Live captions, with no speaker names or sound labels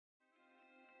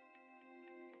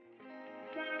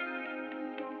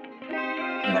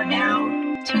are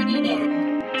now tuning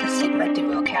in to Sigma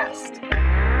Duocast.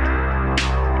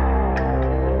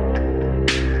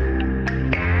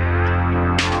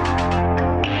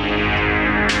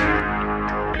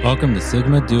 Welcome to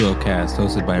Sigma Duocast,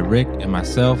 hosted by Rick and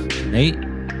myself, Nate,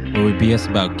 where we BS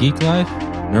about geek life,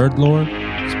 nerd lore,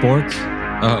 sports,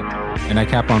 and I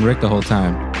cap on Rick the whole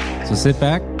time. So sit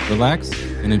back, relax,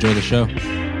 and enjoy the show.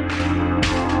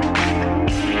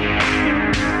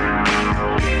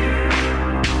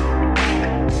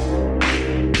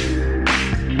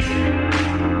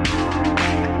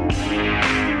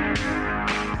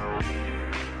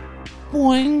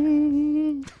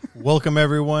 Boing. Welcome,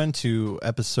 everyone, to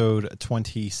episode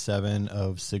 27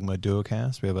 of Sigma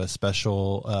Duocast. We have a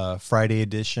special Friday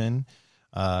edition.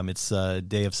 It's a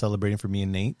day of celebrating for me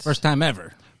and Nate. First time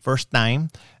ever. First time.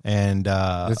 And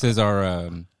This is our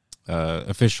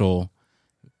official,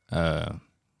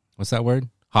 what's that word?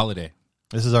 Holiday.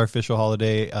 This is our official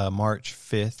holiday. March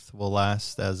 5th will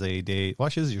last as a day. Well,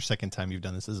 actually, this is your second time you've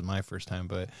done this. This is my first time,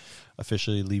 but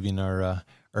officially leaving our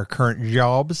current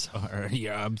jobs. Our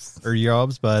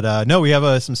jobs. But no, we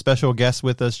have some special guests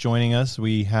with us joining us.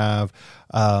 We have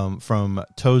from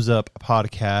Toes Up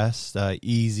Podcast,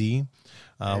 Easy.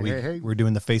 We're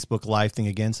doing the Facebook Live thing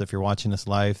again, so if you're watching us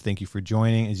live, thank you for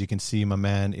joining. As you can see, my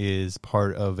man is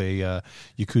part of a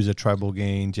Yakuza tribal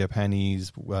gang, Japanese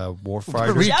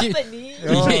warfighter.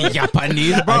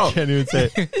 Japanese, bro. I can't even say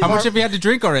it. How much have you had to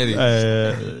drink already?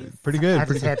 Pretty good. I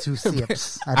just had 2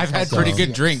 sips. I've had pretty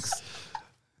good drinks.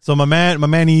 So my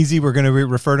man Easy, we're going to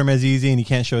refer to him as Easy, and he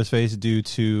can't show his face due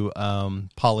to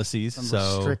policies.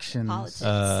 Some restrictions.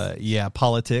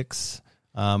 Politics.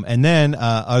 And then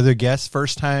our other guest,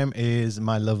 first time, is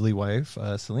my lovely wife,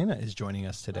 Selena, is joining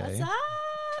us today. What's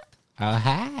up? Oh,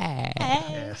 hi.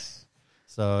 Yes.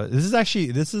 So this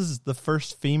is the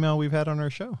first female we've had on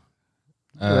our show.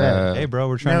 Hey, bro,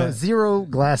 we're trying to zero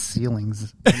glass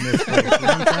ceilings in this place. You know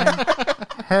what I'm saying?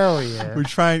 Hell yeah. we're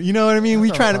trying. You know what I mean? We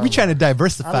trying to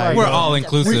diversify. like We're it. all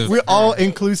inclusive. We're all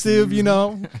inclusive. You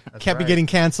know, can't be right. getting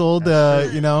canceled.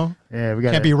 You know, Yeah, we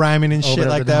got can't be rhyming and open shit up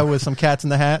like the that door. with some cats in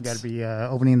the hats. Got to be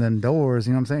opening the doors.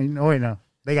 You know what I'm saying? Oh wait, no,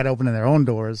 they got to open their own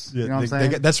doors. You know what I'm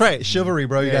saying? That's right, chivalry,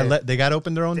 bro. You Yeah. they got to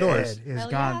open their own doors. Dead. It's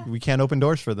Hell gone. We can't open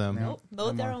doors for them. Nope.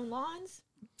 Mowed their own lawns?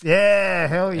 Yeah,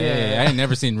 hell yeah. Hey, I ain't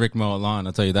never seen Rick mow a lawn,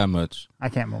 I'll tell you that much. I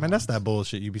can't move. Man, that's that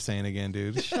bullshit you be saying again,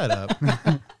 dude. Shut up.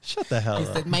 Shut the hell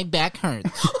up. My back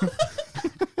hurts.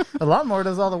 A lawnmower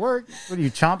does all the work. What are you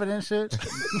chomping and shit?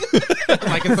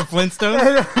 Like it's a Flintstone?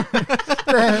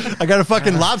 I got a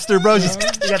fucking lobster, bro. Just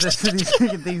You got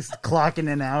these clocking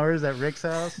in hours at Rick's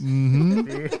house.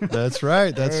 Mm-hmm. That's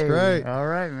right. That's right. All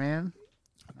right, man.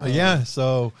 Yeah.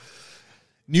 So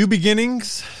new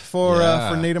beginnings for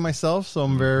Nate and myself. So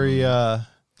I'm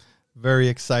very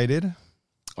excited.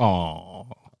 Oh,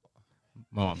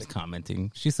 my mom's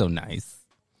commenting. She's so nice.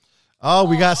 Oh,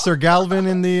 we got Sir Galvin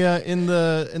in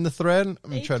the thread. I'm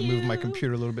gonna Thank try to move my you.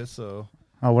 computer a little bit. So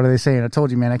Oh, what are they saying? I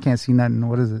told you, man. I can't see nothing.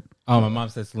 What is it? Oh, my mom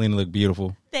said Selena looked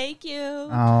beautiful. Thank you.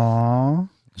 Oh,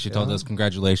 She told us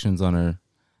congratulations on her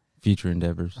future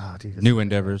endeavors. dude. New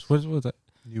endeavors. What was that?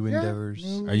 new endeavors.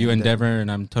 Are you Endeavor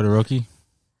and I'm Todoroki?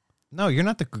 No, you're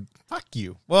not the. Fuck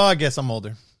you. Well, I guess I'm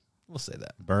older. We'll say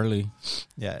that. Burley.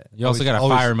 Yeah. You also got a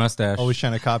fire mustache. Always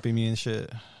trying to copy me and shit.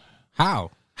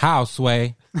 How? How,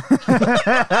 Sway?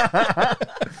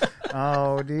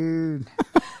 Oh, dude.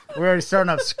 We're already starting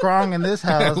up strong in this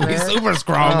house, We man. super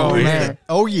strong Oh, over here. man.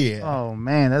 Oh yeah. Oh,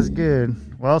 man. That's good.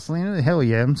 Well, Selena, hell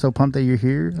yeah. I'm so pumped that you're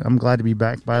here. I'm glad to be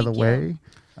back, by the Thank you. way.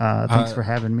 Thanks for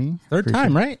having me. Third Appreciate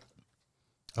time, it. right?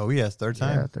 Oh yes. Third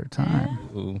time. Yeah, third time.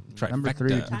 Ooh, Number 3.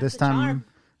 trifecta. This to time, charm.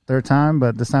 third time,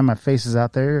 but this time my face is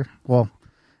out there. Well,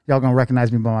 y'all going to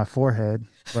recognize me by my forehead,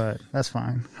 but that's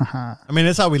fine. I mean,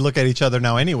 that's how we look at each other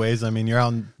now, anyways. I mean, you're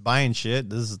out buying shit.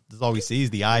 This is all we see is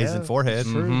the eyes Yeah, and forehead. it's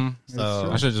true. Mhm.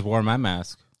 So I should have just wore my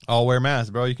mask. I'll wear masks,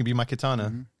 bro. You can be my katana.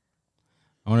 Mm-hmm.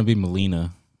 I want to be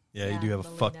Melina. Yeah, you Yeah, do have a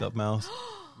Melina. fucked up mouth.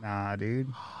 Nah, dude.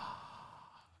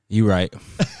 You right.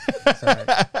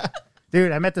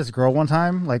 Dude, I met this girl one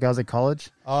time, like I was at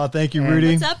college. Oh, thank you, And- Rudy.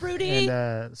 What's up, Rudy?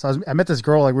 And I met this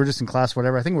girl, like we were just in class,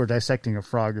 whatever. I think we were dissecting a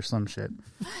frog or some shit.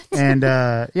 And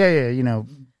you know,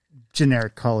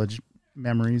 generic college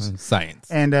memories.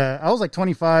 Science. And I was like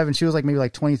 25, and she was like maybe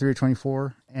like 23 or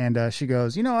 24. And she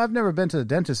goes, you know, I've never been to the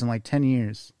dentist in like 10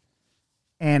 years.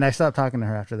 And I stopped talking to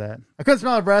her after that. I couldn't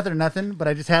smell her breath or nothing, but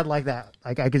I just had like that.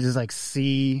 Like I could just like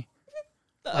see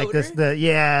like this,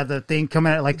 the thing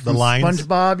coming out like The from lines?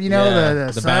 SpongeBob, you know,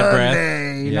 Yeah, the bad breath.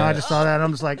 Sunday. You know, Yeah. I just saw that. And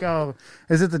I'm just like, oh,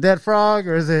 is it the dead frog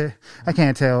or is it? I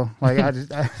can't tell. Like,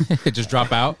 Just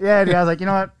drop out. yeah, dude, I was like, you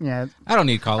know what? Yeah, I don't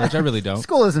need college. I really don't.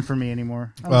 school isn't for me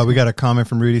anymore. We got a comment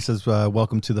from Rudy says,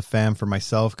 "Welcome to the fam for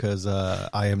myself because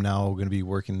I am now going to be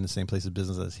working in the same place of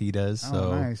business as he does."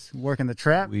 So Nice. Working the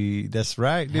trap. that's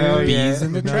right, dude. Hell yeah. Bees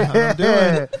in the trap. I'm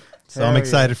doing it. So I'm Hell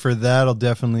excited for that. I'll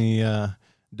definitely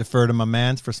defer to my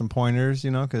mans for some pointers, you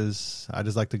know, because I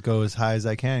just like to go as high as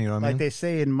I can. You know what I Like mean? they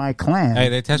say in my clan. Hey,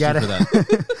 they test you for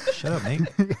that. Shut up, Nate.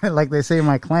 Like they say in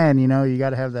my clan, you know, you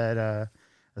got to have that a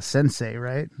sensei,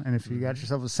 right? And if you got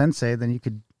yourself a sensei, then you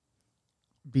could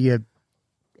be a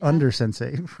under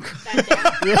sensei.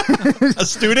 A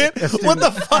student? What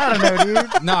the fuck? I don't know,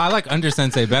 dude. No, I like under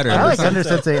sensei better. I like under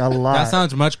sensei a lot. That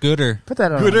sounds much gooder. Put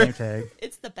that on Gooder. a name tag.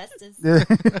 It's the bestest.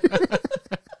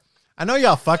 I know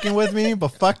y'all fucking with me, but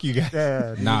fuck you guys.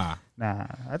 Yeah, dude. Nah. Nah,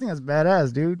 I think that's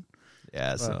badass, dude.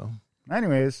 Yeah, so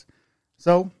Anyways,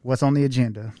 so what's on the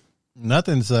agenda?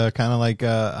 nothing's kind of like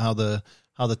how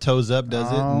the Toes Up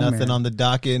does it. Oh, Nothing man. on the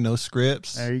docket, no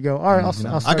scripts. There you go. All right, I'll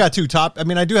I start. got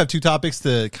I do have two topics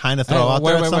to kind of throw Hey, out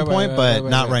wait, there wait, at some wait, point, wait, but wait,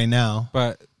 not wait. right now.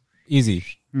 But easy.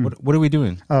 What are we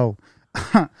doing? Oh,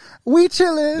 we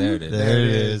chilling. There it is. There it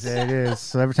is. There it is.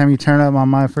 So every time you turn up on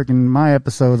my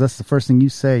episode, that's the first thing you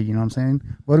say. You know what I'm saying?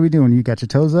 What are we doing? You got your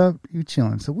toes up? You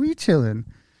chilling? So we chilling.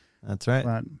 That's right.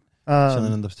 But,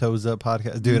 Chilling in the Toes Up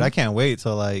podcast, dude. I can't wait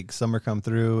till like summer come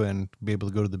through and be able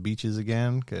to go to the beaches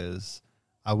again because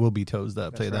I will be toesed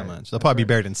up. Tell you that right. much. They'll probably be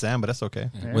buried in sand, but that's okay.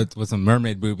 With some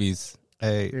mermaid boobies.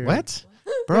 Hey, Dude. what,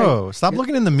 bro? Stop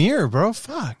looking in the mirror, bro.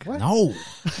 Fuck. No.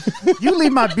 you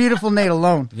leave my beautiful Nate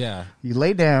alone. Yeah. You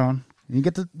lay down and you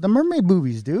get the mermaid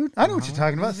boobies, dude. I know what you're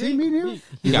talking about. See me, dude.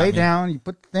 You got lay me. down, you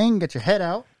put the thing, get your head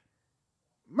out.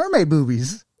 Mermaid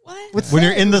boobies. What? With When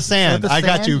you're sand. in the sand, With the I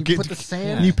got sand, you. you put the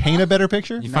sand- Can you paint a better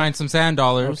picture? You find some sand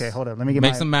dollars. Okay, hold up. Let me get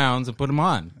Make my some mounds and put them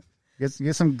on. get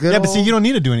some good. Yeah, but see, old you don't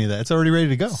need to do any of that. It's already ready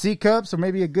to go. C cups or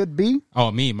maybe a good B. Oh,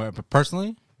 me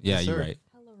personally? Yeah, Yes, you're sir. right.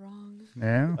 Hella wrong.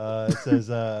 Yeah. It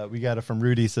says we got it from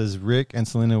Rudy. It says Rick and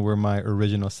Selena were my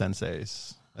original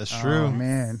senseis. That's true. Oh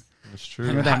man. That's You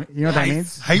know true. what that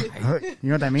means? Hey, You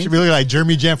know what that means? should be looking like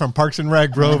Jeremy Jam from Parks and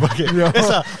Rec, bro. Okay.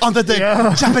 It's on the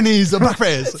Yo. Japanese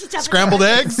breakfast, scrambled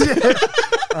eggs.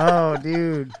 Oh,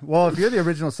 dude. Well, if you're the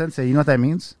original sensei, you know what that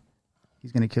means?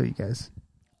 He's gonna kill you guys.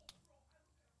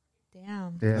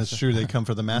 Damn. Yeah, That's true. They come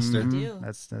for the master. Do.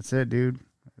 that's it, dude.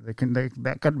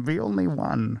 That could be only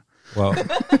one. Well,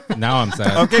 now I'm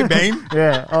sad. Okay, Bane.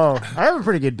 Yeah. Oh, I have a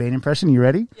pretty good Bane impression. You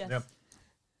ready? Yes. Yep.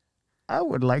 I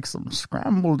would like some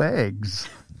scrambled eggs.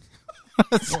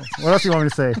 What else do you want me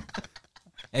to say?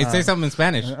 Hey, say something in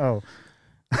Spanish. Oh.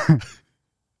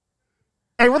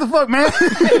 Hey, what the fuck, man?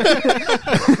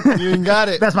 You even got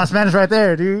it. That's my Spanish right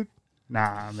there, dude.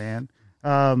 Nah, man.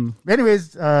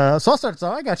 Anyways, so I'll start.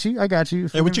 So I got you.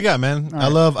 Hey, what you got, man? I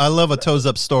love a toes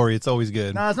up story. It's always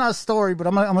good. No, it's not a story, but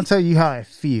I'm gonna tell you how I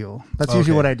feel. That's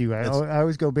usually Okay. what I do. I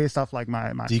always go based off like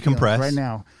my Decompress. feelings. Right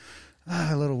now.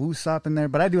 A little woosop in there,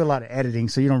 but I do a lot of editing,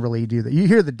 so you don't really do that. You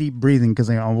hear the deep breathing because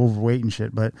I'm overweight and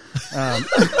shit, but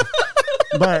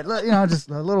but you know, just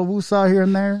a little woosah here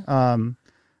and there.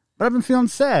 But I've been feeling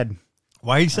sad.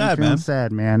 Why are you sad, Feeling man?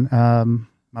 sad, man.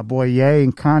 My boy Ye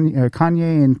and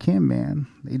Kanye and Kim, man,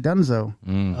 they donezo.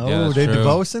 Oh, they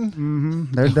divorcing?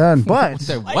 They're done. But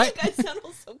Say Why what? do you guys sound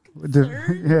all so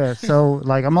concerned? yeah, so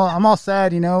like I'm all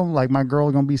sad, you know, like my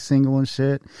girl gonna be single and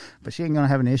shit, but she ain't gonna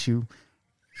have an issue.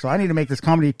 So I need to make this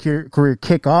comedy career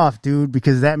kick off, dude,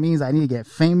 because that means I need to get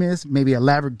famous, maybe a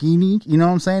Lamborghini, you know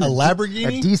what I'm saying? A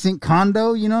Lamborghini? A decent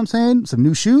condo, you know what I'm saying? Some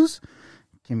new shoes.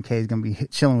 Kim K is going to be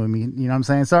chilling with me, you know what I'm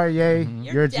saying? Sorry, Ye.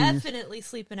 You're You're a genius. definitely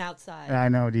sleeping outside. I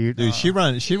know, dude. Dude, she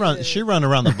run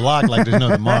around the block like there's no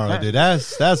tomorrow, dude.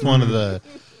 That's one of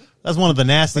the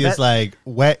nastiest like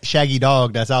wet shaggy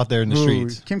dog that's out there in the Who,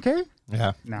 streets. Kim K?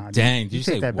 Yeah. Nah, dude, Dang, did you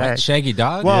say take that what? back. Shaggy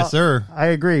dog? Well, Yes, sir. I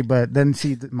agree, but then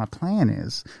see, my plan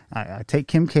is I take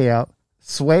Kim K out,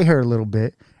 sway her a little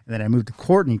bit, and then I move to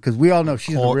Courtney because we all know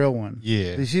she's the real one.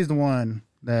 Yeah. She's the one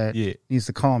that Yeah. needs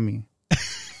to call me.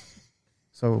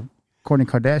 So, Kourtney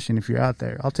Kardashian, if you're out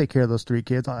there, I'll take care of those 3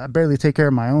 kids. I barely take care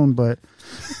of my own, but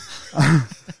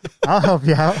I'll help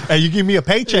you out. Hey, you give me a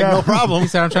paycheck, Yeah. no problem. He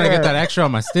said, I'm trying to get that extra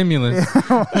on my stimulus.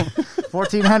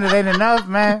 1,400 ain't enough,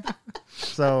 man.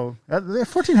 So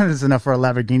 1,400 is enough for a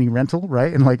Lamborghini rental,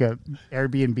 right? And like a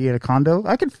Airbnb at a condo.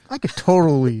 I could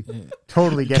totally get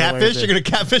away with Catfish? it. You're gonna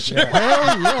catfish her?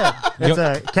 Hell yeah! It's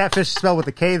a catfish spelled with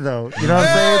a K, though. You know what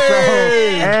I'm saying? So,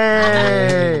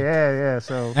 hey, yeah.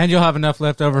 So, And you'll have enough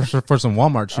left over for some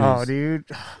Walmart shoes. oh, dude,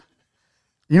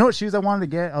 You know what shoes I wanted to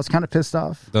get? I was kind of pissed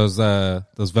off. Those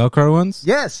Velcro ones?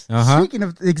 Yes. Speaking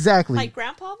of, exactly. Like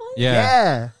grandpa ones?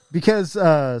 Yeah. Because,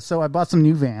 so I bought some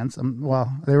new Vans. Well,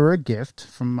 they were a gift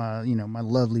from, my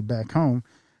lovely back home.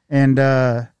 And,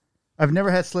 I've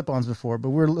never had slip-ons before, but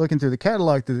we're looking through the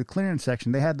catalog, through the clearance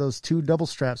section. They had those 2 double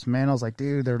straps, man. I was like,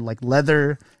 dude, they're like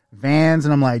leather Vans.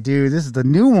 And I'm like, dude, this is the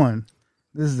new one.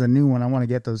 I want to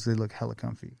get those. They look hella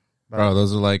comfy. Bro,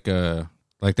 those are like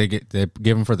they give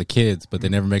them for the kids, but they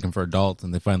never make them for adults,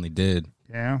 and they finally did.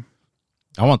 Yeah.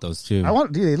 I want those too.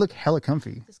 Dude, they look hella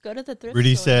comfy. Just go to the thrift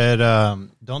Rudy store. said,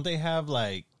 don't they have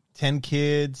like 10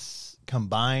 kids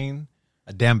combine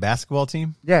a damn basketball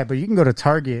team? Yeah, but you can go to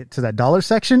Target to that dollar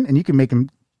section, and you can make them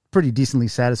pretty decently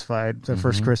satisfied the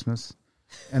first Christmas.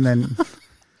 And then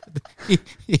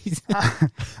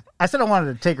I said I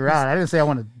wanted to take her out. I didn't say I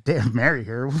wanted to marry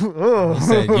her. Oh. He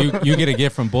said, you get a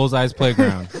gift from Bullseye's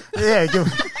Playground. Yeah.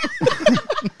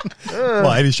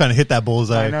 Well, Eddie's trying to hit that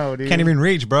bullseye. I know, dude. Can't even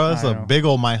reach, bro. That's I a know. big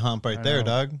old my hump right there,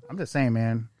 dog. I'm just saying,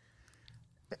 man.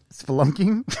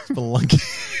 Spelunking. Spelunky.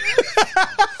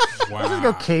 Let's just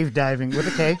go cave diving with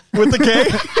a K. With the K?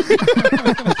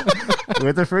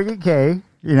 With a friggin' K.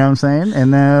 You know what I'm saying?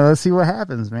 And let's see what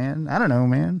happens, man. I don't know,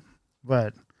 man.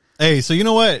 But Hey, so you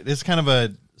know what? It's kind of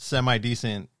a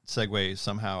semi-decent segue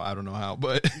somehow. I don't know how,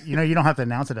 but you don't have to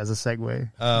announce it as a segue.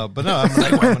 but no,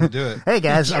 I'm going to do it. Hey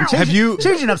guys, I'm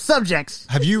changing up subjects.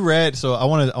 Have you read? So I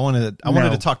wanted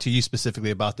to talk to you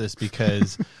specifically about this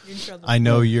because I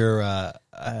know you're.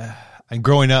 And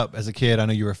growing up as a kid, I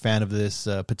know you were a fan of this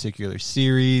particular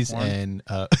series, and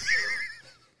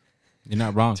You're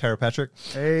not wrong. Tara Patrick,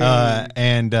 Hey.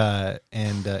 and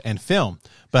film.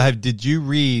 But did you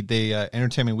read the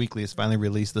Entertainment Weekly has finally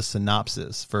released the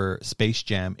synopsis for Space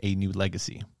Jam: A New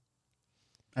Legacy?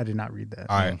 I did not read that.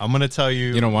 All right, I'm going to tell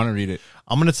you. You don't want to read it.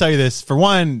 I'm going to tell you this. For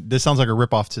one, this sounds like a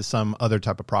ripoff to some other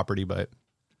type of property, but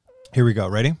here we go.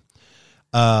 Ready?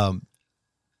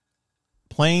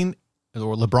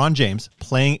 LeBron James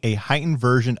playing a heightened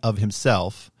version of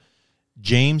himself.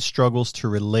 James struggles to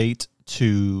relate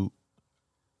to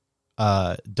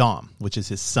Dom, which is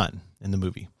his son in the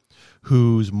movie,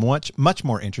 who's much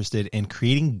more interested in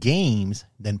creating games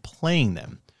than playing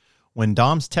them. When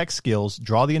Dom's tech skills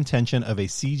draw the attention of a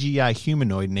CGI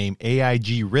humanoid named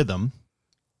AIG Rhythm,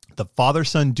 the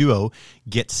father-son duo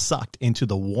gets sucked into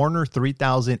the Warner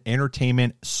 3000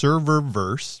 Entertainment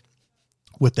serververse,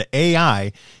 with the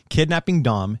AI kidnapping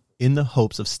Dom in the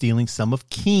hopes of stealing some of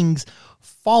King's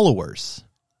followers,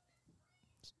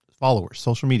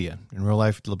 social media. In real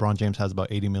life, LeBron James has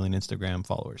about 80 million Instagram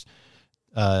followers.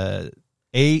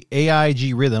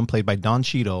 AIG Rhythm, played by Don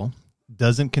Cheadle,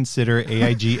 doesn't consider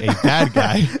AIG a bad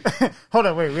guy. Hold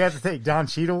on, wait. We have to take Don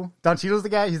Cheadle. Don Cheadle's the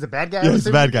guy? He's the bad guy? Yeah, he's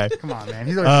the bad guy. Come on, man.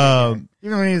 He's always the good guy.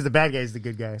 Even when he's the bad guy, he's the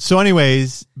good guy. So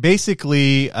anyways,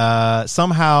 basically,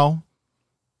 somehow,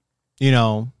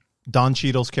 Don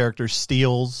Cheadle's character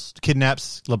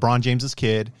kidnaps LeBron James's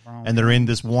kid, and they're in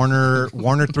this Warner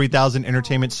 3000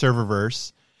 Entertainment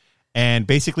serververse. And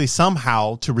basically,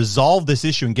 somehow, to resolve this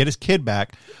issue and get his kid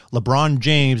back, LeBron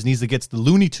James needs to get the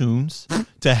Looney Tunes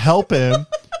to help him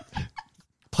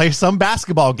play some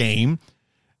basketball game.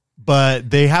 But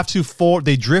they have to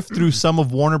they drift through some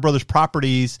of Warner Brothers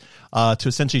properties to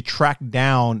essentially track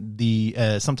down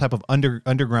the some type of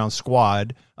underdog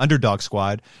squad,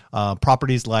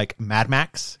 properties like Mad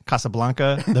Max,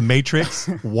 Casablanca, The Matrix,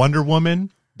 Wonder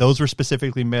Woman. Those were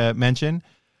specifically mentioned.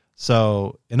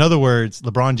 So, in other words,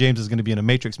 LeBron James is going to be in a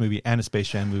Matrix movie and a Space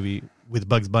Jam movie with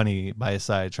Bugs Bunny by his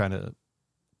side, trying to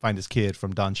find his kid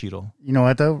from Don Cheadle. You know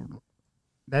what though?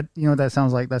 That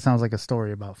sounds like a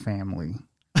story about family.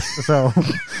 So,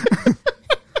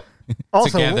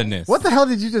 also, Togetherness. what the hell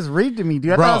did you just read to me,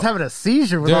 dude? I thought I was having a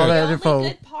seizure with all that The info. only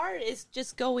good part is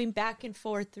just going back and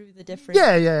forth through the different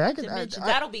dimensions.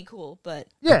 That'll be cool, but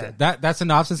yeah, That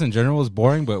synopsis in general is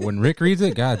boring, but when Rick reads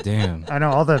it, god damn. I know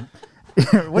all the.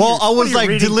 I was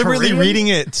like deliberately reading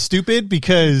it stupid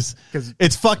because 'Cause-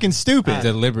 it's fucking stupid.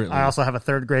 Deliberately. I also have a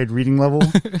 3rd grade reading level.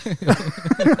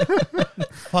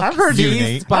 I've heard you, you.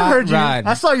 Nate. I've heard you. Ride.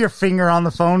 I saw your finger on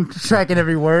the phone tracking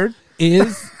every word.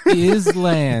 is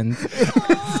land.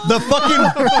 The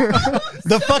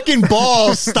fucking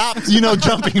ball stopped,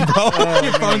 jumping, bro.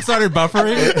 Your phone started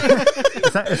buffering.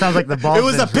 It sounds like the ball. It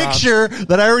was a picture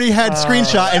that I already had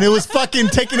screenshot, and it was fucking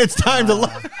taking its time to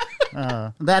load.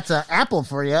 That's an apple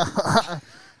for you,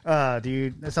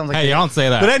 dude. That sounds like. Hey, you don't say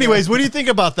that. But anyways, what do you think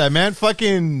about that, man?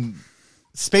 Fucking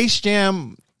Space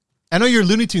Jam. I know you're a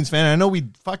Looney Tunes fan. I know we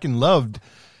fucking loved.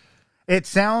 It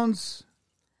sounds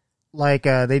like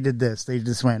they did this. They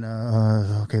just went,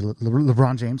 okay,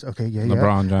 LeBron James. Okay, yeah.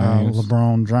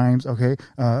 LeBron James. Okay,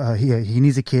 he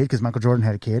needs a kid because Michael Jordan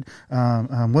had a kid.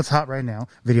 What's hot right now?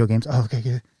 Video games. Oh, okay,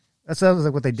 yeah. That sounds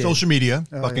like what they did. Social media,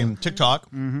 fucking TikTok.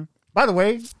 Mm-hmm. By the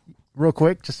way, real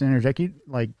quick, just to interject you,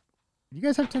 like, you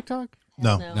guys have TikTok?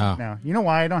 No. You know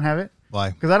why I don't have it?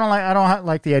 Why? Because I don't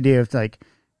like the idea of like,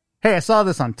 hey, I saw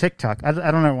this on TikTok. I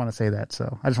don't ever want to say that,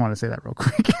 so I just want to say that real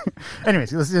quick.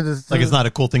 Anyways, let's do this. Like, it's not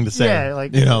a cool thing to say. Yeah,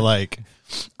 like, like,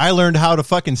 I learned how to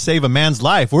fucking save a man's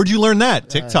life. Where'd you learn that?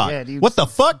 TikTok. Yeah, dude, what the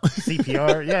fuck?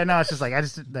 CPR. Yeah, no, it's just like, I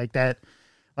just like that.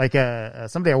 Like,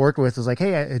 somebody I worked with was like,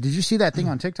 hey, did you see that thing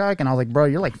on TikTok? And I was like, bro,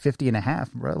 you're like 50 and a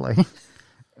half, bro. Like,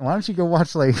 why don't you go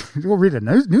watch, like, go read a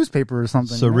newspaper or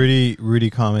something? So Rudy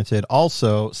commented,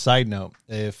 also, side note,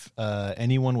 if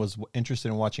anyone was interested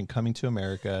in watching Coming to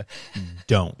America,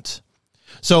 don't.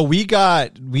 So we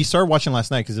started watching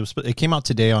last night because it came out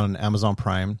today on Amazon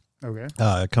Prime. Okay.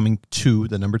 Coming to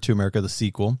the number 2 America, the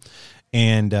sequel.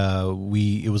 And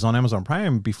it was on Amazon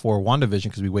Prime before WandaVision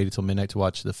because we waited till midnight to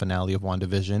watch the finale of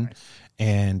WandaVision. Nice.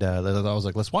 And I was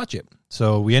like, let's watch it.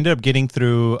 So we ended up getting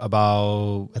through I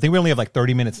think we only have like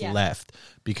 30 minutes left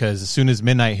because as soon as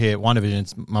midnight hit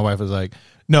WandaVision, my wife was like,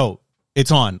 no,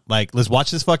 it's on. Like, let's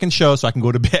watch this fucking show so I can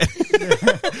go to bed.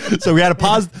 So we had to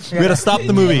pause. We had to stop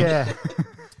the movie. Yeah.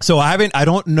 So I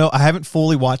haven't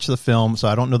fully watched the film, so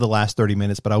I don't know the last 30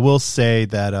 minutes, but I will say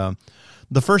that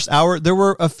the first hour, there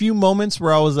were a few moments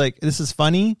where I was like, this is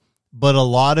funny, but a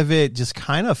lot of it just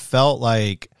kind of felt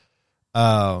like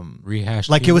rehashed.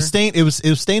 Like humor? It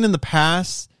was staying in the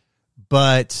past,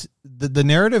 but the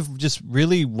narrative just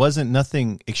really wasn't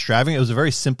nothing extravagant. It was a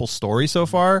very simple story so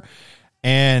far.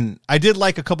 And I did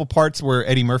like a couple parts where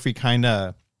Eddie Murphy kind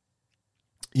of,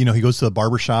 he goes to the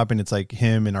barbershop and it's like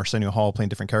him and Arsenio Hall playing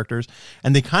different characters.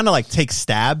 And they kind of like take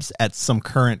stabs at some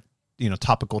current,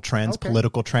 topical trends,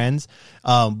 political trends.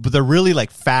 But they're really like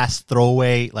fast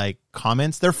throwaway, like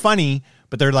comments. They're funny,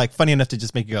 but they're like funny enough to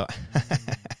just make you go,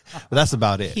 but that's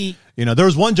about it. There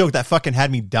was one joke that fucking had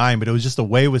me dying, but it was just the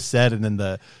way it was said. And then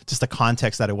the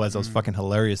context that it was fucking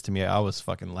hilarious to me. I was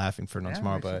fucking laughing for no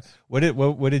tomorrow. But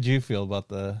what did you feel about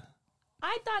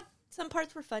I thought some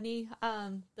parts were funny.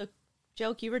 The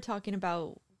joke you were talking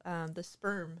about, the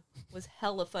sperm, was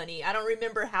hella funny. I don't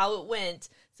remember how it went.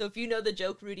 So if you know the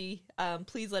joke, Rudy,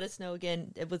 please let us know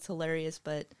again. It was hilarious,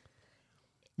 but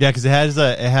yeah, because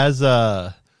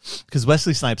because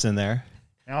Wesley Snipes in there.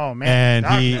 Oh man,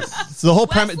 and the whole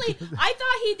premise. I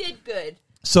thought he did good.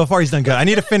 So far, he's done good. I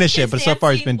need to finish it, but so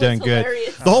far he's been doing good.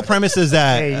 The whole premise is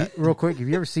that. Hey, real quick, have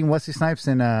you ever seen Wesley Snipes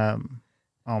in?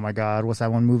 Oh my God, what's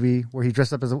that one movie where he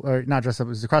dressed up as not dressed up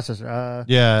as a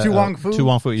crossdresser? To Wong Fu. To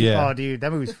Wong Fu, yeah. Oh, dude,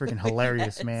 that movie's freaking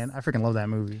hilarious, man. I freaking love that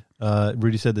movie.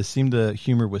 Rudy said the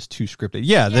humor was too scripted.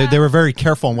 Yeah. They were very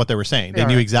careful on what they were saying. They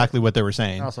knew exactly what they were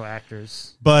saying. They're also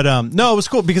actors. But no, it was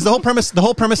cool because the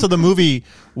whole premise of the movie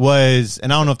was,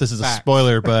 and I don't know if this is a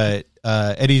spoiler, but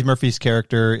Eddie Murphy's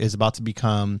character is about to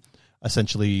become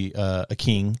essentially a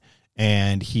king.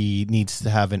 And he needs to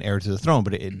have an heir to the throne,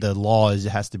 but the law is it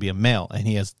has to be a male, and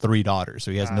he has 3 daughters,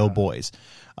 so he has no boys.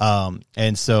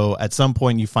 And so at some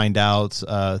point you find out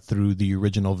through the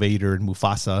original Vader and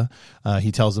Mufasa,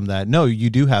 he tells them that, no, you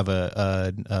do have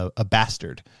a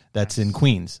bastard that's in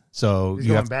Queens. So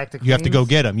you have to go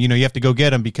get him. You have to go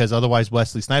get him because otherwise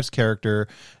Wesley Snipes' character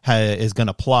is going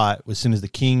to plot as soon as the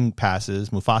king passes,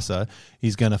 Mufasa,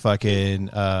 he's going to fucking...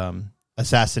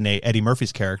 assassinate Eddie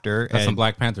Murphy's character. That's some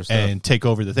Black Panther stuff. And take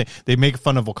over the thing. They make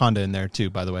fun of Wakanda in there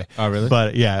too, by the way. Oh, really?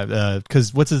 But yeah,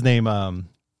 because what's his name? Oh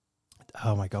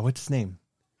my God, what's his name?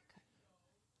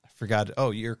 I forgot.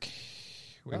 Oh,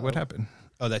 what happened?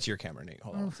 Oh, that's your camera, Nate.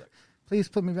 Hold on a second. Please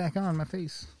put me back on my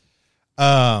face.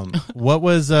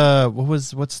 What's the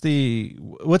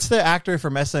actor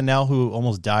from SNL who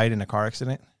almost died in a car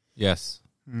accident? Yes.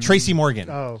 Tracy Morgan.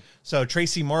 Oh, so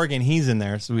Tracy Morgan, he's in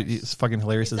there. So it's fucking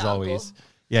hilarious He's as always. uncle.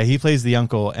 Yeah, he plays the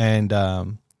uncle,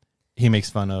 and he makes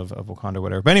fun of Wakanda, or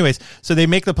whatever. But anyways, so they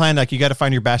make the plan like you got to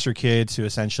find your bastard kid to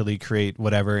essentially create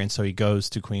whatever. And so he goes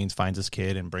to Queens, finds his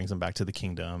kid, and brings him back to the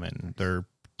kingdom. And they're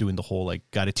doing the whole like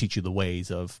got to teach you the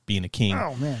ways of being a king.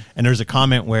 Oh man! And there's a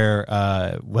comment where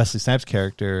Wesley Snipes'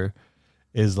 character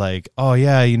is like, oh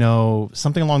yeah,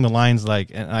 something along the lines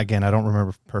like, and again, I don't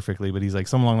remember perfectly, but he's like,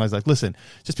 something along the lines like, listen,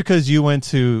 just because you went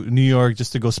to New York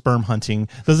just to go sperm hunting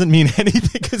doesn't mean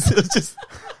anything because it was just,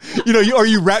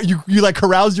 you like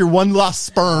caroused your one lost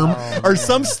sperm or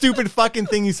some stupid fucking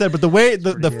thing he said. But the way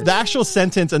the actual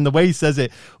sentence and the way he says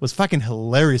it was fucking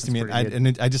hilarious to me.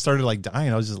 And I just started like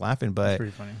dying. I was just laughing, but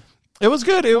pretty funny. It was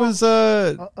good. It was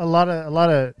a lot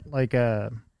of like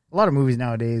a lot of movies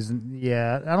nowadays, and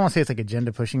yeah, I don't want to say it's like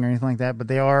agenda pushing or anything like that, but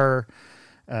they are.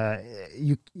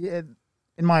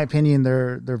 In my opinion,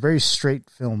 they're very straight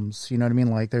films. You know what I mean?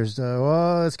 Like there's,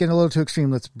 it's getting a little too extreme.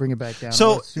 Let's bring it back down.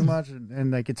 So it's too much, and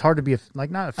like it's hard to be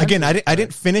not offensive, again. I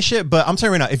didn't finish it, but I'm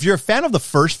saying right now, if you're a fan of the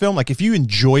first film, like if you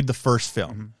enjoyed the first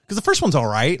film, because the first one's all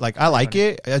right. Like I like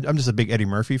it. I'm just a big Eddie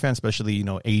Murphy fan, especially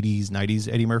 80s,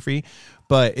 90s Eddie Murphy.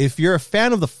 But if you're a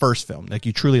fan of the first film, like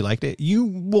you truly liked it, you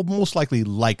will most likely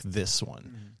like this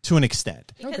one. To an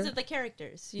extent. Because of the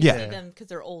characters. You Yeah. see them because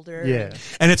they're older. Yeah.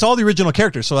 And it's all the original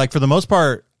characters. So like for the most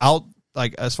part,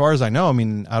 like as far as I know, I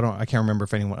mean, I can't remember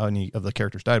if any of the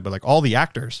characters died, but like all the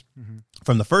actors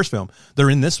from the first film,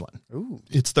 they're in this one. Ooh.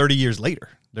 It's 30 years later.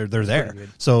 They're there.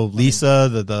 So Lisa,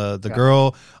 the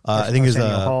girl, I think is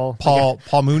Arsenio Paul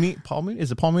Mooney. Paul Mooney, is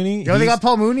it Paul Mooney? You know they got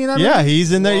Paul Mooney in that Yeah, movie?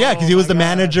 he's in there. Yeah, because he was the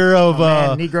manager of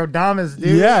Negro Damas,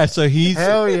 dude. yeah. So he's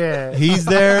Hell yeah. he's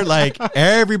there. Like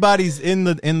everybody's in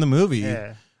the movie.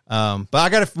 Yeah.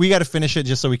 But we gotta finish it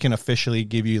just so we can officially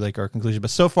give you like our conclusion.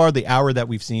 But so far, the hour that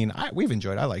we've seen, we've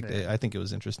enjoyed. I liked it. I think it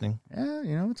was interesting.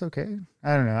 Yeah, it's okay.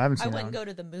 I don't know. I haven't I seen wouldn't that go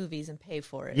to the movies and pay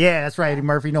for it. Yeah, that's right, Eddie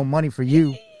Murphy. No money for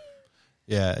you.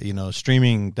 Yeah,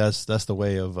 streaming. That's the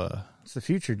way of It's the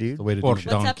future, dude. the way to Or do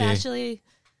shit. What's up, Donkey. Ashley?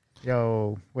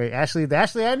 Yo, wait, Ashley, the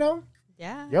Ashley I know?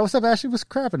 Yeah. Yo, what's up, Ashley? What's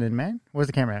crapping in, man? Where's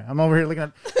the camera at? I'm over here looking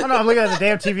at, I'm looking at the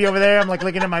damn TV over there. I'm like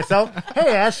looking at myself.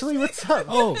 Hey, Ashley, what's up?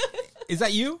 Oh, is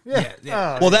that you? Yeah.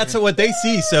 Oh, Well, that's what they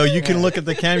see. So you can look at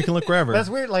the cam. You can look wherever. that's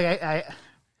weird. Like I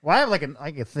have like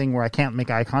a thing where I can't make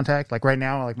eye contact. Like right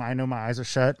now, like I know my eyes are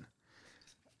shut.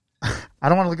 I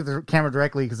don't want to look at the camera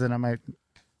directly because then I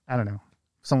don't know.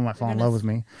 Someone might fall in love with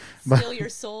me. But Steal your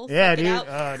soul. yeah, suck it dude.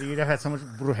 out. Dude, I've had so much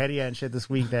brujeria and shit this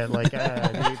week that like, dude.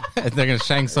 They're gonna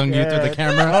Shang Tsung you through the Yeah.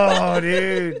 camera. Oh,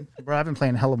 dude, bro, I've been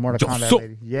playing hella Mortal Your Kombat soul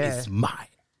lately. Yeah, is mine.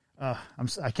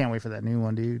 I can't wait for that new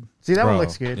one, dude. See, that Bro, one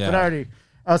looks good. yeah. But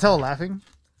I was hella laughing.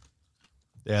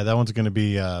 Yeah, that one's gonna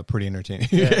be pretty entertaining.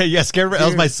 Yeah. Yeah, scared. That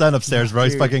was my son upstairs, bro.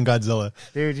 He's Dude. fucking Godzilla.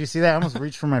 Dude, you see that? I almost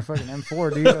reached for my fucking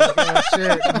M4, dude. I was like, oh,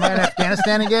 shit. Am I in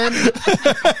Afghanistan again?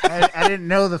 I didn't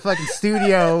know the fucking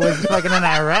studio was fucking in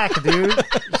Iraq, dude.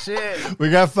 Shit. We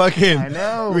got fucking. I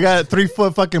know. We got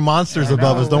 3-foot fucking monsters I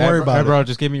above know. us. Don't Hey, worry bro, about bro, it.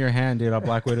 just give me your hand, dude. I'll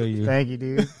Black Widow you. Thank you,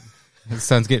 dude. The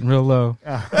sun's getting real low.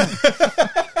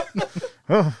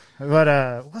 Oh,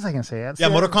 but what was I going to say? Yeah,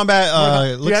 Mortal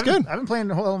Kombat looks Dude, good. I've been playing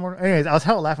the whole Mortal. Anyways, I was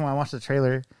hella laughing when I watched the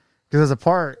trailer because there's a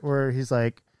part where he's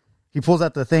like, he pulls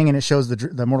out the thing and it shows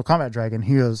the Mortal Kombat dragon.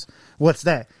 He goes, "What's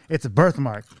that?" It's a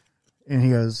birthmark. And he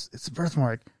goes, "It's a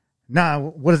birthmark." Nah,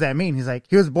 what does that mean? He's like,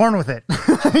 "He was born with it."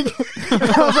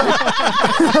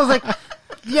 I was like,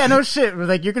 yeah, no shit. It was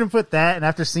like, you're gonna put that, and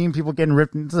after seeing people getting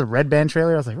ripped into the Red Band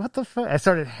trailer, I was like, what the fuck? I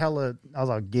started hella. I was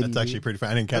all giddy. That's actually pretty fun.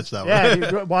 I didn't catch that Yeah, one.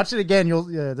 dude, watch it again.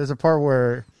 There's a part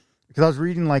where, because I was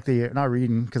reading not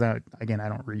reading because I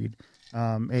don't read,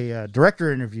 a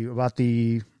director interview about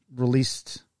the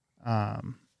released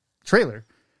trailer,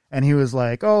 and he was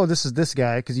like, "Oh, this is this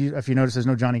guy," because if you notice, there's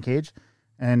no Johnny Cage,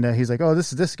 and he's like, "Oh,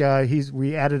 this is this guy.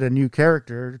 We added a new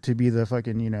character to be the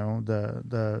fucking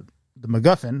the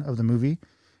MacGuffin of the movie,"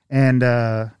 and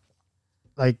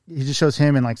like he just shows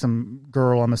him and like some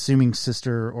girl, I'm assuming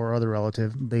sister or other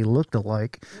relative. They looked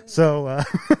alike. So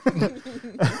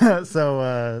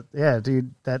yeah,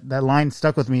 dude, that line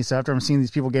stuck with me. So after I'm seeing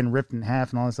these people getting ripped in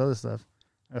half and all this other stuff,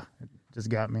 it just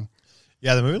got me.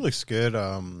 Yeah, the movie looks good.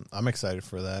 I'm excited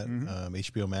for that.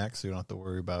 HBO Max, so you don't have to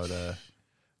worry about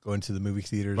going to the movie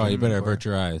theaters. Bro, you better anymore. avert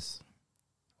your eyes.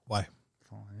 Why?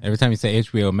 Every time you say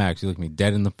HBO Max, you look me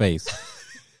dead in the face.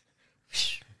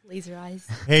 Laser eyes.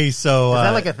 Hey, so Is that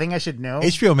like a thing I should know?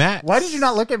 HBO Max. Why did you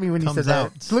not look at me when you comes said that?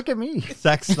 out. Look at me.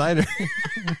 Zack Snyder?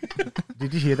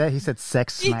 Did you hear that? He said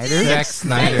Sex Snyder. Zack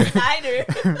Snyder. Snyder.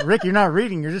 Rick, you're not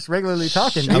reading. You're just regularly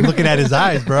talking. I'm Dude. looking at his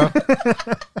eyes, bro.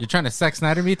 You're trying to Zack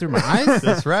Snyder me through my eyes?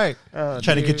 That's right. Oh,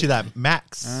 Trying to get dude. you that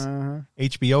Max. Uh-huh.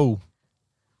 HBO.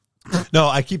 No,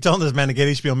 I keep telling this man to get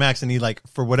HBO Max, and he, like,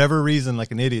 for whatever reason,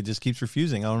 like an idiot, just keeps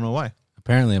refusing. I don't know why.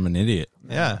 Apparently, I'm an idiot.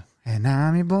 Yeah. And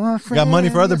I'm your boyfriend. Got money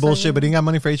for other Yes, I bullshit, am. but he ain't got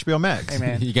money for HBO Max. Hey,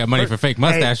 man. You got money for fake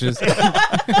mustaches.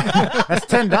 That's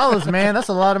 $10, man. That's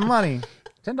a lot of money.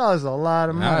 $10 is a lot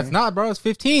of money. No, it's not, bro. It's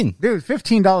 15. Dude,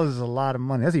 $15 is a lot of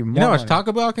money. That's even more You know how much money.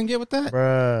 Taco Bell I can get with that?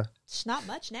 Bruh. It's not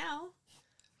much now.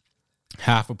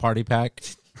 Half a party pack.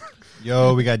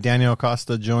 Yo, we got Daniel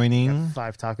Acosta joining.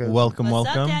 5 tacos. Welcome, What's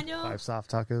up, welcome. Daniel? 5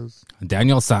 soft tacos.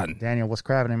 Daniel Sutton. Daniel, what's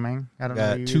crabbing, man? I don't know.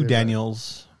 Got you 2 either,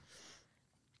 Daniels.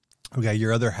 We got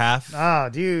your other half. Oh,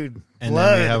 dude. And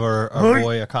blood. then we have our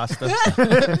boy Acosta.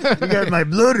 You got my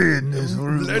blood in this.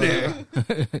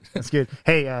 That's good.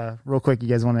 Hey, real quick, you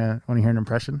guys want to hear an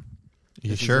impression?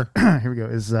 You sure? Here we go.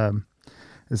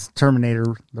 Is Terminator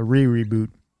the reboot?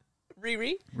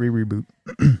 Reboot.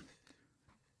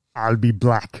 I'll be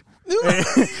black.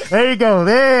 There you go.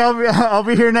 There, I'll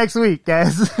be here next week,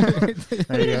 guys. There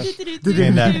you go.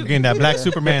 Getting that black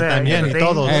Superman también y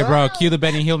todo. Hey, bro, cue the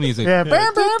Benny Hill music. Yeah.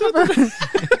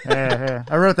 Yeah.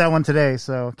 I wrote that one today,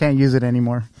 so can't use it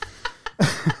anymore.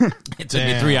 It took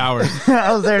me 3 hours.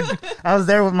 I was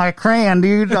there with my crayon,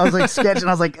 dude. I was like sketching.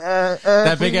 I was like,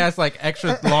 that big ass like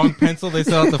extra long pencil they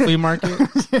sell at the flea market.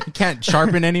 You can't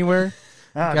sharpen anywhere.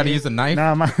 You gotta use a knife.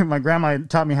 No, my grandma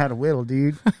taught me how to whittle,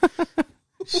 dude.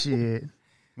 Shit.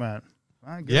 But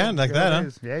yeah, like that, huh?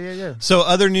 Yeah. So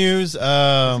other news. Is it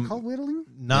called whittling?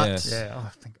 Not. Yes. Yeah.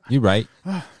 Oh, thank God. You right.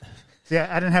 Yeah,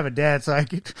 I didn't have a dad, so I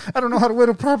don't know how to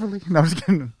whittle properly. No, I'm just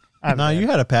kidding. No, you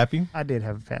had a pappy. I did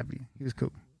have a pappy. He was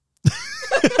cool.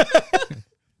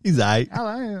 He's aight.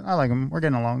 I like him. We're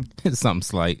getting along. It's something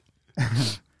slight.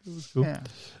 Cool. Yeah.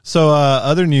 So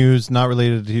other news not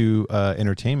related to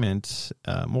entertainment.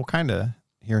 Well, kind of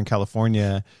here in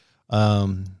California.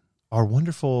 Our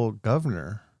wonderful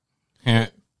governor.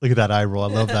 Look at that eye roll. I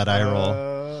love that eye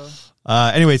roll.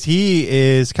 Anyways,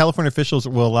 California officials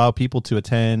will allow people to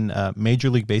attend Major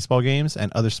League Baseball games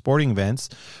and other sporting events,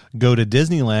 go to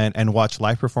Disneyland, and watch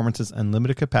live performances in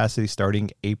limited capacity starting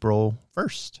April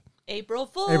 1st. April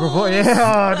Fool.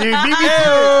 Yeah, dude.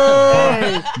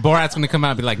 Hey. Borat's gonna come out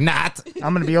and be like, "Not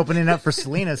I'm gonna be opening up for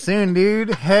Selena soon,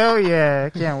 dude. Hell yeah.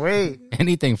 Can't wait.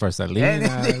 anything for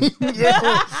Selena."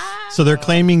 Yeah. So they're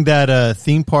claiming that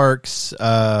theme parks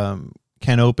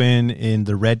can open in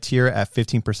the red tier at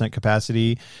 15%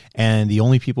 capacity, and the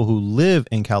only people who live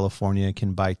in California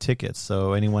can buy tickets.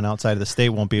 So anyone outside of the state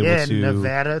won't be able to.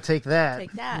 Nevada, take that.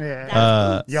 Take that.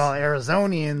 Yeah. Y'all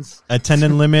Arizonians.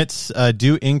 Attendance limits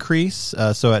do increase.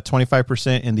 So at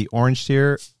 25% in the orange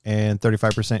tier and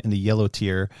 35% in the yellow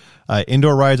tier.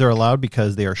 Indoor rides are allowed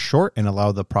because they are short and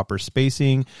allow the proper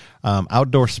spacing.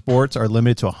 Outdoor sports are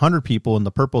limited to 100 people in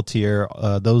the purple tier.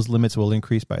 Those limits will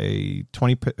increase by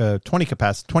 20%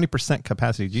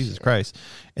 capacity. Jesus Christ.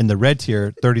 In the red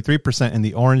tier, 33% in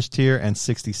the orange tier, and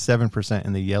 67%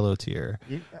 in the yellow tier.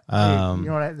 You know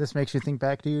what this makes you think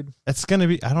back, dude? It's going to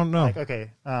be, I don't know. Like,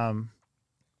 okay.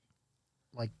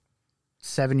 Like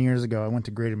 7 years ago, I went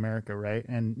to Great America, right?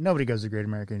 And nobody goes to Great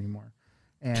America anymore.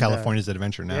 And, California's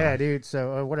Adventure now. Yeah, dude.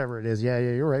 So whatever it is. Yeah,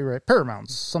 you're right.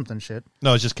 Paramount's something shit.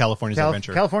 No, it's just California's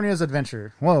Adventure. California's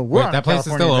Adventure. Whoa, we're Wait, on that place is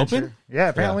California still Adventure. open? Yeah,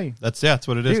 apparently. That's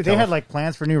what it is. Dude, they had like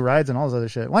plans for new rides and all this other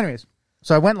shit. Well, anyways,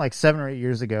 so I went like 7 or 8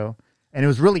 years ago, and it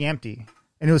was really empty.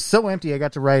 And it was so empty, I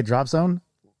got to ride Drop Zone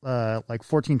like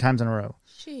 14 times in a row.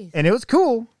 Jeez. And it was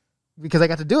cool because I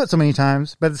got to do it so many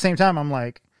times. But at the same time, I'm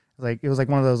like it was like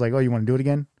one of those like, oh, you want to do it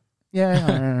again? Yeah.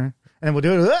 And then we'll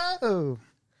do it. Oh.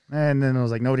 And then there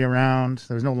was like nobody around.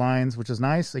 There was no lines, which was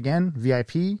nice. Again,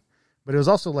 VIP. But it was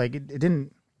also like it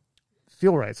didn't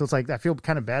feel right. So it's like I feel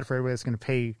kind of bad for everybody that's going to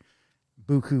pay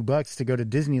buku bucks to go to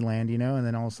Disneyland, you know, and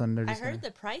then all of a sudden they're just. I heard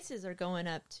the prices are going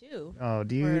up too. Oh,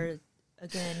 dude. For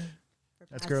that's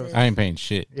passes. Gross. I ain't paying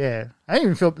shit. Yeah, I didn't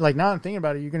even feel like now I'm thinking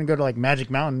about it. You're going to go to like Magic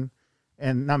Mountain,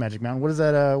 and not Magic Mountain. What is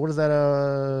that?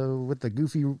 With the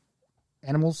goofy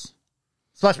animals?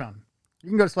 Splash Mountain. You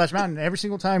can go to Splash Mountain. Every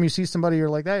single time you see somebody or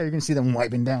like that, you're going to see them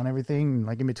wiping down everything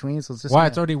like in between. So it's just Why?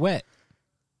 It's already wet.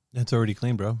 It's already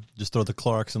clean, bro. Just throw the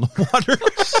Clorox in the water.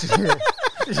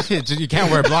 You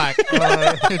can't wear black.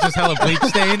 It's just hella bleach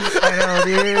stains. I know,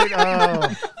 dude.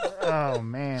 Oh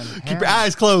man. Keep your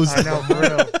eyes closed. I know, for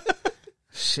real.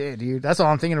 Shit, dude. That's all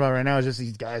I'm thinking about right now is just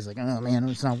these guys like, oh man,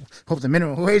 let's not hope the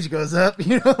minimum wage goes up.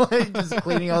 You know, like just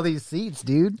cleaning all these seats,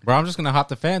 dude. Bro, I'm just gonna hop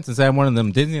the fence and say I'm one of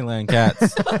them Disneyland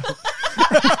cats.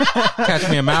 Catch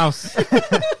me a mouse.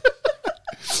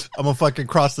 I'm gonna fucking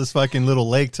cross this fucking little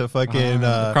lake to fucking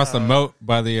across the moat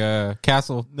by the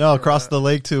castle. No, across the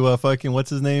lake to fucking what's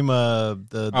his name?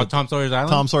 The Tom Sawyer's Island.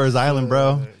 Tom Sawyer's Island,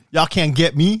 bro. Y'all can't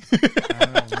get me.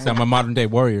 So I'm a modern day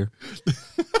warrior.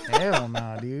 Hell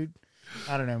nah, dude.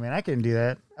 I don't know, man. I couldn't do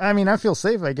that. I mean, I feel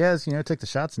safe, I guess. You know, took the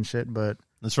shots and shit, but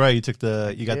that's right.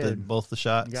 You got both the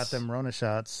shots. You got them Rona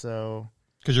shots, so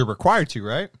because you're required to,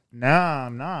 right? No,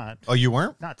 I'm not. Oh, you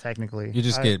weren't? Not technically. You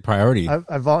just get priority.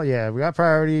 Yeah, we got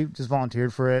priority. Just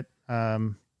volunteered for it. I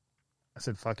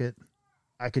said, fuck it.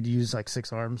 I could use like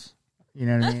 6 arms. You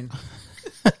know what I mean?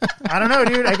 I don't know,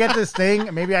 dude. I get this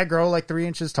thing. Maybe I grow like 3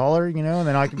 inches taller, you know, and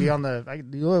then I could be on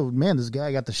oh man, this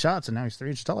guy got the shots and now he's 3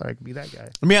 inches taller. I could be that guy.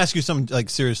 Let me ask you something, like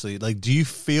seriously. Like, do you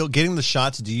feel getting the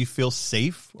shots? Do you feel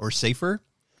safe or safer,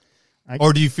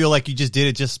 or do you feel like you just did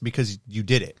it just because you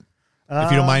did it? If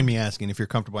you don't mind me asking, if you're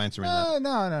comfortable answering that.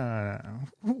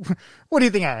 No. What do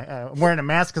you think? I'm wearing a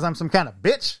mask because I'm some kind of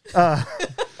bitch?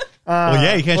 Well,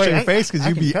 yeah, you can't show your face because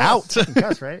you'd be out. I can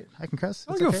cuss, right? I can cuss.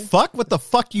 I don't give a fuck what the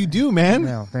fuck you do, man.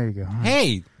 No, there you go.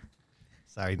 Hey,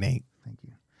 Sorry, Nate. Thank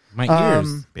you. my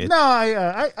ears. bitch. No,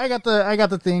 I got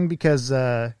the thing because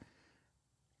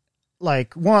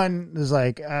like one is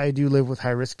like I do live with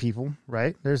high risk people,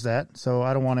 right? There's that, so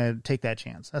I don't want to take that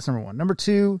chance. That's number one. Number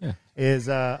two is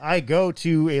I go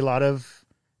to a lot of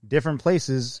different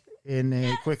places in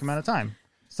a quick amount of time,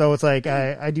 so it's like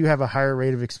I do have a higher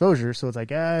rate of exposure. So it's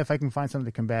like if I can find something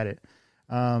to combat it.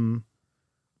 And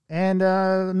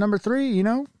number three, you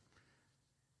know.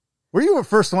 Were you the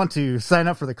first one to sign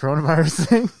up for the coronavirus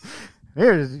thing?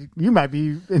 You might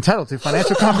be entitled to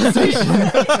financial compensation.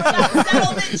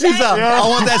 She's up. I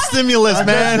want that stimulus,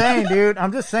 man.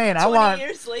 I'm just saying. 20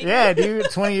 years later. Yeah,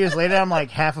 dude. 20 years later, I'm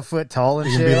like half a foot tall and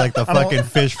You shit. can be like the fucking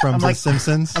fish from The like-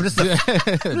 Simpsons. I'm just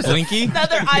Blinky.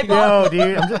 Another eyeball.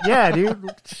 yo, dude.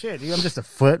 dude. Shit, dude. I'm just a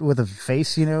foot with a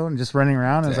face, you know, and just running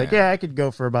around. And it's like, I could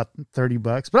go for about $30,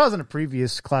 but I was in a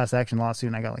previous class action lawsuit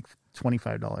and I got like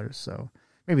 $25. So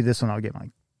maybe this one I'll get like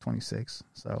 26.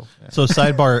 So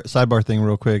sidebar thing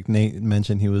real quick. Nate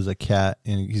mentioned he was a cat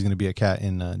and he's going to be a cat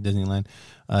in Disneyland.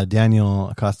 Daniel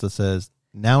Acosta says,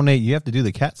 now Nate, you have to do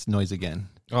the cat's noise again.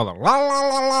 Oh, the la la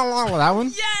la la la. That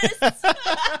one. Yes.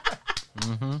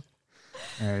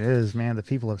 there it is, man. The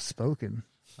people have spoken.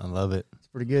 I love it. It's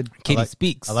pretty good. Katie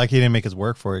speaks. I like he didn't make us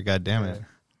work for it. God damn it.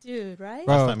 Dude, right?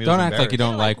 Bro, time he was don't act like you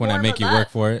don't embarrassed. like when I Warm make you him work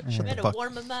up. for it. I'm going to fuck.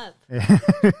 warm him up.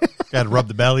 Got to rub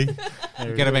the belly.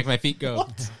 You gotta make my feet go.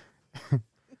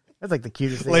 That's like the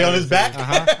cutest thing. Lay on his back.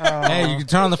 Hey, you can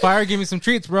turn on the fire. Give me some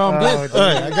treats, bro. I'm good. dude. All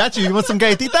right, I got you. You want some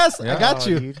galletitas? I got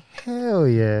you. Dude. Hell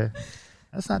yeah.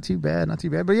 That's not too bad. Not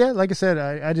too bad. But yeah, like I said,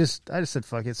 I just said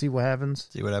fuck it. See what happens.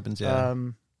 See what happens. Yeah.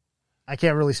 I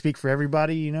can't really speak for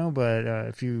everybody, you know, but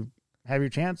if you have your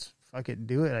chance, fuck it,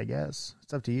 do it, I guess.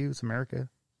 It's up to you. It's America.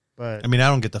 But I mean, I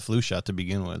don't get the flu shot to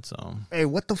begin with, so. hey,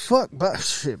 what the fuck? But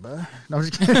shit, bro. No, I'm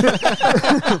just kidding.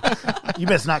 You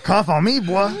best not cough on me,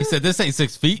 boy. He said, "This ain't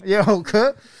 6 feet." Yo,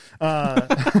 cut.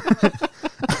 I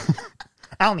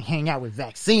only hang out with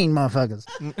vaccine motherfuckers.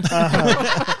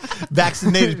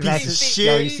 Vaccinated piece of shit.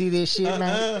 Yo, you see this shit,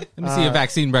 man? Let me see a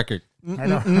vaccine record. I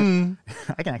know.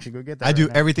 I can actually go get that. I do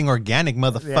right now. everything organic,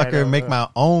 motherfucker. Yeah, I know. Make my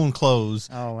own clothes.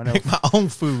 Oh, I know. Make my own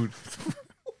food.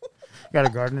 Got a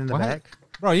garden in the What? back.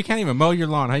 Bro, you can't even mow your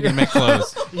lawn. How you gonna make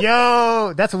clothes?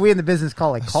 Yo, that's what we in the business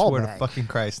call a Swear to callback. fucking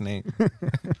Christ, Nate.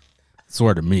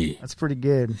 Swear to me. That's pretty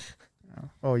good.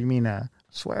 Oh, you mean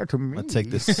swear to me? I'll take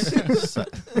this.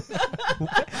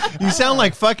 You sound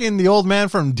like fucking the old man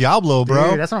from Diablo,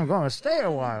 bro. Dude, that's what I'm going. Stay a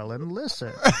while and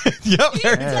listen. Yep.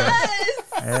 There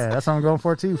Yeah, that's what I'm going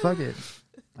for too. Fuck it.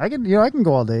 I can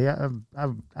go all day.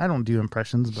 I don't do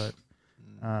impressions, but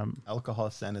Alcohol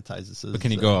sanitizes. But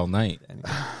can you go all night?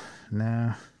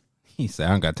 nah, He said,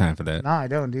 "I don't got time for that." I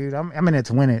don't, dude. I'm in it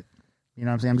to win it. You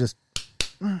know what I'm saying? I'm just,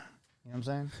 you know what I'm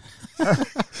saying?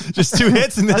 Just 2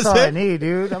 hits and That's that's all I it? need,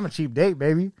 dude. I'm a cheap date,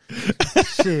 baby.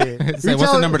 Shit. Say,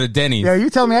 what's the number to Denny's? Yeah, you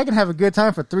tell me I can have a good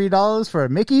time for $3 for a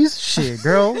Mickey's? Shit,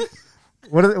 girl.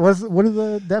 What did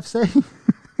the deaf say?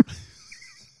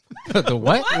 The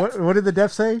what? What did the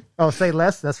deaf say? Oh, say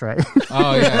less. That's right.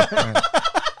 Oh yeah.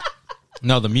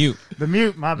 No, the mute. The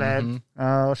mute. My bad.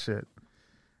 Oh shit.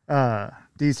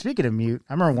 Dude. Speaking of mute,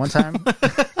 I remember one time. I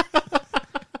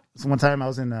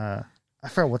was in. I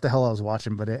forgot what the hell I was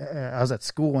watching, but I was at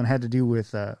school and had to do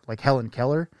with like Helen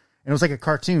Keller, and it was like a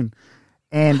cartoon.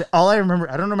 And all I remember,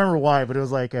 I don't remember why, but it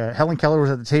was like Helen Keller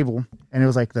was at the table, and it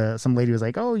was like some lady was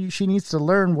like, "Oh, she needs to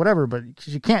learn whatever, but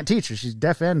she can't teach her. She's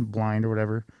deaf and blind or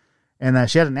whatever." And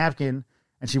she had a napkin,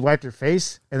 and she wiped her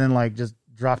face, and then like just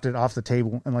dropped it off the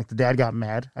table, and like the dad got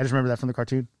mad. I just remember that from the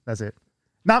cartoon. That's it.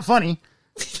 Not funny,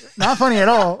 not funny at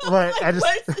all. But I just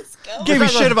Where's this going? Gave me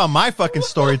shit about my fucking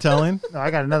storytelling. no, I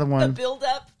got another The one. build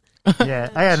up. Yeah,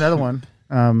 I got another one.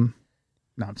 No,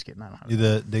 I'm just kidding. I don't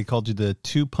know. They called you the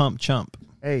 2-pump chump.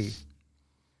 Hey,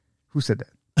 who said that?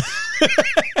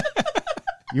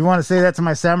 You want to say that to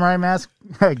my samurai mask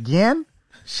again?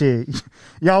 Shit,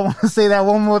 y'all want to say that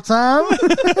one more time?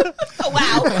 Oh,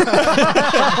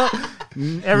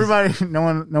 wow. Everybody, no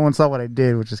one saw what I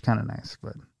did, which is kind of nice,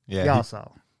 but Yeah, y'all saw.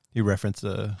 he referenced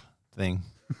a thing.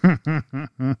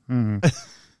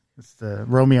 It's the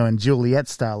Romeo and Juliet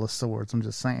style of swords. I'm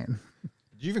just saying.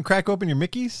 Did you even crack open your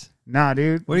Mickeys? Nah,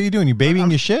 dude. What are you doing? You babying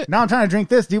your shit? Now I'm trying to drink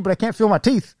this, dude, but I can't feel my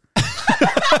teeth.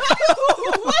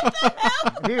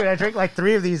 Dude, I drank like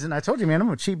 3 of these, and I told you, man, I'm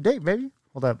a cheap date, baby.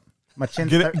 Hold up. My chin.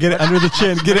 Get it under the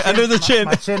chin. Get it under the chin.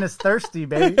 My chin is thirsty,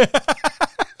 baby.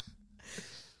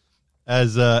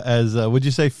 As would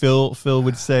you say Phil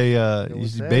would say, would you're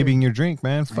say. babying your drink,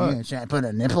 man. Fuck. Should I put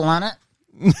a nipple on it?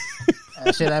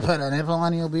 Should I put a nipple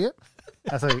on your beard?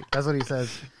 That's what he says.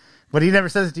 But he never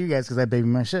says it to you guys because I baby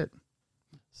my shit.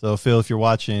 So, Phil, if you're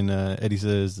watching, Eddie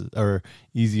says, or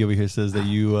Easy over here says that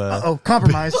you...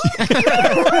 compromise.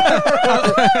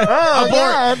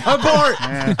 Abort!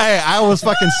 Yeah. Hey, I was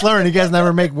fucking slurring. You guys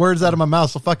never make words out of my mouth,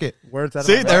 so fuck it. Words out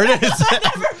See, of my mouth. there it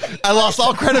is. I lost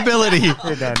all credibility.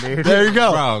 You're done, dude. There you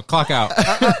go. Bro, clock out.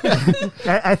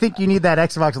 I think you need that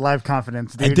Xbox Live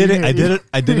confidence, dude. I did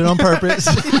it on purpose.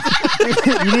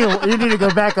 you need to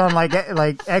go back on like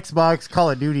Xbox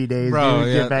Call of Duty days, Bro, dude.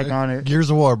 yeah. Get back on it. Gears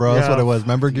of War, bro. That's what it was.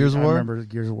 Remember Gears of War? I remember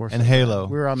Gears of War. And Halo.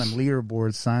 We were on them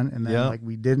leaderboards, son, and then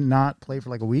we did not play for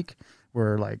like a week.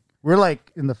 We're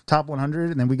in the top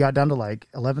 100, and then we got down to like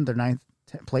 11th or 9th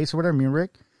place or whatever, me and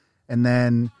Rick, and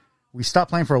then we stopped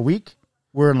playing for a week.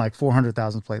 We're in like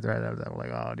 400,000 plays right after that. We're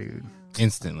like, oh, dude.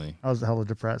 Instantly. I was hella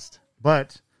depressed,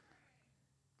 but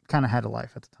kind of had a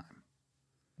life at the time,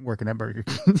 working at Burger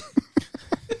King.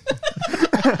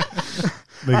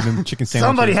 Making them chicken sandwiches.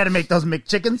 Somebody had to make those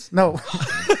McChickens. No.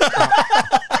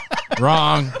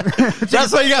 Wrong.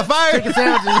 That's why you got fired. Chicken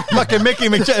sandwiches. Fucking Mickey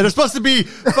McChicken. They're supposed to be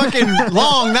fucking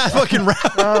long, not fucking round.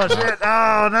 Oh, shit.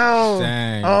 Oh, no.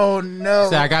 Dang. Oh, no.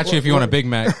 Say, I got you if you want a Big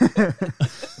Mac.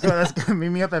 Let's go meet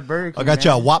me up at Burger King. I got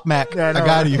you a Whop Mac. Yeah, I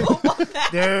got you.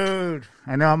 Dude,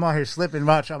 I know I'm out here slipping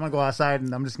much. I'm going to go outside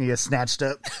and I'm just going to get snatched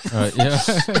up. Yeah.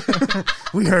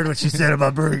 We heard what you said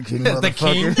about Burger King, The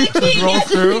king. motherfucker. Just roll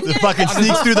through. The fucking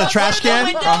sneaks through the trash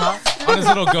can. On his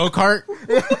little go-kart.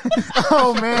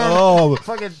 Oh, man. Oh,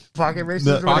 Fucking pocket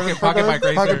racers. Pocket bike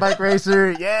racer. Pocket bike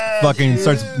racer. Yeah. fucking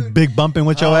starts big bumping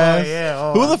with your ass. Yeah.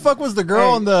 Oh, Who the fuck was the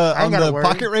girl on the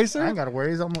pocket I racer? ain't got to worry.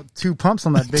 He's almost 2 pumps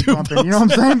on that big bumping. You know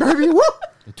what I'm saying, baby? Woo!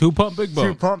 2 pump, big 2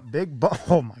 bump. pump, big bump.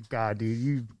 Oh, my God,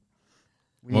 dude.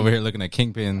 I'm over here looking at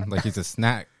Kingpin like he's a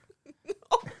snack.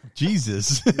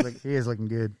 Jesus. He is looking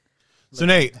good. So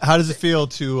Nate, how does it feel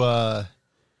to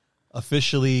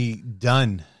officially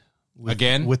done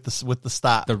Again? with the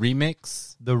stop, The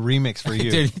remix. the remix for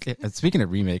you? Dude, speaking of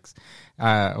remix,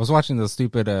 I was watching those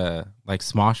stupid like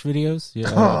Smosh videos. Yeah,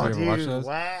 Oh, you ever watch dude. those?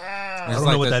 Wow. I don't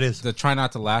know what that is. The try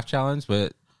not to laugh challenge,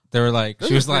 but they were like,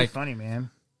 she was pretty like, funny, man.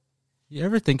 you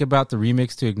ever think about the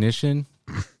remix to Ignition?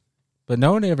 But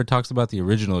no one ever talks about the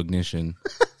original Ignition.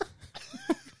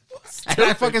 And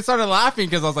I fucking started laughing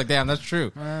because I was like, damn, that's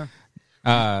true.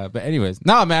 But anyways,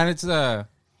 no, man, it's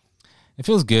it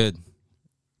feels good,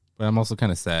 but I'm also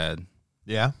kind of sad.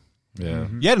 Yeah. Yeah.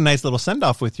 You had a nice little send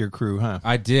off with your crew, huh?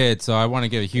 I did. So I want to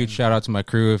give a huge shout out to my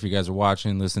crew. If you guys are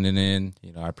watching, listening in,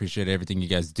 I appreciate everything you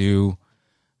guys do.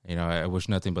 I wish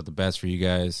nothing but the best for you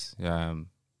guys.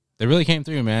 They really came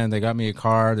through, man. They got me a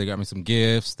car. They got me some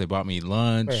gifts. They bought me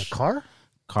lunch. Wait, a car?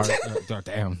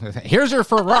 Damn. Here's your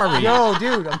Ferrari. Yo,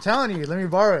 dude, I'm telling you, let me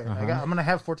borrow it. I'm going to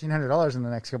have $1,400 in the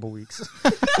next couple weeks.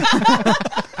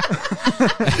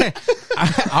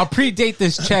 I'll predate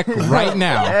this check right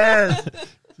now. Yes.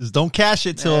 Just don't cash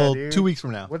it till dude. 2 weeks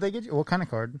from now. What'd they get you? What kind of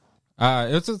card?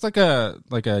 It's just like a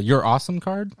You're Awesome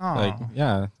card. Oh.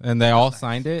 Yeah. And they all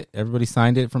signed it. Everybody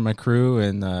signed it from my crew,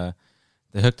 and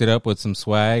they hooked it up with some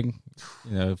swag.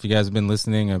 If you guys have been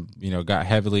listening, got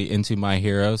heavily into My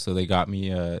Hero, so they got me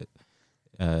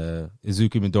Izuku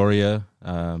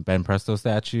Midoriya, Ben Presto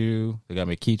statue. They got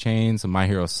me a keychain, some My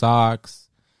Hero socks.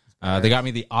 They got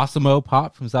me the Awesemo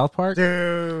Pop from South Park.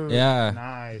 Dude. Yeah.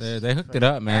 Nice. They hooked it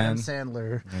up, man. Adam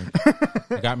Sandler.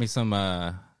 They got me some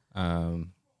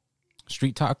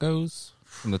street tacos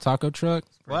from the taco truck.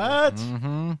 What?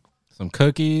 Mm-hmm. Some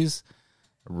cookies.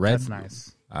 That's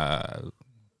nice.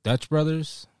 Dutch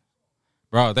Brothers.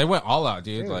 Bro, they went all out,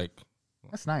 dude. Like,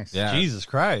 That's nice. yeah. Jesus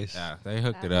Christ. Yeah, they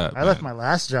hooked it up. I left my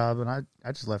last job and I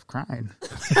just left crying.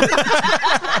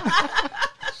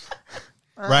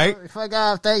 Right? If I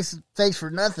got thanks for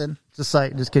nothing. Just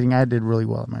kidding. I did really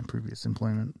well at my previous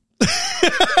employment.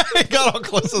 Got all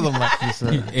close to the mic.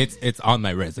 It's on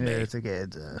my resume. Yeah, it's okay.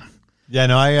 Yeah,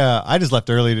 no, I just left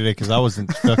early today because I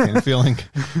wasn't fucking feeling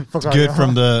good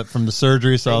from the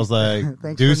surgery. So I was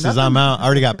like, deuces, I'm out. I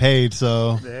already got paid,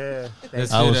 so Yeah.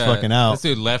 I was fucking out. This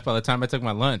dude left by the time I took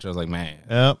my lunch. I was like, man,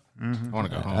 Yep. I want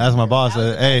to go home. That's my boss. That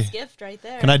was a Hey, nice gift right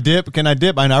there. can I dip? Can I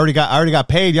dip? I already got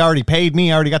paid. You already paid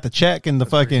me. I already got the check in the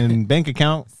fucking bank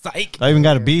account. Psych. I even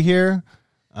got to be here.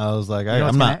 I was like,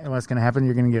 I'm not. What's gonna happen?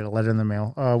 You're gonna get a letter in the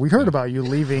mail. We heard about you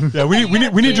leaving. Yeah, we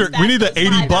need the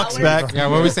 $80 back. Yeah,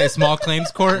 what do we say? Small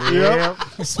claims court? Yep.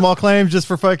 Small claims just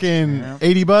for fucking $80,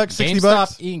 $60.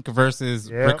 GameStop Inc. versus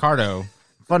Yep. Ricardo.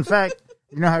 Fun fact: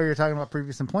 you know how you were talking about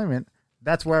previous employment?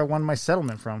 That's where I won my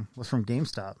settlement from. Was from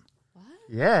GameStop. What?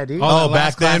 Yeah, dude. Oh, Oh,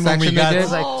 back then when we got, It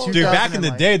was like dude, back in the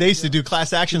 2000 day, they used to do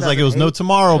class actions like it was no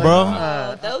tomorrow, bro.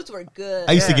 Oh, those were good.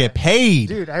 I used to get paid.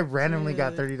 Dude, I randomly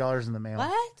got $30 in the mail.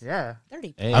 What? Yeah.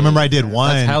 30. Hey, I remember I did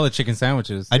one. That's hella chicken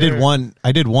sandwiches. I did one,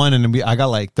 and I got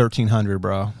like 1,300,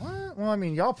 bro. What? Well, I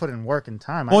mean, y'all put in work and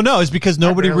time. Well, no, it's because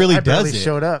nobody really I barely does it.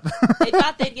 showed up. They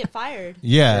thought they'd get fired.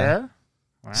 Yeah.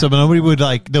 Yeah. So nobody would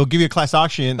like. They'll give you a class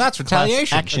auction. That's retaliation.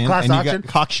 Class action, Class and auction? you got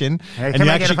coction, Hey, and can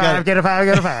you I get a actually five? Get a five.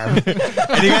 Get a five.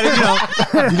 and you got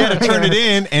to, you got to turn it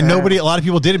in, and nobody. A lot of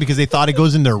people did it because they thought it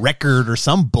goes in their record or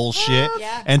some bullshit,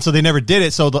 Yeah. and so they never did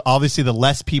it. So obviously, the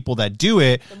less people that do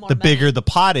it, The more the bigger money. the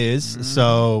pot is.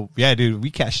 So yeah, dude, we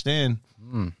cashed in.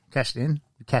 Cashed in.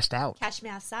 Cashed out. Cash me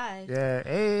outside. Yeah.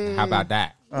 Hey. How about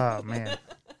that? Oh man.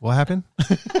 What happened?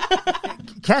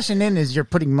 Cashing in is you're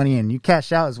putting money in. You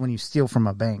cash out is when you steal from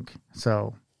a bank.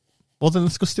 So Well, then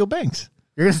let's go steal banks.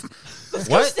 you're gonna.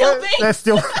 What? Still big. That's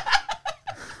still.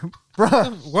 Bro.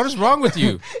 What is wrong with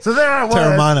you? So there I was.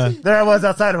 Terramana. There I was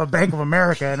outside of a Bank of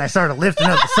America, and I started lifting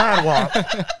up the sidewalk.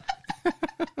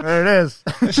 There it is.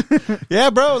 Yeah,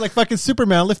 bro, like fucking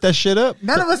Superman, lift that shit up.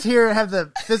 None of us here have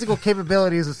the physical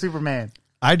capabilities of Superman.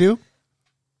 I do.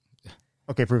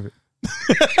 Okay, prove it.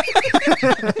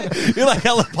 You're like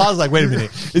hella pause. Like, wait a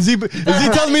minute, is he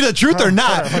telling me the truth or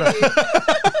not?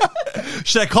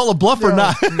 Should I call a bluff or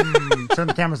not? Turn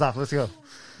the cameras off. Let's go.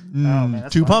 Oh, man,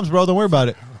 that's 2 fun. pumps, bro. Don't worry about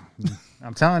it.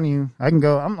 I'm telling you, I can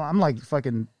go. I'm like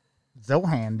fucking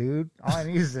Zohan, dude. All I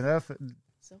need is enough.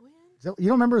 Zohan? You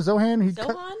don't remember Zohan?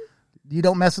 Zohan? You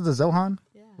don't mess with the Zohan?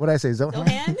 Yeah. What did I say? Zohan?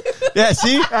 Zohan? Yeah,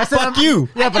 see, fuck you.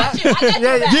 Yeah, but I got you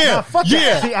back. Yeah, fuck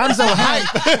yeah. that. See, I'm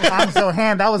Zohan. I'm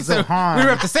Zohan. That was Zohan. We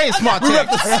rep the same smart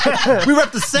tech. We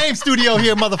rep the same studio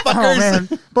here, Oh motherfuckers.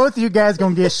 man, both of you guys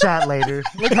gonna get shot later.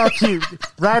 Look how cute.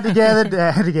 Ride together,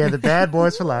 die together. Bad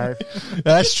boys for life.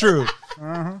 That's true.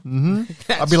 I'll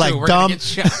be like, We're dumb. gonna get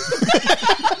shot.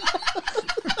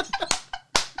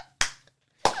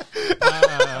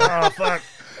 Oh fuck.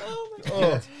 Oh my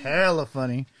God. That's hella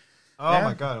funny. Oh Yeah,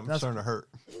 my god, I'm starting to hurt.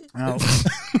 Oh,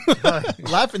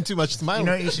 Laughing too much. Smiling. you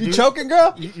know what you should do? choking,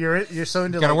 girl? You're so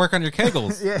into Gotta like, work on your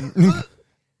kegels. Yeah.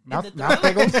 Mouth the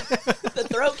pickles. The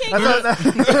throat cake?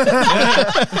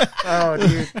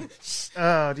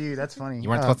 Oh dude, that's funny. You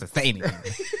weren't supposed to say anything.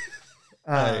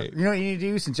 You know what you need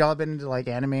to do since y'all have been into like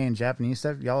anime and Japanese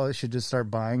stuff? Y'all should just start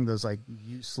buying those like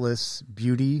useless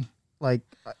beauty, like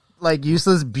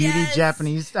useless beauty Yes.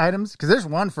 Japanese items. Because there's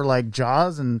one for like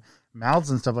jaws and mouths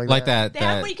and stuff like that. Like that. They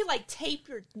have where you can like tape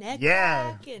your neck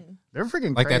Yeah. back and They're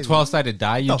freaking Like crazy. that 12-sided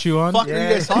die you chew on. Fuck, are you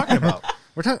guys talking about?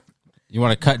 We're talking. You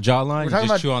want to cut jawline? You talking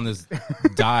just about- chew on this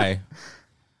die.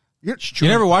 You're, You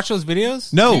never watch those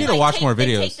videos? No. You need to like, watch more They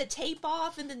videos. take the tape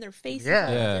off and then their face. yeah.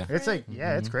 Yeah. It's like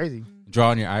it's crazy. Draw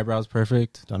on your eyebrows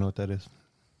perfect. Don't know what that is.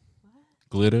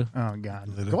 Glitter. Oh god.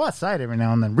 Go outside every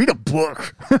now and then. Read a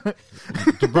book.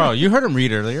 Bro, you heard him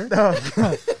read earlier.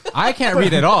 I can't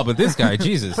read at all, but this guy,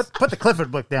 Jesus. Put the Clifford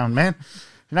book down, man.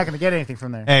 You're not gonna get anything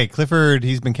from there. Hey, Clifford,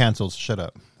 he's been canceled. Shut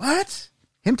up. What?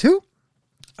 Him too?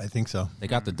 I think so. They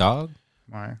got the dog.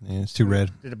 All right. Yeah, it's too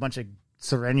red. Did a bunch of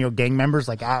Serenio gang members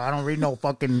like I don't read no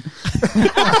fucking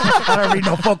I don't read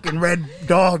no fucking red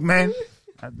dog, man.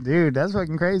 Dude, that's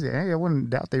fucking crazy. Hey, I wouldn't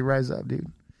doubt they rise up, dude.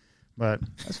 But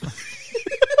that's fine.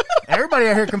 Everybody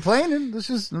out here complaining. This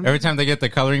is Every time they get the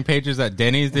coloring pages that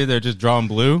Denny's did, they're just drawing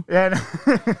blue. yeah.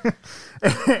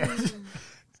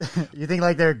 You think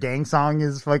like their gang song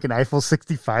is fucking Eiffel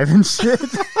 65 and shit?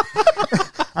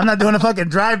 I'm not doing a fucking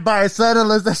drive-by, son,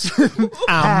 unless that shit.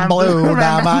 I'm blue.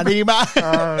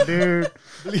 Oh, dude.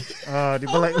 Oh, dude.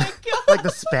 But like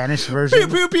the Spanish version. Pew,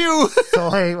 pew, pew.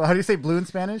 So, hey, how do you say blue in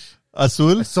Spanish?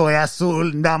 Azul. Soy azul.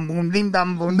 Dam, boom, dim,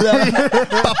 dam, boom.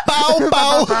 Pow,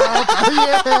 pow.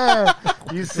 Yeah.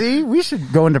 You see? We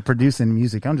should go into producing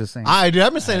music. I'm just saying. I've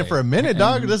been saying it for a minute,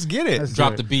 dog. Let's get it. Let's do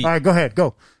Drop it. the beat. All right, go ahead.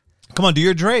 Go. Come on, do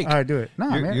your Drake. All right, do it. No,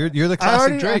 man. You're the I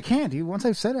classic Drake. I can't, dude. Once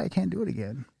I've said it, I can't do it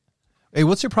again. Hey,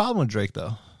 what's your problem with Drake,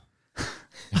 though?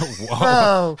 Whoa.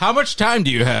 Oh. How much time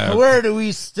do you have? Where do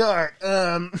we start?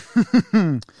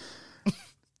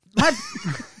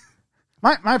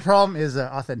 My problem is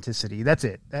authenticity. That's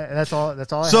it. That's all.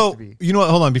 That's all. It has So, to be. you know what?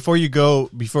 Hold on. Before you go,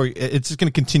 it's just going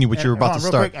to continue what you're about Hold to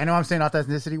on, real start. quick. I know I'm saying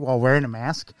authenticity while wearing a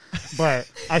mask, but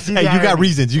I see. Hey, the you got irony.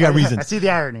 reasons. You got I reasons. see the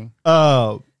irony.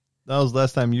 That was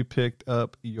last time you picked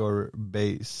up your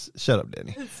bass. Shut up,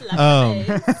 Danny. slap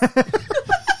the face.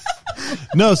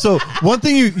 No, so one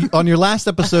thing you on your last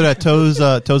episode at Toes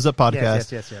Up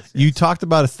podcast, Yes. you talked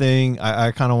about a thing.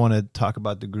 I kind of want to talk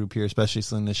about the group here, especially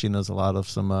since she knows a lot of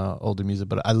some older music.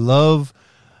 But I love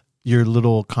your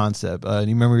little concept. You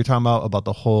remember you were talking about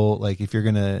the whole, like, if you're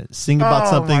gonna sing about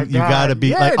something, you gotta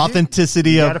be like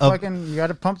authenticity you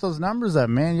gotta pump those numbers up,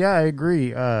 man. Yeah, I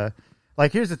agree.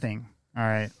 Like, here's the thing. All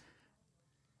right,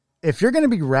 if you're gonna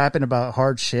be rapping about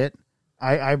hard shit,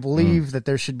 I believe that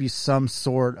there should be some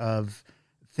sort of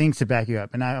things to back you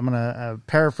up. And I'm gonna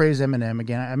paraphrase Eminem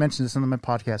again. I mentioned this on my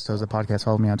podcast, Toes Up Podcast.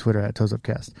 Follow me on Twitter at Toes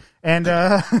Upcast. And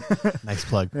nice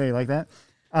plug. Yeah, you like that?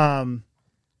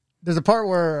 There's a part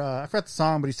where I forgot the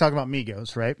song, but he's talking about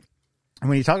Migos, right? And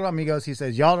when he talks about Migos, he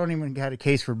says, "Y'all don't even have a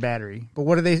case for battery." But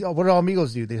what do all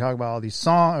Migos do? They talk about all these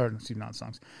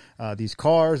these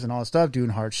cars and all this stuff, doing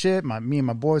hard shit. Me and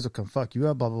my boys will come fuck you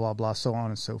up, blah blah blah blah, so on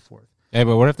and so forth. Hey,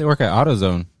 but what if they work at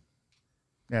AutoZone?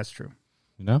 That's true.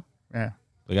 You know? Yeah.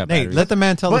 They got Nate, let the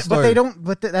man tell the story. But they don't.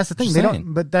 But that's the thing. Just They saying.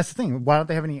 don't. But that's the thing. Why don't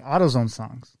they have any AutoZone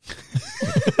songs?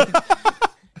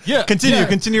 Yeah.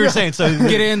 Continue. You're saying so.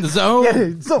 Get in the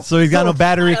zone. So he's got no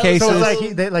battery cases. So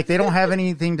it's like they don't have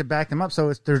anything to back them up.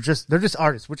 So they're just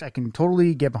artists, which I can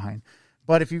totally get behind.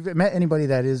 But if you've met anybody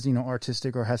that is,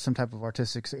 artistic or has some type of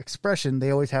artistic expression,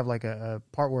 they always have like a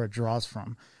part where it draws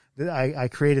from. I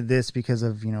created this because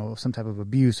of some type of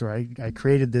abuse, or I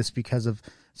created this because of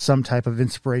some type of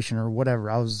inspiration or whatever.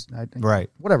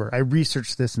 Whatever. I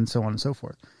researched this and so on and so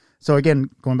forth. So again,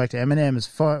 going back to Eminem,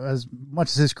 as much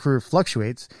as his career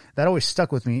fluctuates, that always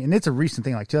stuck with me. And it's a recent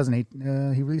thing, like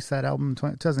 2008. He released that album in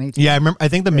 2018. Yeah, I remember. I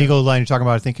think the Migos line you're talking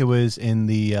about, I think it was in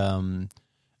the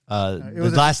it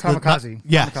was the last Kamikaze.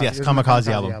 Kamikaze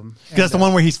album. Because that's the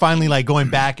one where he's finally like going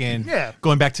back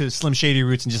to Slim Shady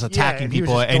roots and just attacking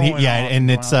people. And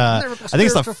it's I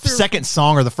think it's the second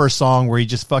song or the first song where he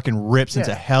just fucking rips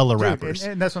into hella rappers.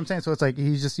 And that's what I'm saying. So it's like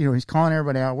he's just he's calling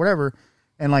everybody out, whatever.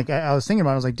 And like I was thinking about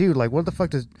it, I was like, dude, like what the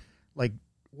fuck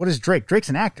what is Drake? Drake's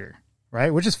an actor,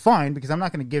 right? Which is fine because I'm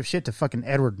not going to give shit to fucking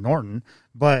Edward Norton,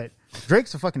 but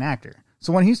Drake's a fucking actor.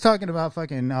 So when he's talking about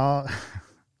fucking I'm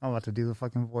about to do the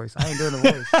fucking voice. I ain't doing the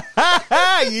voice.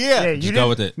 Yeah, you go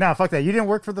with it. No, fuck that. You didn't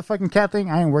work for the fucking cat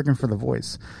thing. I ain't working for the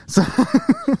voice. So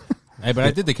Hey, but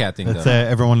I did the cat thing. Let's though.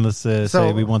 Everyone, let's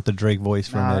say we want the Drake voice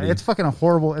from Eddie. It's fucking a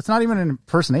horrible. It's not even an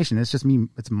impersonation. It's just me.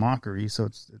 It's mockery. So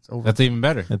it's over. That's even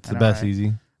better. It's the best. Right?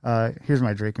 Easy. Here's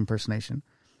my Drake impersonation.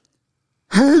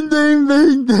 No.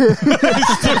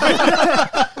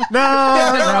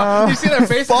 You see their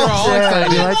faces? They're all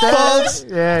excited. You like that?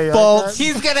 Yeah, false.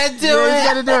 He's gonna do He's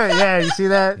gonna do it. Yeah, you see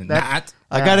that? Not.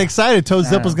 I got excited. Toe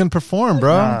Zip was going to perform,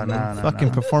 bro. No,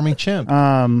 Fucking performing chimp.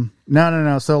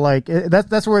 No. So like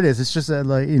that's where it is. It's just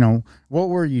like what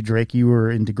were you, Drake? You were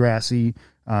in Degrassi.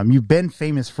 You've been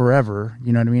famous forever.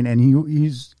 You know what I mean? And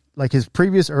he's like his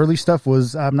previous early stuff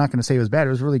was. I'm not going to say it was bad.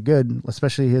 It was really good,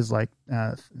 especially his like.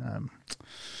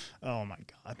 Oh my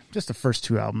god, just the first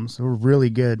two albums were really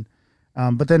good.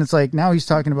 But then it's like now he's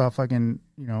talking about fucking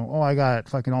I got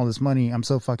fucking all this money. I'm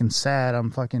so fucking sad.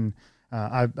 I'm fucking.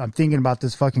 I'm thinking about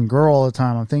this fucking girl all the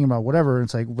time. I'm thinking about whatever.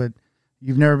 It's like, but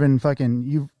you've never been fucking.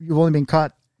 You've only been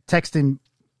caught texting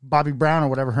Bobby Brown or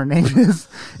whatever her name is.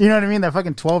 You know what I mean? That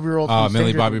fucking 12-year-old.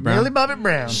 Millie Bobby Brown. Millie Bobby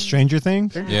Brown. Stranger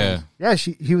Things. Yeah. Yeah.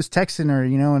 He was texting her.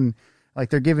 And like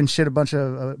they're giving shit a bunch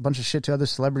of shit to other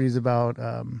celebrities about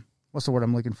what's the word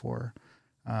I'm looking for?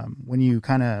 When you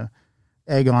kind of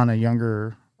egg on a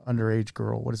younger underage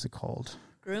girl. What is it called?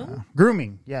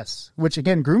 Grooming, yes. Which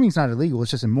again, grooming's not illegal. It's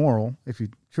just immoral if you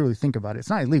truly think about it. It's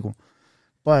not illegal,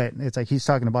 but it's like he's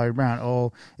talking to Bobby Brown.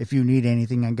 Oh, if you need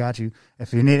anything, I got you.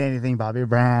 If you need anything, Bobby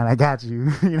Brown, I got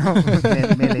you.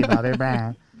 Millie Bobby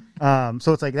Brown.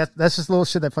 So it's like that's just little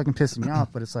shit that fucking pisses me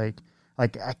off. But it's like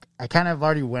I kind of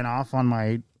already went off on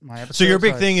my episode. So your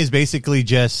big thing is basically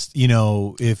just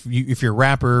if you're a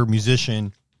rapper,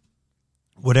 musician,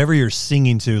 whatever you're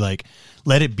singing to, like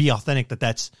let it be authentic.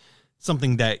 That's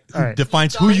something that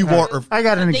defines who you are. I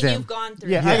got an example. You've gone through.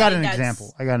 Yeah, I got an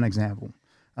example.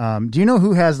 Do you know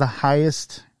who has the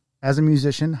highest, as a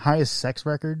musician, highest sex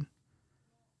record?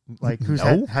 Like who's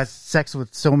has sex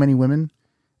with so many women?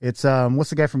 It's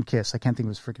what's the guy from Kiss? I can't think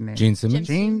of his freaking name. Gene Simmons.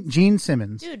 Gene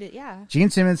Simmons. Dude, yeah.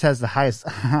 Gene Simmons has the highest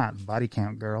body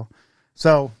count, girl.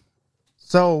 So,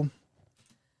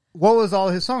 what was all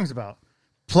his songs about?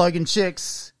 Plugging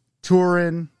chicks,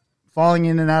 touring, falling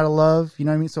in and out of love, you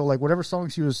know what I mean? So like whatever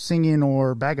songs he was singing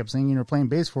or backup singing or playing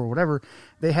bass for, or whatever,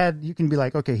 they had, you can be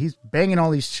like, okay, he's banging all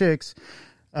these chicks.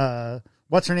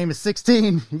 What's her name is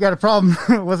 16. You got a problem.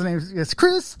 What's her name? It's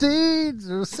Christine.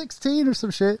 It was 16 or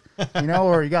some shit,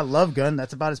 or you got Love Gun.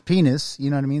 That's about his penis.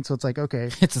 You know what I mean? So it's like, okay,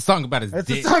 it's a song about his dick.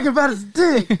 It's a song about his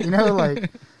dick,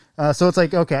 so it's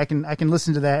like, okay, I can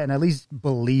listen to that and at least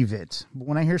believe it. But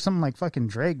when I hear something like fucking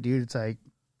Drake, dude, it's like,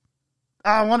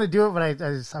 I want to do it, but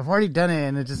I've already done it,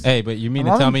 and it just. Hey, but you mean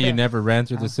to tell me you never ran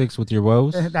through the 6 with your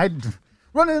woes? I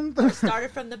running.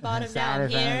 Started from the bottom down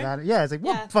here. Yeah, it's like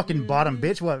what fucking bottom,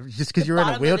 bitch? What? Just because you're in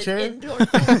a wheelchair?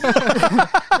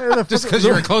 Just because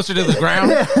you were closer to the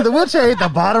ground? Yeah, the wheelchair ain't the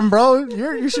bottom, bro.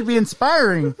 You should be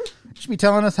inspiring. You should be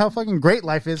telling us how fucking great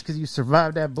life is because you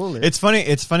survived that bullet. It's funny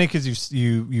because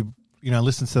you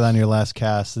listen to that on your last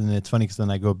cast, and it's funny because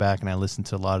then I go back and I listen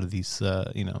to a lot of these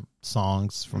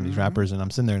songs from these rappers, and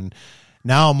I'm sitting there, and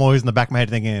now I'm always in the back of my head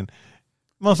thinking,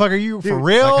 motherfucker, are you for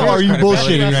real or are you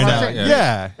bullshitting right now?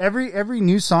 Yeah. Every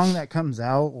new song that comes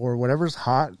out or whatever's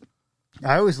hot,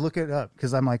 I always look it up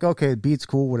because I'm like, okay, the beat's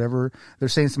cool, whatever. They're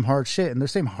saying some hard shit, and they're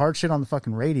saying hard shit on the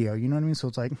fucking radio. You know what I mean? So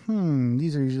it's like,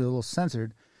 these are usually a little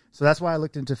censored. So that's why I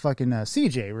looked into fucking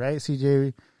CJ, right?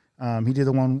 CJ, he did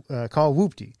the one called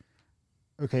Whoopty.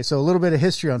 Okay, so a little bit of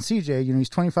history on CJ. He's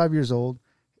 25 years old.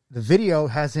 The video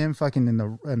has him fucking in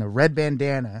the red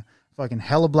bandana, fucking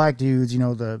hella black dudes,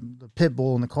 the pit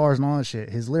bull and the cars and all that shit.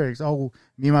 His lyrics, me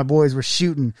and my boys were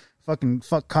shooting, fucking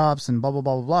fuck cops and blah, blah,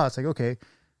 blah, blah, blah. It's like, okay,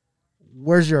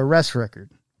 where's your arrest record?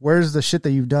 Where's the shit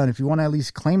that you've done? If you want to at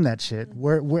least claim that shit,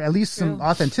 where at least some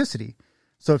authenticity.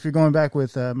 So if you're going back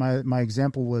with my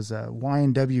example was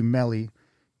YNW Melly,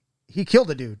 he killed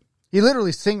a dude. He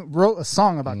literally wrote a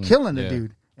song about killing the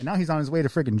dude, and now he's on his way to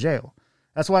freaking jail.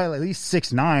 That's why at least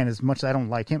 6ix9ine, as much as I don't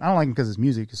like him because his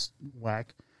music is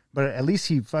whack, but at least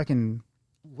he fucking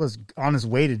was on his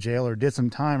way to jail or did some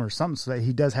time or something, so that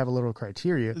he does have a little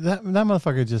criteria. That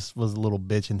motherfucker just was a little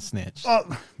bitch and snitch.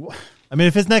 I mean,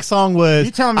 if his next song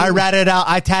was I ratted out,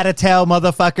 I tattletale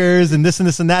motherfuckers and this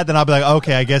and that, then I'll be like,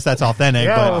 okay, I guess that's authentic.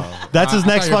 But that's his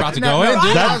next fucking.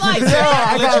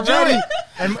 I got ready.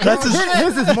 And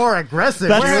his is more aggressive.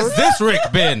 Where's this Rick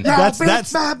been? That's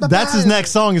his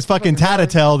next song is fucking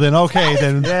tattletale. Then okay,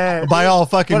 then by all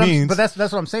fucking means. But that's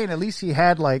what I'm saying. At least he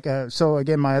had like so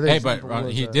again my other. Hey, but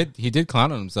he did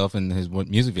clown on himself in his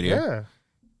music video. Yeah.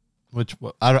 Which it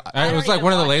was like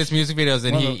one of the latest music videos,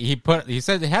 and he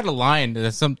said it had a line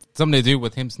that's something to do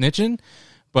with him snitching,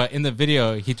 but in the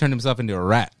video he turned himself into a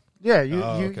rat. Yeah,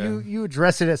 you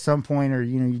address it at some point, or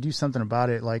you do something about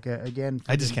it. Like again,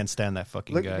 I just can't stand that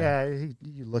fucking guy. Yeah,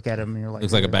 you look at him and you're like,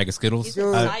 looks like a bag of Skittles.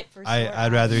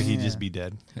 I'd rather he just be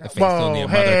dead. That's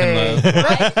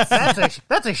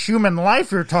a human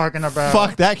life you're talking about.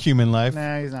 Fuck that human life.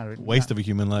 Nah, he's not of a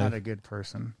human life. Not a good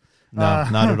person. No,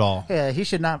 not at all. Yeah, he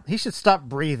should not. He should stop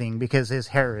breathing because his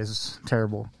hair is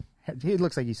terrible. He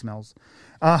looks like he smells.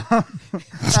 I'm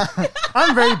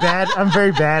very bad. I'm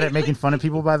very bad at making fun of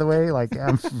people. By the way, like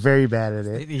I'm very bad at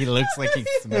it. He looks like he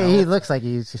smells. Yeah, he looks like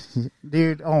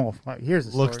dude. Oh, here's a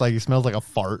story. Looks like he smells like a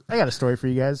fart. I got a story for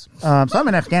you guys. So I'm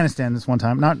in Afghanistan this one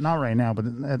time. Not right now, but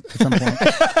at some point.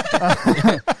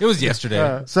 It was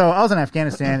yesterday. So I was in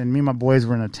Afghanistan, and me and my boys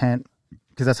were in a tent.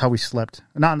 Because that's how we slept.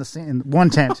 Not in the same, in one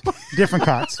tent, different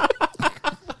cots.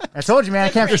 I told you, man, I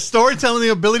can't. Your storytelling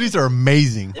abilities are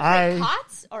amazing.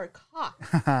 Cots or cocks?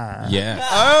 Yeah.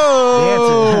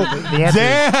 Oh, the answer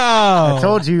damn! I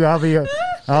told you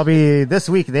I'll be this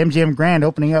week at the MGM Grand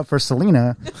opening up for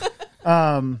Selena.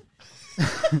 So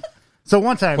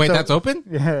one time, wait, that's open?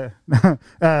 Yeah,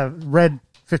 red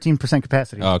 15%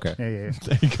 capacity. Oh, okay. Yeah.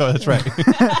 There you go. That's right.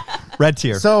 Red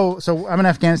tier. So I'm in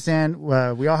Afghanistan.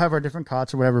 We all have our different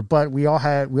cots or whatever, but we all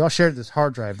shared this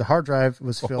hard drive. The hard drive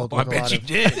was filled with a lot of.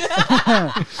 Did.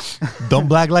 Don't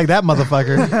black like that,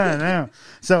 motherfucker. No.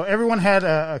 So everyone had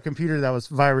a computer that was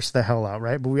virused the hell out,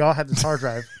 right? But we all had this hard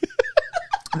drive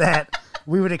that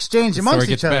we would exchange amongst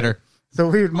each other.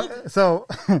 Better. So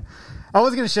I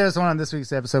was going to share this one on this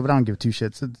week's episode, but I don't give two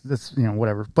shits. That's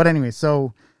whatever. But anyway,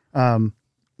 so.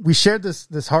 We shared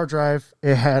this hard drive.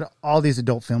 It had all these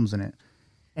adult films in it,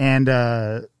 and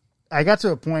I got to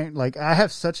a point like I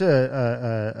have such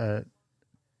I'm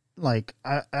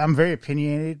very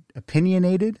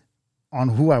opinionated on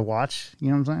who I watch. You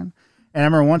know what I'm saying? And I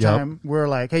remember one time we were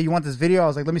like, "Hey, you want this video?" I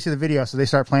was like, "Let me see the video." So they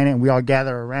start playing it, and we all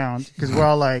gather around because we're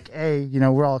all like, "Hey,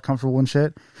 we're all comfortable and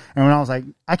shit." And when I was like,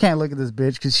 "I can't look at this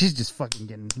bitch because she's just fucking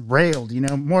getting railed,"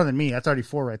 more than me. That's already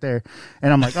 4 right there.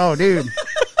 And I'm like, "Oh, dude."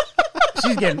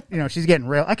 She's getting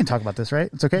real. I can talk about this, right?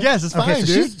 It's okay. Yes, it's fine,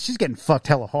 dude. She's getting fucked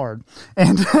hella hard,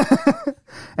 and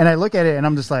and I look at it and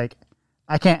I'm just like,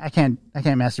 I can't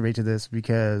masturbate to this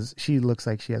because she looks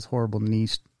like she has horrible knee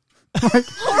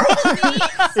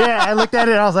Yeah, I looked at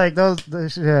it. I was like, those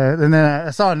yeah. And then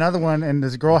I saw another one, and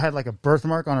this girl had like a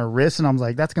birthmark on her wrist, and I'm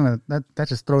like, that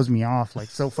just throws me off like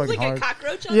so fucking Like hard. a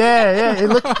cockroach. On Yeah. It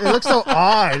looked so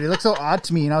odd. It looked so odd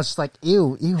to me, and I was just like,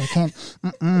 ew, I can't.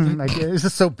 Like it's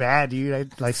just so bad,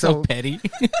 dude. So petty.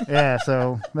 Yeah.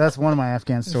 So that's one of my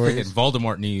Afghan Freaking stories.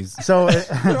 Voldemort knees. So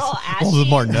They're all ashy.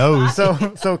 Voldemort knows.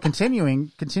 so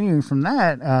continuing from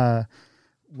that,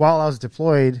 while I was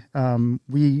deployed,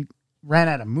 we ran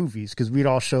out of movies because we'd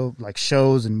all show like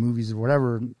shows and movies or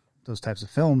whatever, those types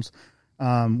of films.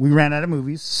 We ran out of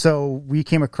movies, so we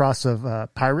came across of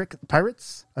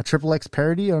Pirates, a XXX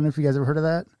parody. I don't know if you guys ever heard of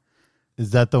that.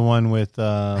 Is that the one with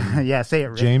Yeah, say it,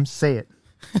 Rick. James? Say it.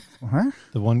 What?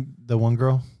 the one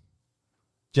girl?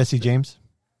 Jesse James?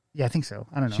 Yeah, I think so.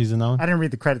 I don't know. She's in that one? I didn't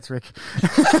read the credits, Rick.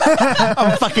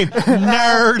 I'm a fucking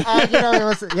nerd. I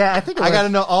think it was, I got to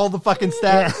know all the fucking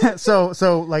stats. Yeah.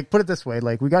 So like put it this way,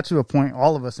 like we got to a point,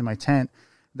 all of us in my tent,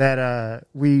 that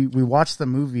we watched the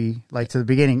movie like to the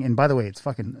beginning, and by the way, it's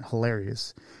fucking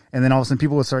hilarious. And then all of a sudden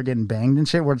people would start getting banged and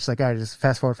shit. We're just like, all right, just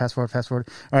fast forward. All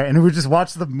right, and we would just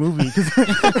watch the movie.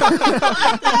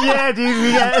 Yeah,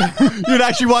 dude, You'd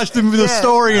actually watch the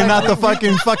story and not the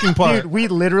fucking part. Dude, we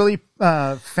literally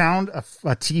found a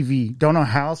TV. Don't know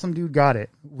how some dude got it.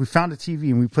 We found a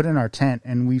TV and we put it in our tent,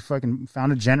 and we fucking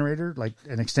found a generator, like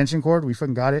an extension cord. We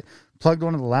fucking got it, plugged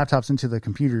one of the laptops into the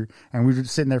computer, and we were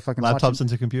just sitting there fucking Laptops watching.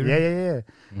 into computer? Yeah.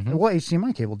 Mm-hmm. What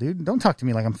HDMI cable, dude? Don't talk to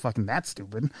me like I'm fucking that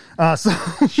stupid. So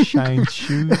Shine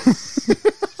shoes.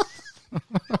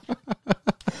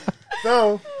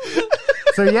 So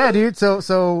yeah, dude.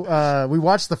 So we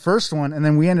watched the first one, and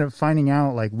then we ended up finding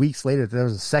out like weeks later that there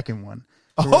was a second one.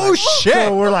 Oh, shit.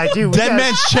 So we're like, dude, Dead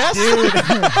man's chest?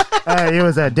 it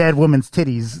was a dead woman's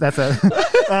titties. That's a.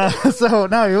 So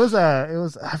no, it was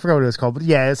I forgot what it was called, but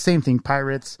yeah, it's same thing.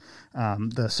 Pirates,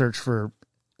 the search for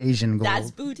Asian gold.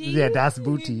 Das Booty? Yeah, Das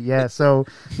Booty. Yeah. So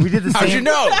we did the same. How'd you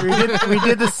know? We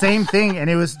did the same thing, and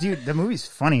it was, dude, the movie's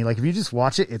funny. Like if you just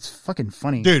watch it, it's fucking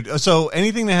funny. Dude, so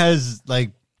anything that has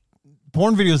like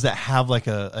porn videos that have like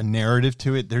a narrative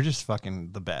to it, they're just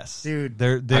fucking the best, Dude.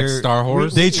 They're Like Star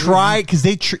Wars? They try because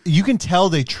you can tell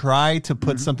they try to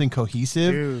put something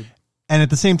cohesive, Dude. and at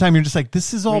the same time you're just like,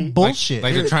 this is all bullshit.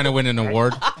 Like they're trying to win an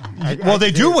award. Well,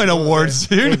 they do win awards,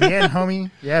 dude. Yeah, homie.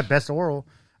 Yeah, best oral.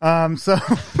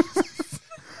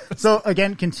 So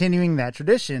again, continuing that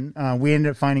tradition, we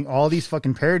ended up finding all these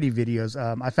fucking parody videos.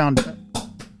 I found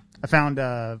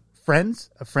Friends,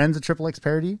 a XXX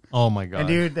parody. Oh my god, And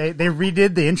dude, they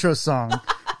redid the intro song.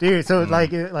 Dude, so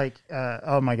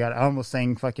oh my god, I almost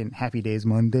sang fucking Happy Days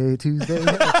Monday, Tuesday. It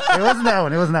wasn't that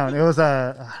one. It was how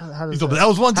does that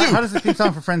was one too. How does the theme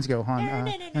song for Friends go, hon?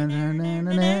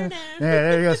 Yeah,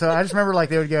 there you go. So I just remember like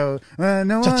they would go, right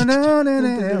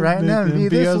now be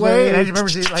this way, and I just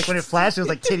remember like when it flashed, it was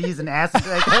like titties and ass and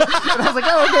like that. And I was like,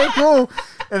 oh, okay, cool.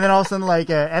 And then all of a sudden, like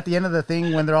at the end of the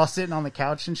thing, when they're all sitting on the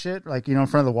couch and shit, like in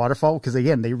front of the waterfall, because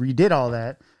again they redid all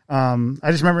that. I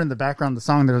just remember in the background the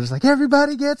song, they were just like,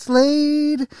 everybody gets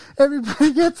laid. I'm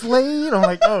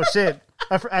like, oh shit.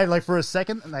 I like for a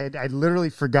second, I literally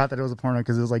forgot that it was a porno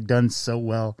because it was like done so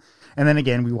well. And then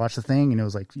again, we watched the thing, and it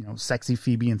was like, sexy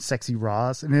Phoebe and sexy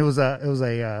Ross, and it was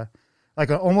a like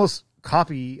an almost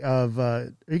copy of.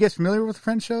 Are you guys familiar with the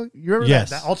Friends show? You remember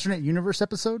that alternate universe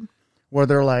episode where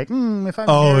they're like, if I'm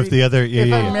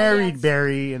married, I'm married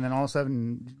Barry, and then all of a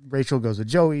sudden Rachel goes with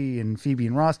Joey and Phoebe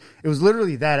and Ross. It was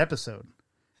literally that episode,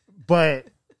 but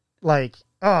like,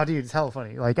 oh dude, it's hella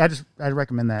funny. Like I'd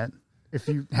recommend that if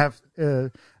you have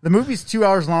the movie's 2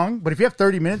 hours long, but if you have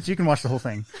 30 minutes, you can watch the whole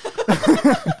thing. You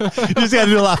just got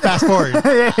to do a lot of fast forward.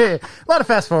 Yeah. A lot of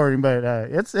fast forwarding, but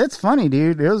it's funny,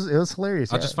 dude. It was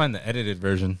hilarious. I'll just find the edited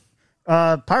version.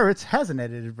 Pirates has an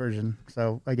edited version.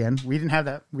 So again, we didn't have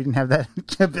that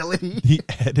ability. The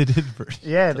edited version.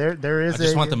 Yeah, there is. I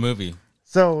just want the movie.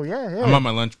 So yeah. I'm on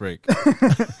my lunch break.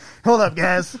 Hold up,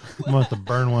 guys. I'm gonna have to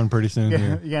burn one pretty soon. Yeah,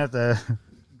 Here. you're gonna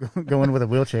have to go in with a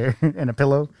wheelchair and a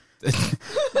pillow.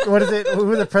 What is it? Who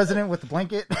was the president with the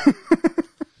blanket?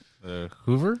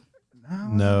 Hoover?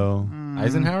 No.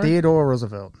 Eisenhower? Theodore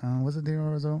Roosevelt. Was it Theodore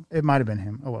Roosevelt? It might have been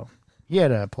him. Oh well, he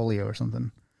had polio or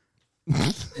something.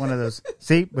 One of those.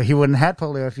 See, but he wouldn't have had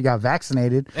polio if he got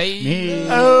vaccinated. Hey. Me.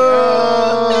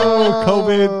 Oh,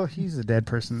 COVID. He's a dead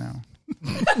person now.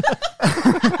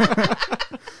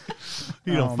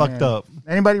 You done fucked up.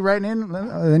 Anybody writing in?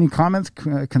 Any comments,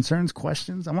 concerns,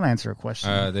 questions? I want to answer a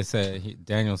question. They said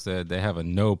Daniel said they have a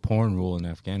no porn rule in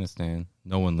Afghanistan.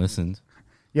 No one listened.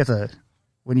 You have to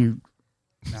No,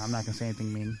 I'm not gonna say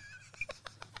anything mean.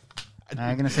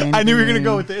 Not gonna say anything. I knew you were gonna mean.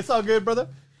 go with it. It's all good, brother.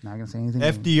 Not gonna say anything.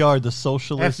 FDR, the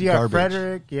socialist FDR,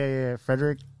 garbage.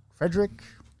 Frederick,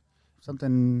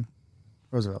 something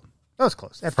Roosevelt. That was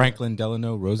close. FDR. Franklin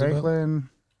Delano Roosevelt.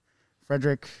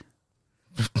 Frederick.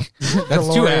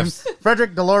 That's two F's.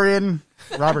 Frederick DeLorean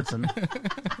Robertson.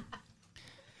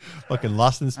 Fucking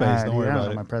lost in space. Don't worry I don't about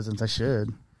know it. my presence. I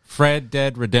should. Fred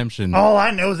Dead Redemption. All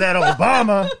I know is that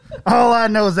Obama.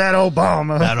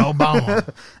 That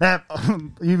Obama. That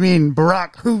you mean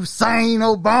Barack Hussein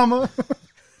Obama?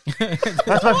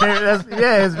 That's my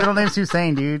favorite. His middle name's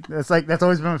Hussein, dude. That's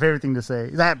always been my favorite thing to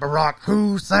say. That Barack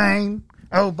Hussein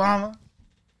Obama.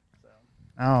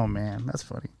 Oh man, that's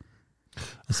funny.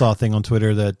 I saw a thing on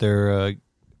Twitter that they're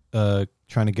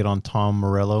trying to get on Tom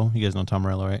Morello. You guys know Tom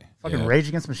Morello, right? Fucking Rage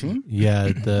Against the Machine. Yeah,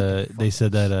 they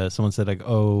said that someone said like,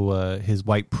 his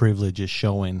white privilege is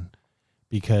showing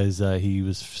because he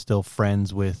was still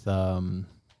friends with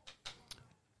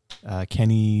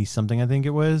Kenny something, I think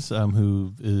it was,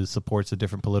 who supports a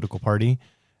different political party,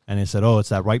 and they said, it's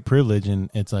that white privilege,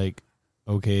 and it's like,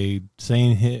 okay,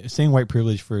 saying white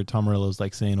privilege for Tom Morello is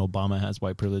like saying Obama has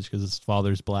white privilege because his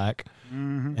father's black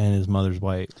and his mother's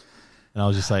white, and I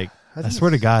was just like, I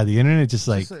swear to God, the internet just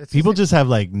like people just have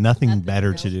like nothing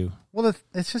better to do. Well,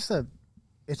 it's just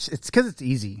it's because it's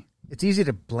easy. It's easy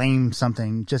to blame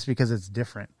something just because it's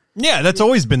different. Yeah, that's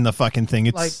always been the fucking thing.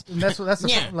 It's like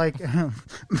like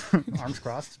arms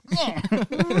crossed. No,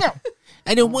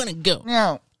 I don't want to go.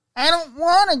 No, I don't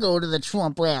want to go to the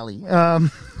Trump rally. Like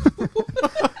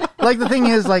the thing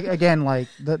is, like again, like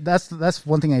that's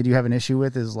one thing I do have an issue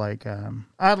with is like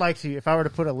I'd like to, if I were to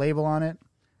put a label on it,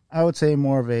 I would say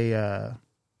more of a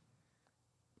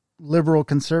liberal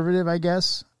conservative, I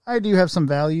guess. I do have some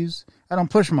values. I don't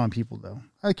push them on people, though.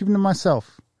 I keep them to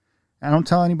myself. I don't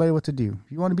tell anybody what to do.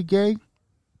 If you want to be gay,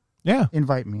 yeah,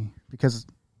 invite me because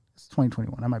it's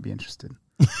 2021. I might be interested.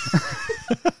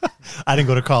 I didn't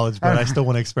go to college, but I still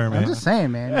want to experiment. I'm just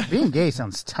saying, man. Being gay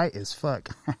sounds tight as fuck.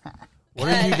 What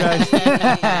are you guys?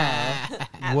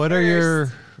 What are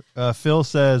your... Phil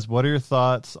says, what are your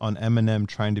thoughts on Eminem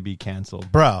trying to be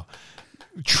canceled? Bro,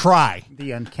 try.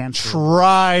 The uncanceled.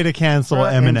 Try to cancel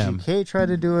Eminem. MGK tried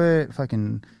to do it.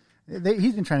 Fucking...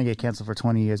 he's been trying to get canceled for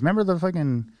 20 years. Remember the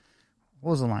fucking...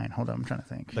 What was the line? Hold on, I'm trying to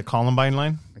think. The Columbine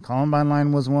line? The Columbine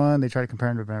line was one. They tried to compare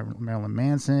him to Marilyn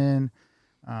Manson.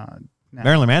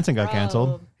 Marilyn Manson got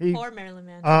canceled. Poor Marilyn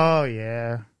Manson. Oh,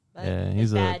 yeah. But Yeah,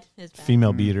 he's a it's bad.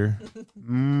 female beater.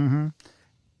 Mm-hmm.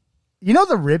 You know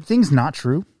the rib thing's not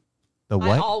true? The I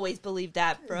what? always believed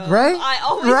that, bro. Right? I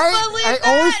always believed I that.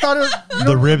 always thought it was...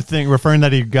 The rib thing, referring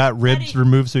that he got ribs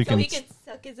removed so he So can... he can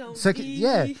suck his own Suck it- D.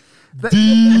 yeah.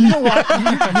 You know why?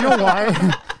 You know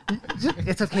why?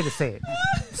 It's okay to say it.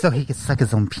 So he can suck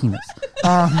his own penis.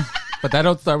 But that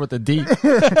don't start with a D. So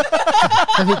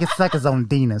he can suck his own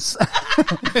penis.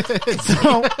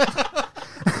 So,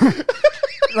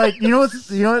 like, you know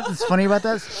what's funny about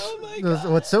that? Oh my God.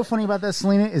 What's so funny about that,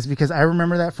 Selena, is because I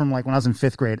remember that from like when I was in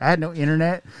 5th grade. I had no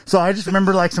internet, so I just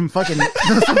remember like some fucking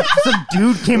some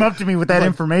dude came up to me with that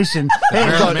information. Hey,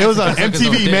 It was on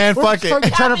MTV, man. Fuck it.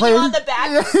 fucking trying to play. You on the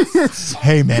back.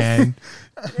 Hey, man.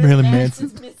 Marilyn Manson.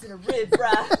 Manson's missing a rib,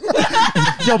 bro.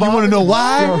 Yo, You want to know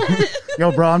why?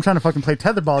 Yo, bro, I'm trying to fucking play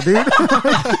tetherball, dude.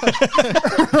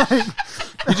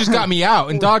 You just got me out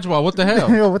in dodgeball. What the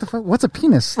hell? Yo, what the fuck? What's a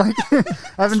penis? Like, I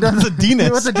haven't done. What's a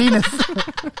penis? What's a penis?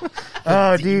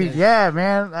 Oh, dude, yeah,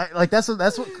 man. Like that's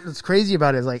what's crazy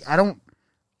about it. Is like I don't,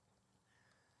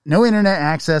 no internet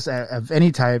access of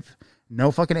any type, no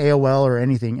fucking AOL or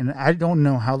anything, and I don't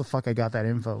know how the fuck I got that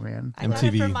info, man. I got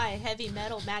it MTV. from my heavy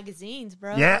metal magazines,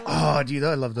 bro. Yeah. Oh, dude,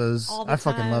 I love those. All the I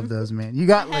fucking time. love those, man. You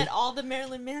got I had like, all the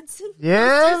Marilyn Manson.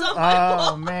 yeah. posters on my Oh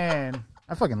wall. man,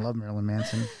 I fucking love Marilyn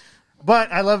Manson,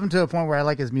 but I love him to a point where I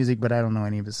like his music, but I don't know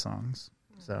any of his songs.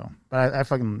 So, but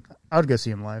I would go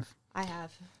see him live. I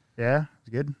have. Yeah, it's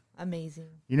good. Amazing.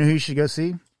 You know who you should go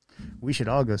see? We should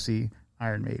all go see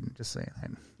Iron Maiden. Just saying.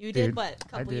 You Dude, did what? A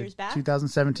couple years back?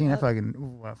 2017.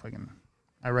 Oh.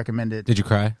 I recommend it. Did you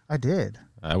cry? I did.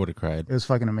 I would have cried. It was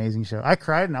fucking amazing show. I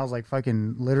cried and I was like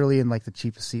fucking literally in like the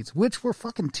cheapest seats, which were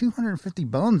fucking 250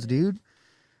 bones, dude.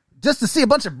 Just to see a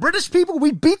bunch of British people,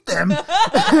 we beat them.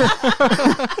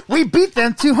 We beat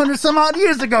them 200 some odd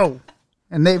years ago,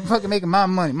 and they fucking making my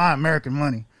money, my American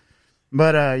money.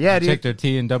 But yeah, dude. Take their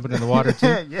tea and dump it in the water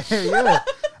too. yeah.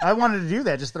 I wanted to do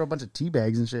that. Just throw a bunch of tea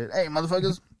bags and shit. Hey,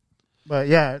 motherfuckers. But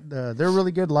yeah, they're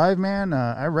really good live, man.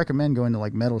 I recommend going to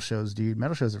like metal shows, dude.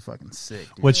 Metal shows are fucking sick,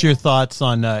 dude. What's your thoughts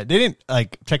on... they didn't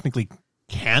like technically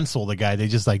cancel the guy. They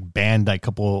just like banned like, a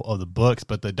couple of the books,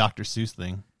 but the Dr. Seuss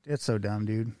thing. It's so dumb,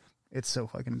 dude. It's so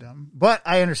fucking dumb. But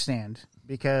I understand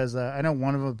because I know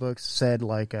one of the books said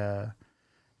like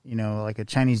you know, like a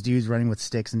Chinese dude's running with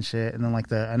sticks and shit. And then like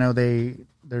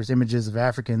there's images of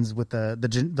Africans with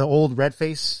the old red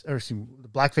face or the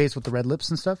black face with the red lips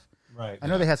and stuff. Right. I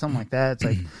know they had something like that. It's